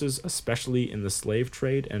resources, especially in the slave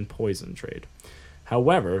trade and poison trade.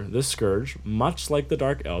 However, the Scourge, much like the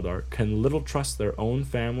Dark Eldar, can little trust their own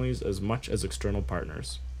families as much as external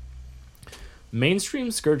partners.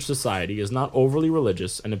 Mainstream Scourge society is not overly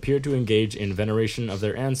religious and appear to engage in veneration of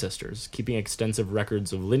their ancestors, keeping extensive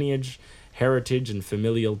records of lineage, heritage, and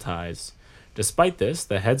familial ties. Despite this,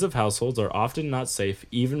 the heads of households are often not safe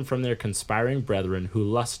even from their conspiring brethren who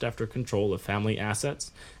lust after control of family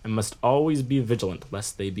assets and must always be vigilant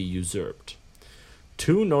lest they be usurped.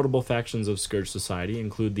 Two notable factions of Scourge Society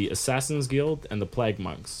include the Assassin's Guild and the Plague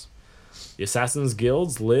Monks. The Assassin's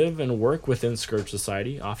Guilds live and work within Scourge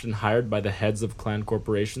Society, often hired by the heads of clan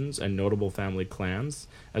corporations and notable family clans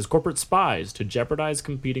as corporate spies to jeopardize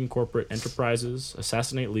competing corporate enterprises,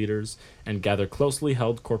 assassinate leaders, and gather closely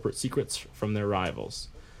held corporate secrets from their rivals.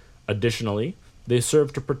 Additionally, they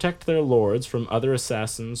serve to protect their lords from other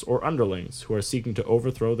assassins or underlings who are seeking to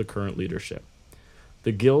overthrow the current leadership.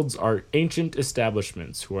 The guilds are ancient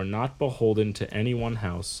establishments who are not beholden to any one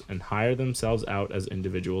house and hire themselves out as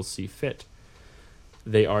individuals see fit.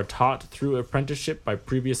 They are taught through apprenticeship by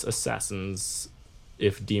previous assassins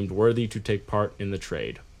if deemed worthy to take part in the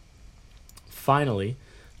trade. Finally,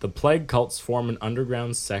 the plague cults form an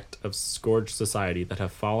underground sect of Scourge Society that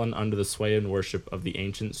have fallen under the sway and worship of the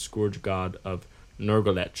ancient Scourge god of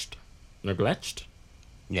Nergalecht. Nergalecht?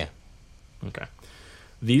 Yeah. Okay.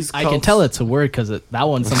 These I cults, can tell it's a word because that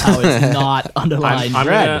one somehow is not underlined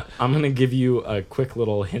red. I'm gonna give you a quick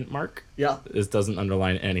little hint mark. Yeah. This doesn't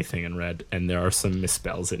underline anything in red, and there are some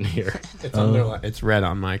misspells in here. It's red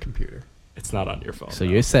on my computer. It's not on your phone. So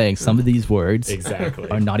no. you're saying some of these words Exactly.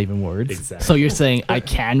 are not even words? Exactly. So you're saying I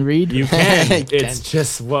can read? You can. It's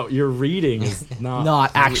just what you're reading is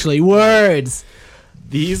not actually words.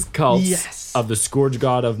 These cults Yes. of the Scourge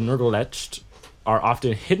god of Nergalecht are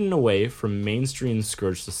often hidden away from mainstream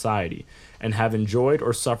Scourge society and have enjoyed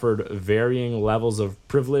or suffered varying levels of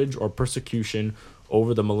privilege or persecution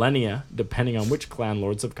over the millennia, depending on which clan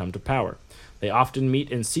lords have come to power. They often meet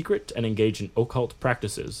in secret and engage in occult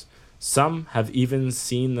practices. Some have even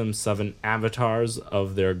seen them summon avatars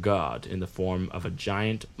of their god in the form of a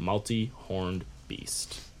giant multi-horned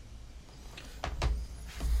beast.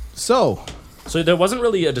 So there wasn't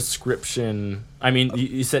really a description. I mean,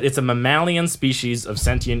 you said it's a mammalian species of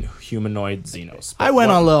sentient humanoid xenos. But I went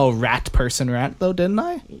what- on a little rat person rant though, didn't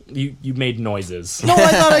I? You made noises. No, I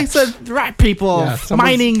thought I said rat people Yeah,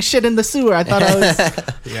 someone's- mining shit in the sewer. I thought I was.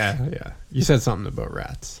 Yeah. You said something about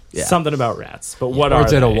rats. Yeah. Something about rats. But what Or are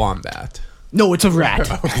is they? it a wombat? No, it's a rat,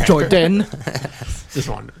 Jordan. Just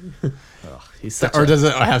wondering. He's such Or a, does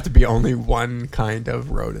it have to be only one kind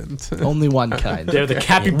of rodent? only one kind. They're the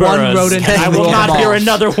capybaras. One rodent and I can will rule not them hear all.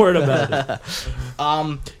 another word about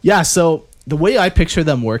it. Yeah, so the way I picture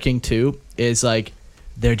them working too is like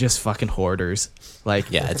they're just fucking hoarders.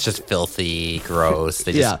 Like Yeah, it's just filthy, gross.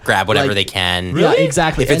 They just Yeah, grab whatever like- they can. Yeah,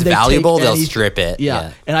 exactly. If it's And they valuable, take they'll any- strip it.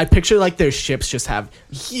 Yeah. And I picture like their ships just have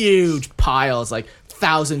huge piles, like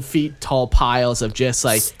 1,000 feet tall piles of just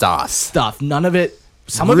like stuff. None of it.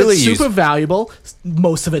 Some Really of it's super useful. valuable.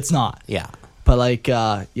 Most of it's not. Yeah. But like,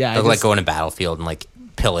 yeah, They'll like go in a battlefield and like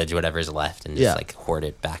pillage whatever's left and just Yeah. like hoard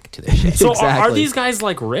it back to their ship. So are Exactly. these guys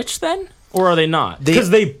like rich then? Or are they not? They- Because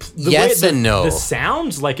the yes way and no. This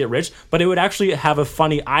sounds like it rich, but it would actually have a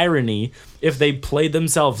funny irony if they played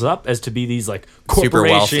themselves up as to be these like Super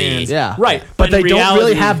wealthy. corporations. Yeah. Right. But in they don't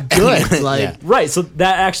really reality- have goods. Like, Yeah. Right, so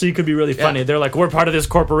that actually could be really funny. They're like, we're part of this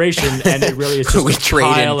corporation, and it really is just We a trade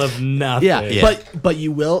in- pile of nothing. yeah. Yeah. But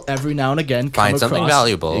you will every now and again come Find something across-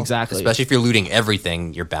 valuable. Exactly. Especially if you're looting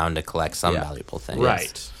everything, you're bound to collect some Yeah. valuable thing.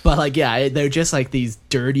 Right. But like, yeah, they're just like these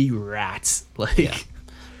dirty rats. Like,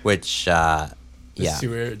 Which, The yeah.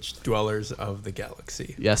 sewage dwellers of the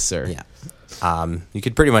galaxy. yes, sir. Yeah. You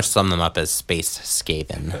could pretty much sum them up as Space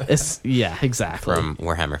Skaven Yeah, exactly. from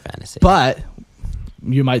Warhammer Fantasy. But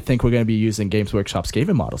you might think we're going to be using Games Workshop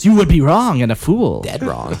Skaven models. You would be wrong and a fool. Dead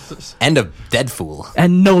wrong. And a dead fool.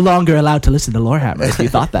 And no longer allowed to listen to Lorehammer if you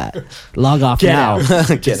thought that. Log off Get now.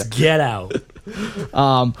 out. Just get out.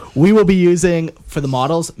 We will be using, for the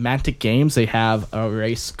models, Mantic Games. They have a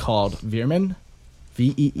race called Veerman.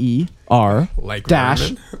 VEER. Like dash.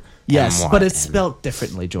 vermin? Yes, but it's MYN. spelled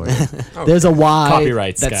differently, Jordan. There's a Y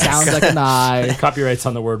Copyrights, that guys. sounds like an I. Copyrights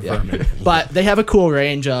on the word vermin. But they have a cool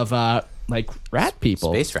range of like rat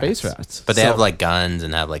people. Space rats. But they So- have like guns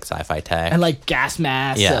and have like sci-fi tech. and like gas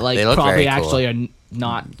masks Yeah, that like they look probably very cool. actually are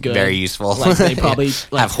not good. Very useful. Like they probably Yeah.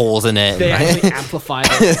 like, have holes in it. they actually amplify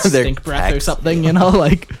their Their stink breath or pecs. something, you know,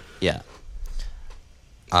 like Yeah.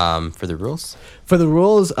 For the rules? for the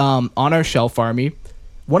rules on our shelf army.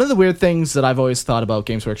 One of the weird things that I've always thought about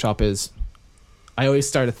Games Workshop is I always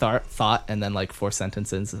start a thought and then like 4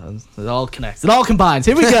 sentences. It all connects. It all combines.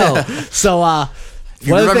 Here we go. So, If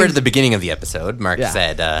you one of the remember things- at the beginning of the episode, Mark Yeah.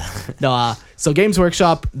 said, no, so Games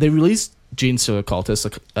Workshop, they released Genes to Occultist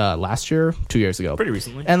last year, 2 years ago. Pretty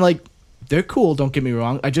recently. And like, they're cool, don't get me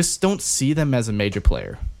wrong. I just don't see them as a major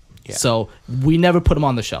player. Yeah. So we never put them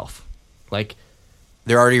on the shelf. Like,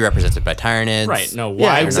 they're already represented by Tyranids. Right. No, Yeah,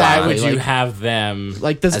 why exactly. would you Like- have them?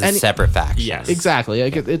 Like, does As any a separate faction. Yes. exactly?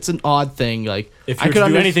 Like, it's an odd thing. Like, If I you're could to do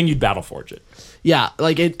under- anything, you'd Battleforge it. Yeah,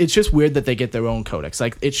 like it's just weird that they get their own codex.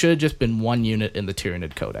 Like, it should have just been one unit in the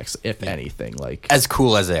Tyranid codex, if anything. Like, As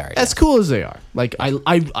cool as they are. as cool as they are. Like,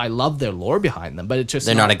 I love their lore behind them, but it's just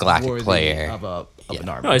They're not a galactic worthy player. of an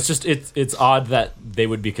army. No, it's just it's odd that they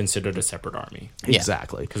would be considered a separate army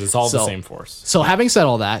Exactly, because it's all the So- same force. So having said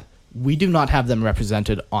all that, we do not have them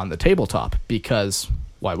represented on the tabletop because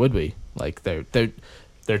why would we? Like they're They're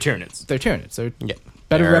Tyranids. Tyranids. They're Yeah.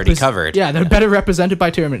 better They're already covered. Yeah, they're better represented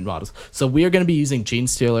by Tyranid models. So we are going to be using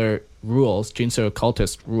Genestealer rules, Genestealer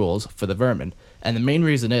cultist rules for the vermin. And the main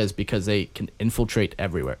reason is because they can infiltrate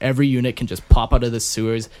everywhere. Every unit can just pop out of the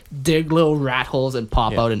sewers, dig little rat holes, and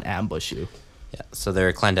pop out and ambush you. Yeah. So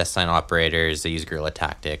they're clandestine operators. They use guerrilla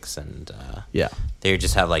tactics, and Yeah. they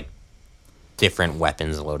just have like different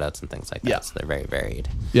weapons, loadouts, and things like that. Yeah. So they're very varied.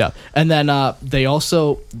 Yeah, and then they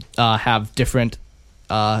also have different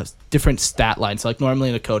stat lines. Like normally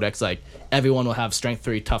in the codex, like everyone will have strength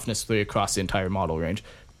 3, toughness 3 across the entire model range,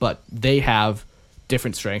 but they have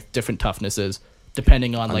different strength, different toughnesses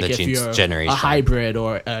depending on like the if genes you're generation. a hybrid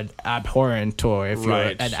or an abhorrent or if you're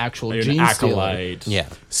an actual An gene stealer. acolyte. Yeah.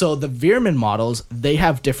 So the Veerman models, they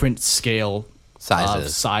have different scale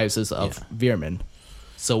Sizes. of Yeah. Veerman.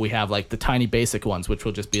 So we have like the tiny basic ones, which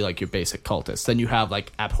will just be like your basic cultists. Then you have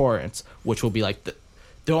like abhorrents, which will be like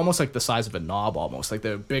they're almost like the size of a knob, almost like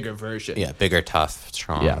they're a bigger version. Yeah. Bigger, tough,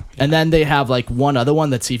 strong. Yeah. And then they have like one other one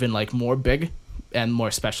that's even like more big and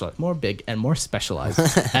more specialized, more big and more specialized.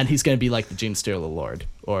 And he's going to be like the Genestealer Lord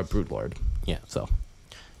or Brood Lord. Yeah. So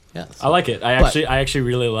Yeah. I like it. I But- actually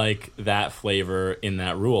really like that flavor in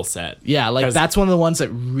that rule set. yeah, like 'Cause- that's one of the ones that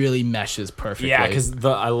really meshes perfectly. Yeah, because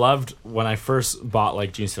I loved when I first bought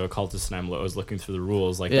like Genestealer Cultist and I was looking through the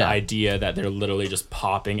rules, like the Yeah. idea that they're literally just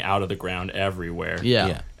popping out of the ground everywhere. yeah.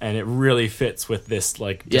 Yeah. And it really fits with this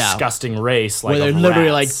like Yeah. disgusting race, like Where they're of literally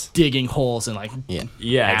rats. like digging holes and like Yeah.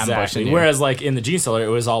 Yeah, ambushing exactly. you. Whereas like in the Genestealer, it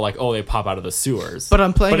was all like, oh, they pop out of the sewers. But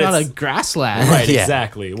I'm playing on a it's- grassland. right, Yeah.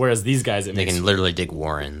 exactly. Whereas these guys, it They makes can literally dig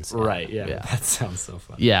warrens. right. Yeah, Yeah. that sounds so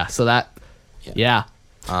fun. Yeah, so that yeah.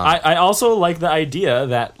 I also like the idea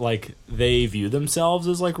that like they view themselves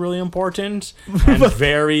as like really important and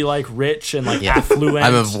very like rich and like Yeah. affluent.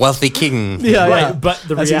 I'm a wealthy king. Yeah, right, yeah. but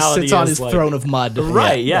the As reality he sits on is his like, throne of mud.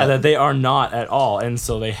 right, yeah, that they are not at all, and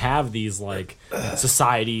so they have these like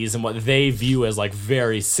societies and what they view as like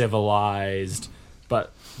very civilized,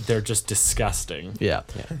 but they're just disgusting. Yeah.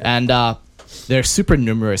 And they're super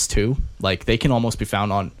numerous too. Like they can almost be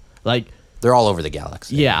found on like They're all over the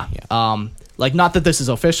galaxy. yeah. Like not that this is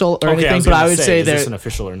official or Okay, anything, but I would say is this they're an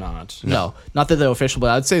official or not? no, not that they're official,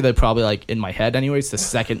 but I'd say they're probably like in my head anyways, the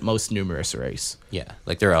second most numerous race. Yeah.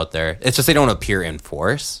 Like they're out there. It's just they don't appear in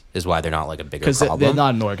force is why they're not like a bigger Because problem. they're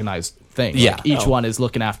not an organized thing. Yeah. Like, each Oh. one is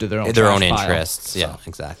looking after their own their own trash pile. interests. So, Yeah,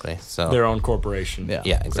 exactly. So Their own corporation. Yeah.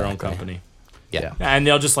 yeah, Their own exactly. company. Yeah. And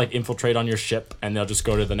they'll just like infiltrate on your ship, and they'll just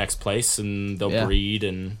go to the next place, and they'll Yeah. breed,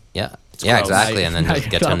 and Yeah. Yeah, gross. exactly. And then Now just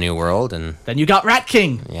you get to a go. new world and Then you got Rat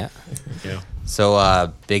King. yeah. you know,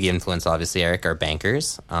 So big influence obviously, Eric, are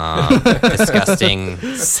bankers. Disgusting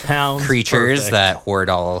sounds creatures perfect. that hoard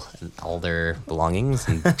all their belongings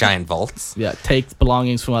in giant vaults. Yeah, take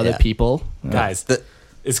belongings from other Yeah. people. guys. The-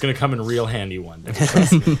 It's gonna come in real handy one day.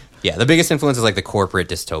 Trust me. Yeah, the biggest influence is like the corporate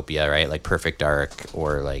dystopia, right? Like Perfect Dark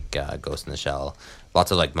or like Ghost in the Shell.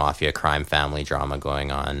 Lots of like mafia, crime, family drama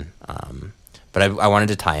going on. But I wanted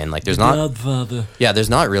to tie in like there's not there's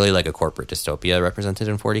not really like a corporate dystopia represented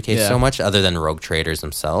in 40K Yeah. so much other than rogue traders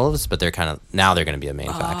themselves, but they're kind of now they're going to be a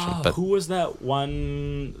main faction. But Who was that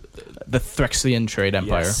one? The Threxian Trade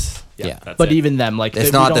Empire. Yes. Yeah. that's But it. even them, like It's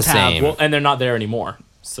we not don't the have- same. well, and they're not there anymore.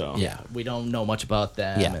 So yeah. we don't know much about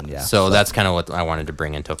them. Yeah. And yeah. So that's kind of what I wanted to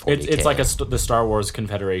bring into 40K. it's like the Star Wars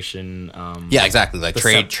Confederation. yeah, exactly. Like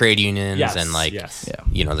the trade unions Yes, and like yes. Yeah.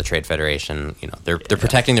 you know the Trade Federation. You know they're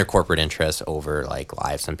protecting their corporate interests over like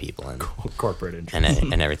lives and people and corporate interest.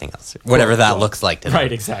 and everything else, whatever that Cool. looks like to them.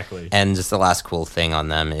 Right, exactly. And just the last cool thing on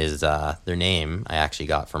them is their name I actually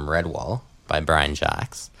got from Redwall by Brian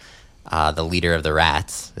Jacks. The leader of the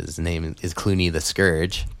rats, his name is Clooney the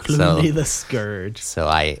Scourge. Clooney the Scourge. So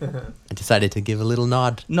I decided to give a little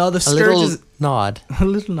nod. No, the A Scourge little is nod. a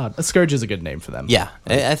little nod. A Scourge is a good name for them. Yeah,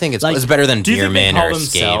 I think it's, Like, it's better than do you think they Deerman call or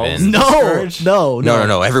themselves- Skaven. No, Scourge?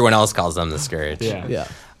 No. Everyone else calls them the Scourge. Yeah. Yeah.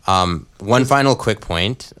 One final quick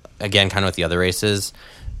point, again, kind of with the other races,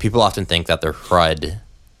 people often think that their HUD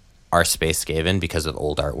our Space Skaven, because of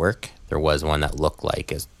old artwork, there was one that looked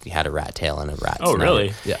like he had a rat tail and a rat Oh, snout.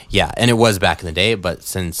 really? Yeah. Yeah, and it was back in the day, but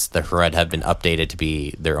since the Hrud have been updated to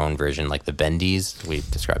be their own version, like the Bendies, we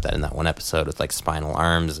described that in that one episode with like spinal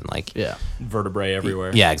arms and like Yeah. Vertebrae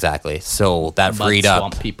everywhere. yeah, exactly. So that Mud freed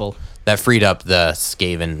swamp up people. the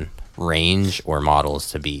Skaven range or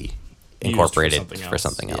models to be incorporated something for else.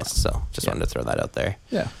 something else. So just wanted to throw that out there.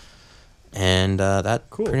 Yeah. And that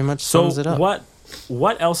pretty much So sums it up.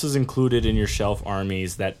 what else is included in your shelf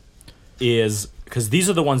armies that is, because these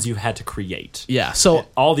are the ones you had to create. Yeah. So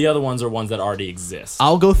All the other ones are ones that already exist.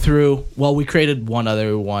 I'll go through. Well, we created one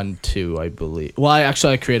other one too, I believe. Well,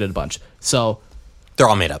 I created a bunch. So They're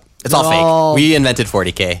all made up. It's all They're fake. all- We invented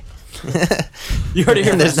 40K. You heard it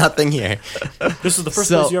here. There's first. nothing here. This is the first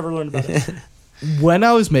So- place you ever learned about it. when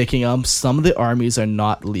I was making them, some of the armies are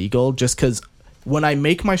not legal just because when I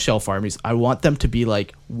make my shelf armies, I want them to be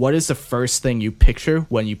like, what is the first thing you picture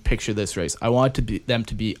when you picture this race? I want them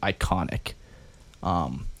to be iconic.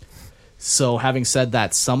 So having said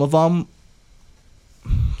that, some of them,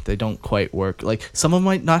 they don't quite work. Like, some of them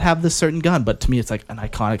might not have this certain gun, but to me it's like an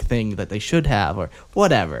iconic thing that they should have or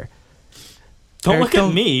whatever. Don't Eric, look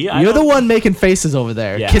at me. I You're the don't- one making faces over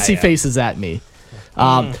there. Yeah, Kissy I am. faces at me.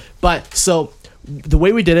 But so the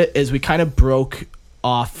way we did it is we kind of broke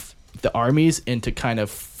off the armies into kind of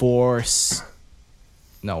 5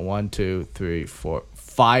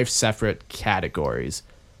 separate categories.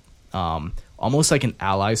 Almost like an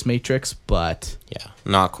allies matrix, but Yeah,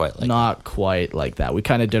 not quite like not quite like that. We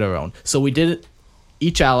kind of did our own. So we did it.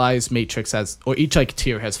 Each allies matrix has, or each like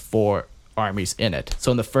tier has 4 armies in it.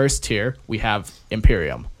 So in the first tier, we have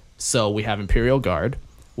Imperium. So we have Imperial Guard.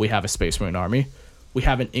 We have a Space Marine army. We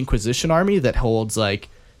have an Inquisition army that holds like,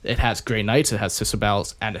 it has Grey Knights, it has Sister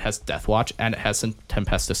Battles, and it has Death Watch, and it has some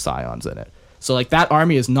Tempestus Scions in it. So like that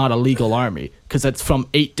army is not a legal army because it's from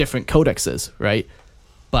 8 different codexes, right?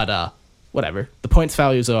 But whatever. The points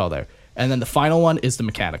values are all there. And then the final one is the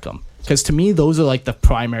Mechanicum. Because to me, those are like the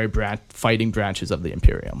primary fighting branches of the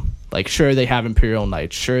Imperium. Like, sure, they have Imperial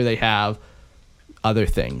Knights. Sure, they have other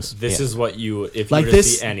things. This is what you, if Like you were to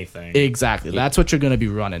this, see anything. Exactly. That's what you're going to be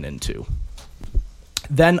running into.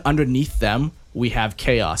 Then underneath them, we have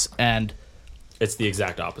Chaos. And It's the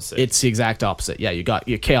exact opposite. it's the exact opposite. Yeah, you got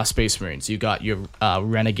your Chaos Space Marines. You got your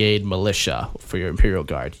Renegade Militia for your Imperial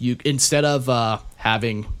Guard. You, instead of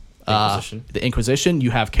having Inquisition. the Inquisition,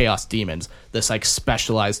 you have Chaos Demons. This like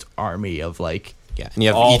specialized army of like yeah, and you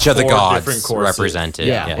have All each of the 4 gods different courses. represented.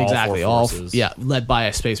 yeah, all exactly. 4 All forces. led by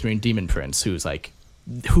a Space Marine Demon Prince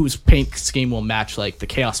whose paint scheme will match like the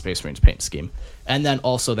Chaos Space Marines paint scheme. And then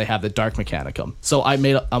also they have the Dark Mechanicum. So I'm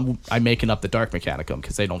making up the Dark Mechanicum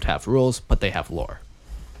because they don't have rules, but they have lore.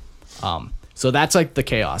 So that's like the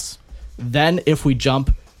Chaos. Then if we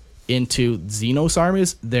jump into Xenos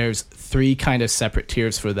armies, there's 3 kind of separate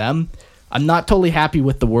tiers for them. I'm not totally happy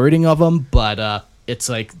with the wording of them, but it's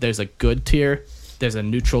like there's a good tier, there's a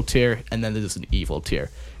neutral tier, and then there's an evil tier.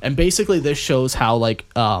 And basically this shows how like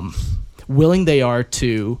willing they are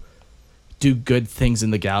to do good things in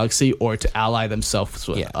the galaxy or to ally themselves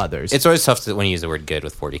with Yeah. others. It's always tough when you use the word good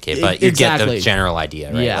with 40K, but you Exactly. get the general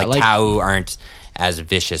idea, right? Yeah, like like- Tau aren't as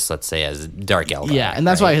vicious, let's say, as Dark Eldar. Yeah, and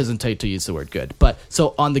that's why I right? hesitate to use the word good. But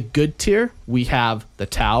so on the good tier, we have the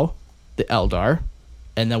Tau, the Eldar,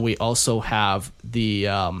 and then we also have the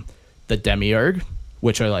Demiurge,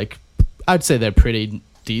 which are like, I'd say they're pretty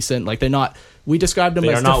decent. Like they're not. We described them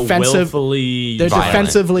They as are not defensive. willfully They're violent.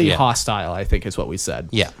 defensively Yeah. hostile, I think is what we said.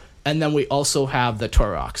 Yeah. And then we also have the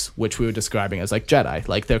Toroks, which we were describing as like Jedi.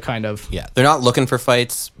 Like they're kind of Yeah, they're not looking for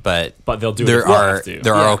fights, but But they'll do it there if they are have to.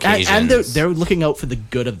 there are Yeah, occasions. and they're looking out for the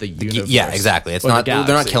good of the universe. yeah, exactly. It's or the not they're not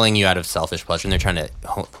galaxy. killing you out of selfish pleasure. And they're trying to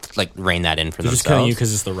like rein that in for They're just themselves. killing you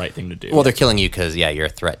because it's the right thing to do. well, they're killing you because you're a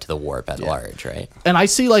threat to the warp at large, right? And I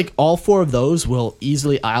see like all 4 of those will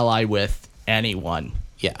easily ally with anyone.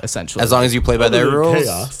 Yeah, Essentially. as long as you play by their rules.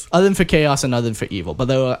 Chaos. Other than for chaos and other than for evil. But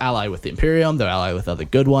they'll ally with the Imperium, they'll ally with other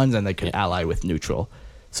good ones, and they can ally with neutral.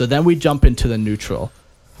 So then we jump into the neutral.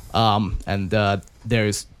 And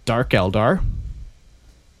there's Dark Eldar.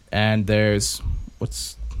 And there's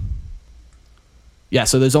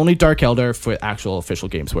so there's only Dark Eldar for actual official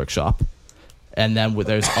Games Workshop. And then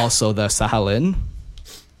there's also the Sahalin.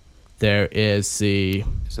 There is the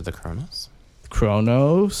Is it the Kronos?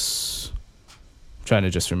 Kronos. I'm trying to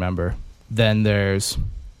just remember. Then there's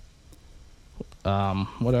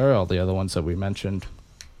what are all the other ones that we mentioned?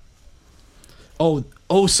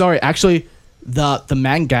 Oh, sorry. Actually, the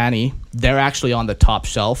Mangani, they're actually on the top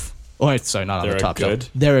shelf. Oh, sorry, not on They're the a top good?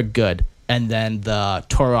 shelf. They're a good. and then the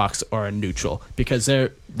Taurox are a neutral because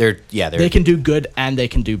they can do good and they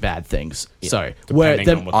can do bad things. Sorry, where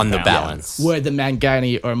Depending the, on on the Yeah. balance. where the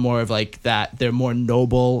Mangani are more of like that. They're more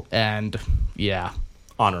noble and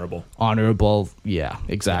Honorable. honorable. Yeah,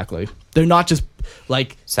 exactly. They're not just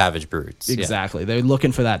like Savage brutes. Yeah. exactly. They're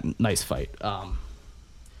looking for that nice fight.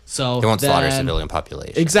 So They won't slaughter then- civilian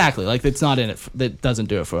population. Exactly. Like it's not in it. That doesn't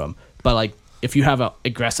do it for them. But like if you have an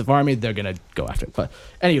aggressive army, they're gonna go after it. But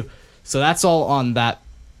anyway, so that's all on that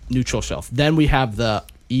neutral shelf. Then we have the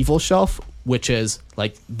evil shelf, which is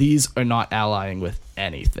like these are not allying with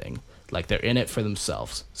anything. Like they're in it for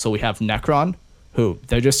themselves. So we have Necron, who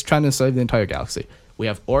they're just trying to save the entire galaxy. We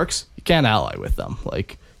have Orcs. You can't ally with them.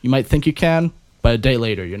 Like you might think you can, but a day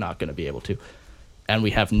later you're not going to be able to. And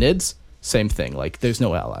we have Nids. Same thing. Like there's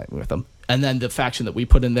no allying with them. And then the faction that we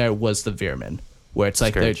put in there was the Veermen, where it's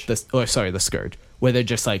like they're Scourge. the Scourge, where they're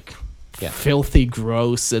just like Yeah. filthy,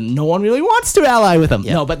 gross, and no one really wants to ally with them.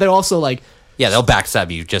 Yeah. No, but they're also like Yeah, they'll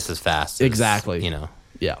backstab you just as fast. As, Exactly. You know.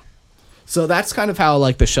 yeah. So that's kind of how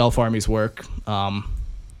like the shelf armies work.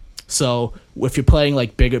 So if you're playing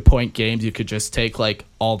like bigger point games, you could just take like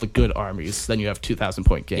all the good armies. Then you have 2,000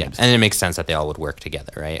 point Yeah, games. and it makes sense that they all would work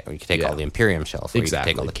together, right? Or you could take Yeah. all the Imperium shelf, or you could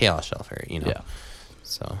Exactly. take all the Chaos shelf, or you know. Yeah.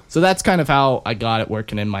 So that's kind of how I got it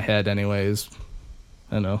working in my head, anyways.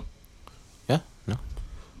 I don't know. yeah, no.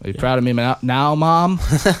 Are you proud of me now, Mom?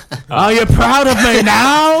 Are you proud of me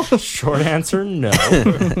now? Short answer, no.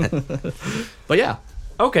 But yeah.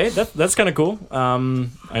 Okay, that's kind of cool.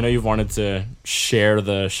 I know you've wanted to share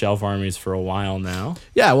the shelf armies for a while now.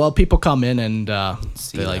 Yeah, well, people come in and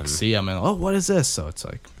See they like them. see them and, oh, what is this? So it's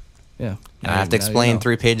like, yeah. I have to explain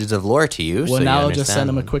 3 pages of lore to you. Well, so now you I'll just send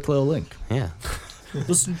them a understand. quick little link. Yeah.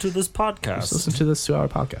 Listen to this podcast. Just listen to this 2-hour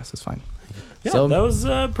podcast. It's fine. Yeah, So- that was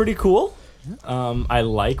pretty cool. I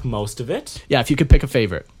like most of it. Yeah, if you could pick a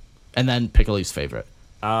favorite and then pick a least favorite.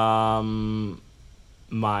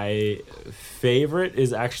 My favorite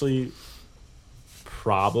is actually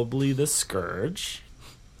probably the Scourge.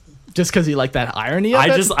 Just because you like that irony of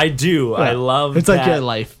it? I do. I love It's like that. your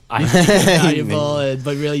life. Valuable,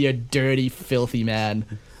 but really you're a dirty, filthy man.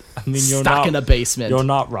 I mean, you're stuck not, in a basement, You're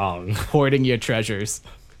not wrong. hoarding your treasures.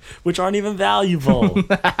 Which aren't even valuable.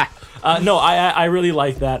 No, I really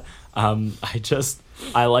like that.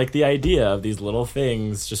 I like the idea of these little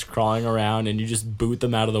things just crawling around and you just boot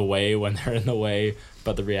them out of the way when they're in the way.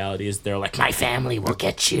 But the reality is they're like, my family will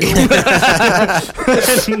get you.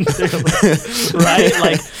 Right?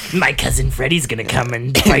 Like, my cousin Freddy's going to come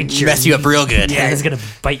and bite your... Mess you up real good. Yeah, he's going to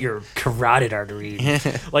bite your carotid artery.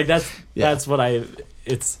 Like, that's what I...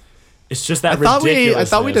 It's just that ridiculous. I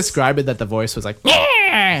thought we described it that the voice was like,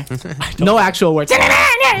 no actual words.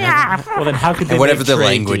 Well, then how could they Whatever make the trade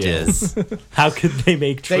language deals? is. How could they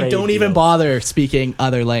make trade They don't even deals? bother speaking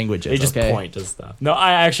other languages. They just okay? point to stuff. No,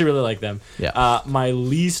 I actually really like them. Yeah. My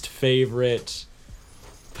least favorite...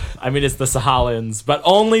 I mean, it's the Sahalans, but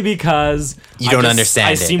only because You don't understand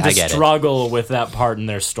I it. seem I to get it. struggle with that part in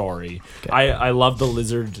their story. Okay. I love the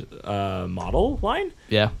lizard model line.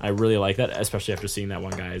 Yeah. I really like that, especially after seeing that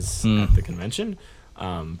one guy's at the convention.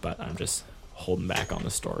 But I'm just holding back on the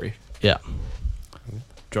story. Yeah.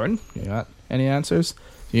 Jordan, you got any answers?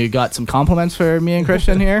 You got some compliments for me and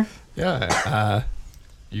Christian here? Yeah.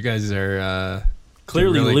 You guys are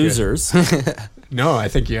Clearly really good. losers. No, I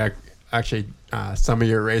think you actually some of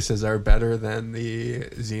your races are better than the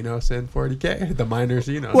Xenos in 40K, the minor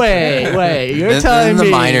Xenos. Wait, you're The telling me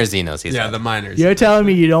minor Xenos. He's Yeah, like. the minors. You're telling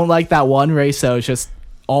me you don't like that one race, so it's just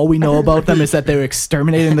all we know about them is that they were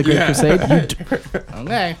exterminating the Great Yeah. Crusade?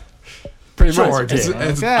 Okay. Pretty much. George, It's-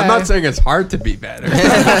 okay. I'm not saying it's hard to be better.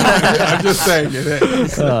 I'm just saying it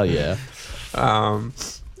is. Oh, yeah.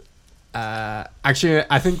 Actually,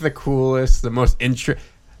 I think the coolest, the most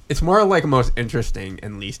it's more like most interesting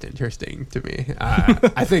and least interesting to me.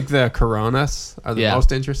 I think the Coronas are the Yeah.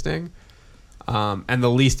 most interesting, and the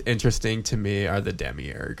least interesting to me are the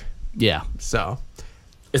Demiurge. Yeah. So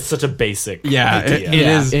It's such a basic Yeah, idea. It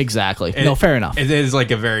yeah, is- exactly. No, fair enough. it is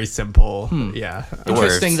like a very simple. Yeah,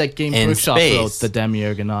 Interesting Dwarves that Game in Workshop space. wrote the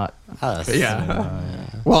Demiurge and not. Us. yeah.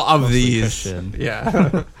 Well, of these, Christian.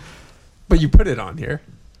 yeah. But you put it on here.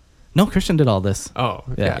 No, Christian did all this. Oh,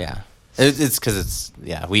 Yeah. Yeah. It's because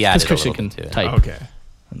we added a Christian little can bit to it type. Okay.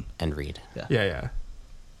 and read. Yeah.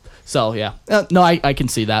 So, yeah. No, I can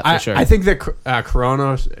see that for sure. I think that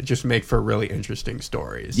Coronas just make for really interesting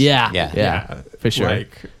stories. Yeah. Yeah. Yeah. For sure.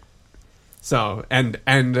 Like, so and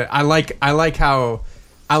I like how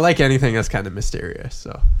I like anything that's kind of mysterious.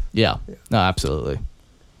 So Yeah. No, absolutely.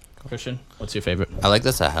 Christian, what's your favorite? I like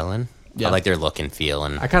the Sahelan. Yeah. I like their look and feel,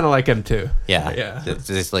 and I kind of like him too. yeah, Yeah. it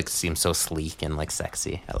just like seems so sleek and like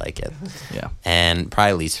sexy. I like it. Yeah. And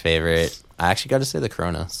probably least favorite, I actually got to say the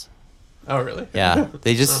Kronos. Oh, really? Yeah,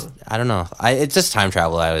 they just I don't know. It's just time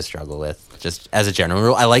travel I always struggle with. Just as a general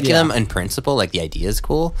rule, I like Yeah. them in principle. Like the idea is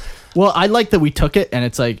cool. Well, I like that we took it, and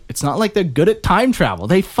it's like it's not like they're good at time travel.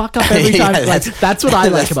 They fuck up every Yeah, time. That's what I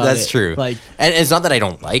like about it. That's true. Like, and it's not that I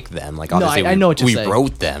don't like them. Like obviously, I know what you're we saying.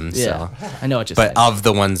 wrote them. yeah, So, I know what you're but saying. of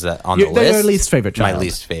the ones that on They're the list, your least favorite child. my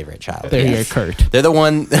least favorite child. They're yeah. your Kurt. They're the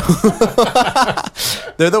one.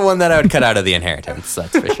 They're the one that I would cut out of the inheritance.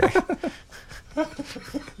 That's for sure.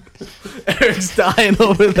 Eric's dying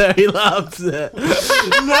over there. He loves it.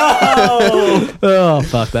 No, Oh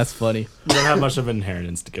fuck, that's funny. you don't have much of an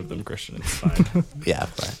inheritance to give them, Christian. It's fine. Yeah,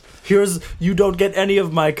 but You don't get any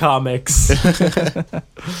of my comics.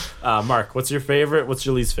 Mark, what's your favorite? What's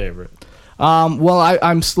your least favorite? Well,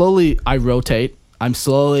 I rotate. I'm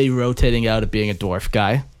slowly rotating out of being a dwarf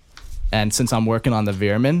guy, and since I'm working on the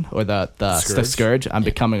Veerman or the Scourge, I'm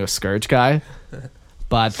becoming a Scourge guy.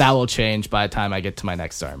 But that will change by the time I get to my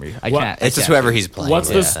next army. I What- can't. it's just whoever he's playing. What's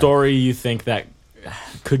yeah. the story you think that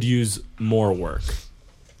could use more work?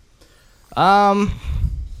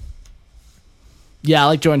 Yeah,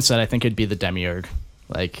 like Jordan said, I think it'd be the Demiurge.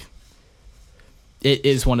 Like, it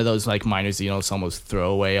is one of those like minor Xenos, almost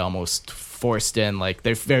throwaway, almost forced in. Like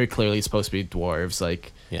they're very clearly supposed to be dwarves.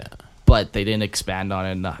 Like, Yeah. but they didn't expand on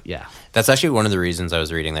it enough. Yeah. That's actually one of the reasons I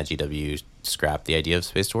was reading that GW scrapped the idea of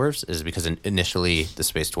space dwarves is because initially the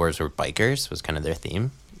space dwarves were bikers was kind of their theme,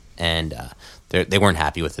 and they weren't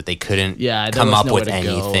happy with it. They couldn't Yeah, there come was up nowhere with to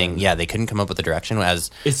go, anything. and- Yeah, they couldn't come up with a direction as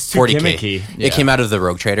It's too 40K. gimmicky. Yeah. It came out of the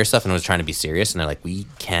Rogue Trader stuff and was trying to be serious, and they're like, we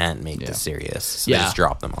can't make Yeah. this serious. So Yeah. they just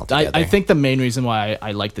dropped them all together. I think the main reason why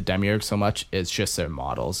I like the Demiurge so much is just their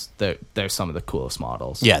models. They're some of the coolest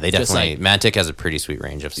models. Yeah, they Just definitely. like- Mantic has a pretty sweet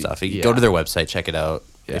range of stuff. You Yeah. go to their website, check it out.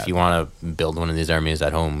 Yeah. If you want to build one of these armies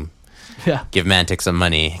at home, yeah. give Mantic some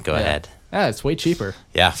money. Go ahead. Yeah, it's way cheaper.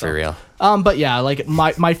 Yeah, for real. But yeah, like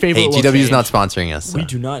my favorite. Hey, will GW is change. not sponsoring us. We so.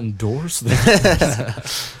 do not endorse that.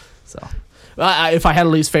 So, if I had a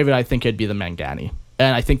least favorite, I think it'd be the Mangani,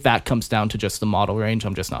 and I think that comes down to just the model range.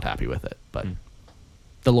 I'm just not happy with it, but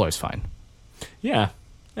the lore's fine. Yeah.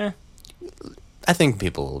 I think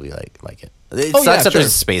people will be like it. It Oh, sucks yeah, that sure.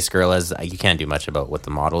 there's Space Gorillas. You can't do much about what the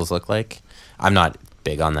models look like. I'm not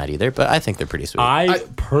big on that either, but I think they're pretty sweet. I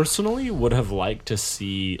personally would have liked to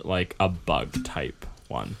see like a bug type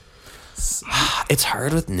one. It's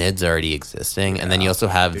hard with NIDs already existing, and then you also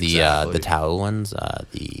have exactly. the Tau ones,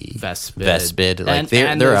 the Vespid. Like And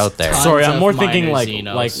they're there's out there. tons Sorry, I'm of more thinking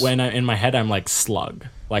minor like Xenos. when in my head I'm like slug,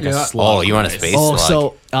 like a Yeah. slug. Oh, you want a race. space Oh,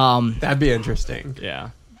 slug? so That'd be interesting. Yeah.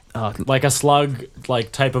 Like a slug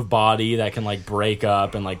like type of body that can like break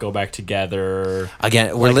up and like go back together.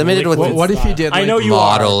 Again, we're Like limited with liquid What if you style. did, I like, know you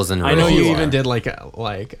models are. and I know If rules. you you even are. did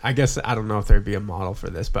like I guess I don't know if there'd be a model for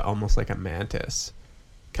this, but almost like a mantis,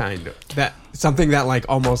 kind of that something that like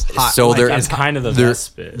almost hot. So like, there That's is kind of the there,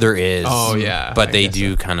 Vespid. there is. Oh, yeah, but I they guess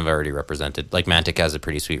do kind of already represented. Like Mantic has a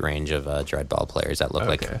pretty sweet range of Dreadball players that look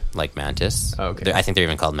Okay. like Mantis. Okay. I think they're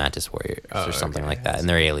even called Mantis Warriors Oh, or something okay. like that, and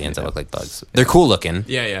they're aliens that look like bugs. They're cool looking.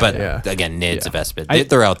 Yeah, But yeah. again, Nid's Yeah. a Vespid.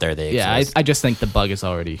 They're out there. They yeah, exist. I just think the bug is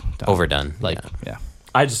already done. Overdone. Like, yeah.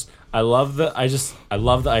 yeah. I love the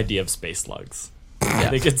idea of space slugs. I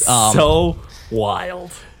think it's Um, so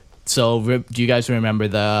wild. So, do you guys remember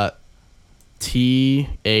the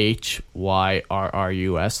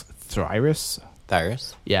THYRRUS Thyrus?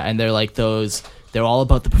 Tyrus. Yeah, and they're like those. They're all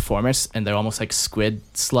about the performance, and they're almost like squid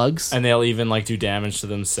slugs. And they'll even like do damage to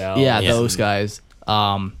themselves. yeah, Yeah. those guys.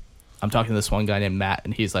 I'm talking to this one guy named Matt,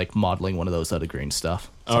 and he's like modeling one of those out of green stuff.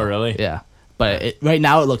 Oh, really? Yeah. But right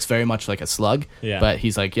now it looks very much like a slug. Yeah. But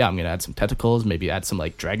he's like, yeah, I'm gonna add some tentacles, maybe add some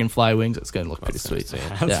like dragonfly wings. It's gonna look pretty sweet.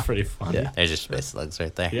 That's Yeah. pretty funny. Yeah. There's just space slugs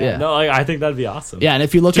right there. Yeah. Yeah. No, I think that'd be awesome. Yeah, and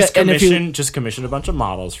if you look Just at and if you commission a bunch of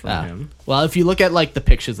models from him. well, if you look at like the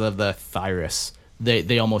pictures of the Thyrus,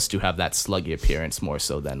 they almost do have that sluggy appearance more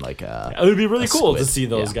so than like a. It would be really a cool to squid. see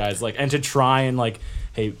those Yeah. guys like and to try and like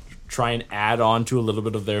try and add on to a little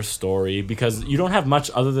bit of their story because you don't have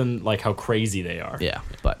much other than like how crazy they are. Yeah,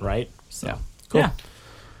 but Right? So Yeah. cool. Yeah.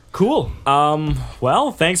 Cool.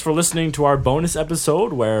 Well, thanks for listening to our bonus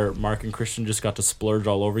episode where Mark and Christian just got to splurge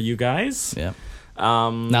all over you guys. yeah.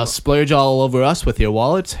 Now splurge all over us with your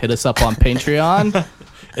wallets. Hit us up on Patreon.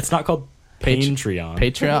 It's not called Patreon.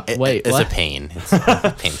 Patreon. Wait, It's what? a pain. It's a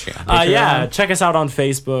Patreon. Yeah, check us out on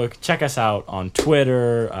Facebook. Check us out on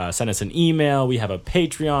Twitter. Send us an email. We have a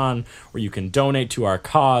Patreon where you can donate to our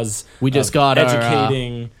cause. We just of got our,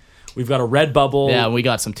 educating. We've got a Redbubble. Yeah, we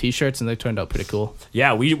got some T-shirts and they turned out pretty cool.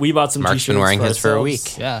 Yeah, we bought some Mark's T-shirts been wearing for his for a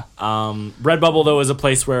ourselves. week. Yeah. Redbubble, though, is a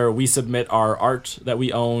place where we submit our art that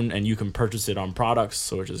we own, and you can purchase it on products,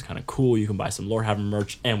 so which is kind of cool. You can buy some Lorehammer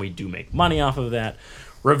merch, and we do make money off of that.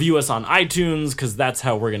 Review us on iTunes, because that's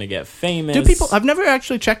how we're going to get famous. Do people? I've never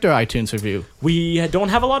actually checked our iTunes review. We don't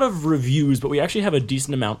have a lot of reviews, but we actually have a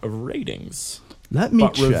decent amount of ratings. Let me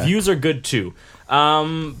But check. reviews are good, too.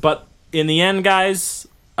 But in the end, guys,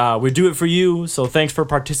 we do it for you, so thanks for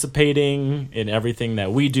participating in everything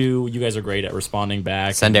that we do. You guys are great at responding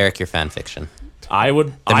back. Send Eric your fan fiction.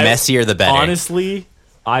 The messier, the better. Honestly,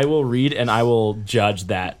 I will read and I will judge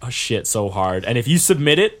that shit so hard. And if you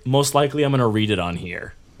submit it, most likely I'm going to read it on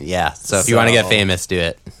here. Yeah. So if you want to get famous, do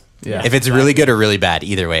it. Yeah. If it's really good or really bad,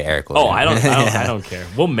 either way, Eric will. Oh, do it. I don't care.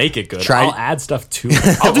 We'll make it good. Try- I'll add stuff to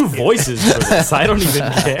it. I'll do voices for this. I don't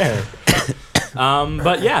even care.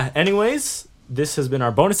 But yeah, anyways, this has been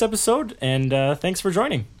our bonus episode, and thanks for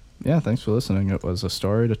joining. Yeah, thanks for listening. It was a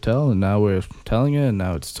story to tell, and now we're telling it, and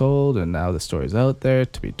now it's told, and now the story's out there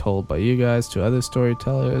to be told by you guys to other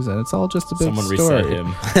storytellers, and it's all just a big Someone story. reset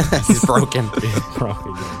him. He's broken. He's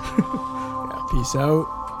broken. Peace out.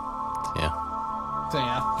 Yeah. So,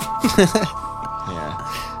 yeah.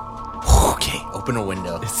 Yeah. Okay. Open a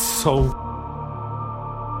window. It's so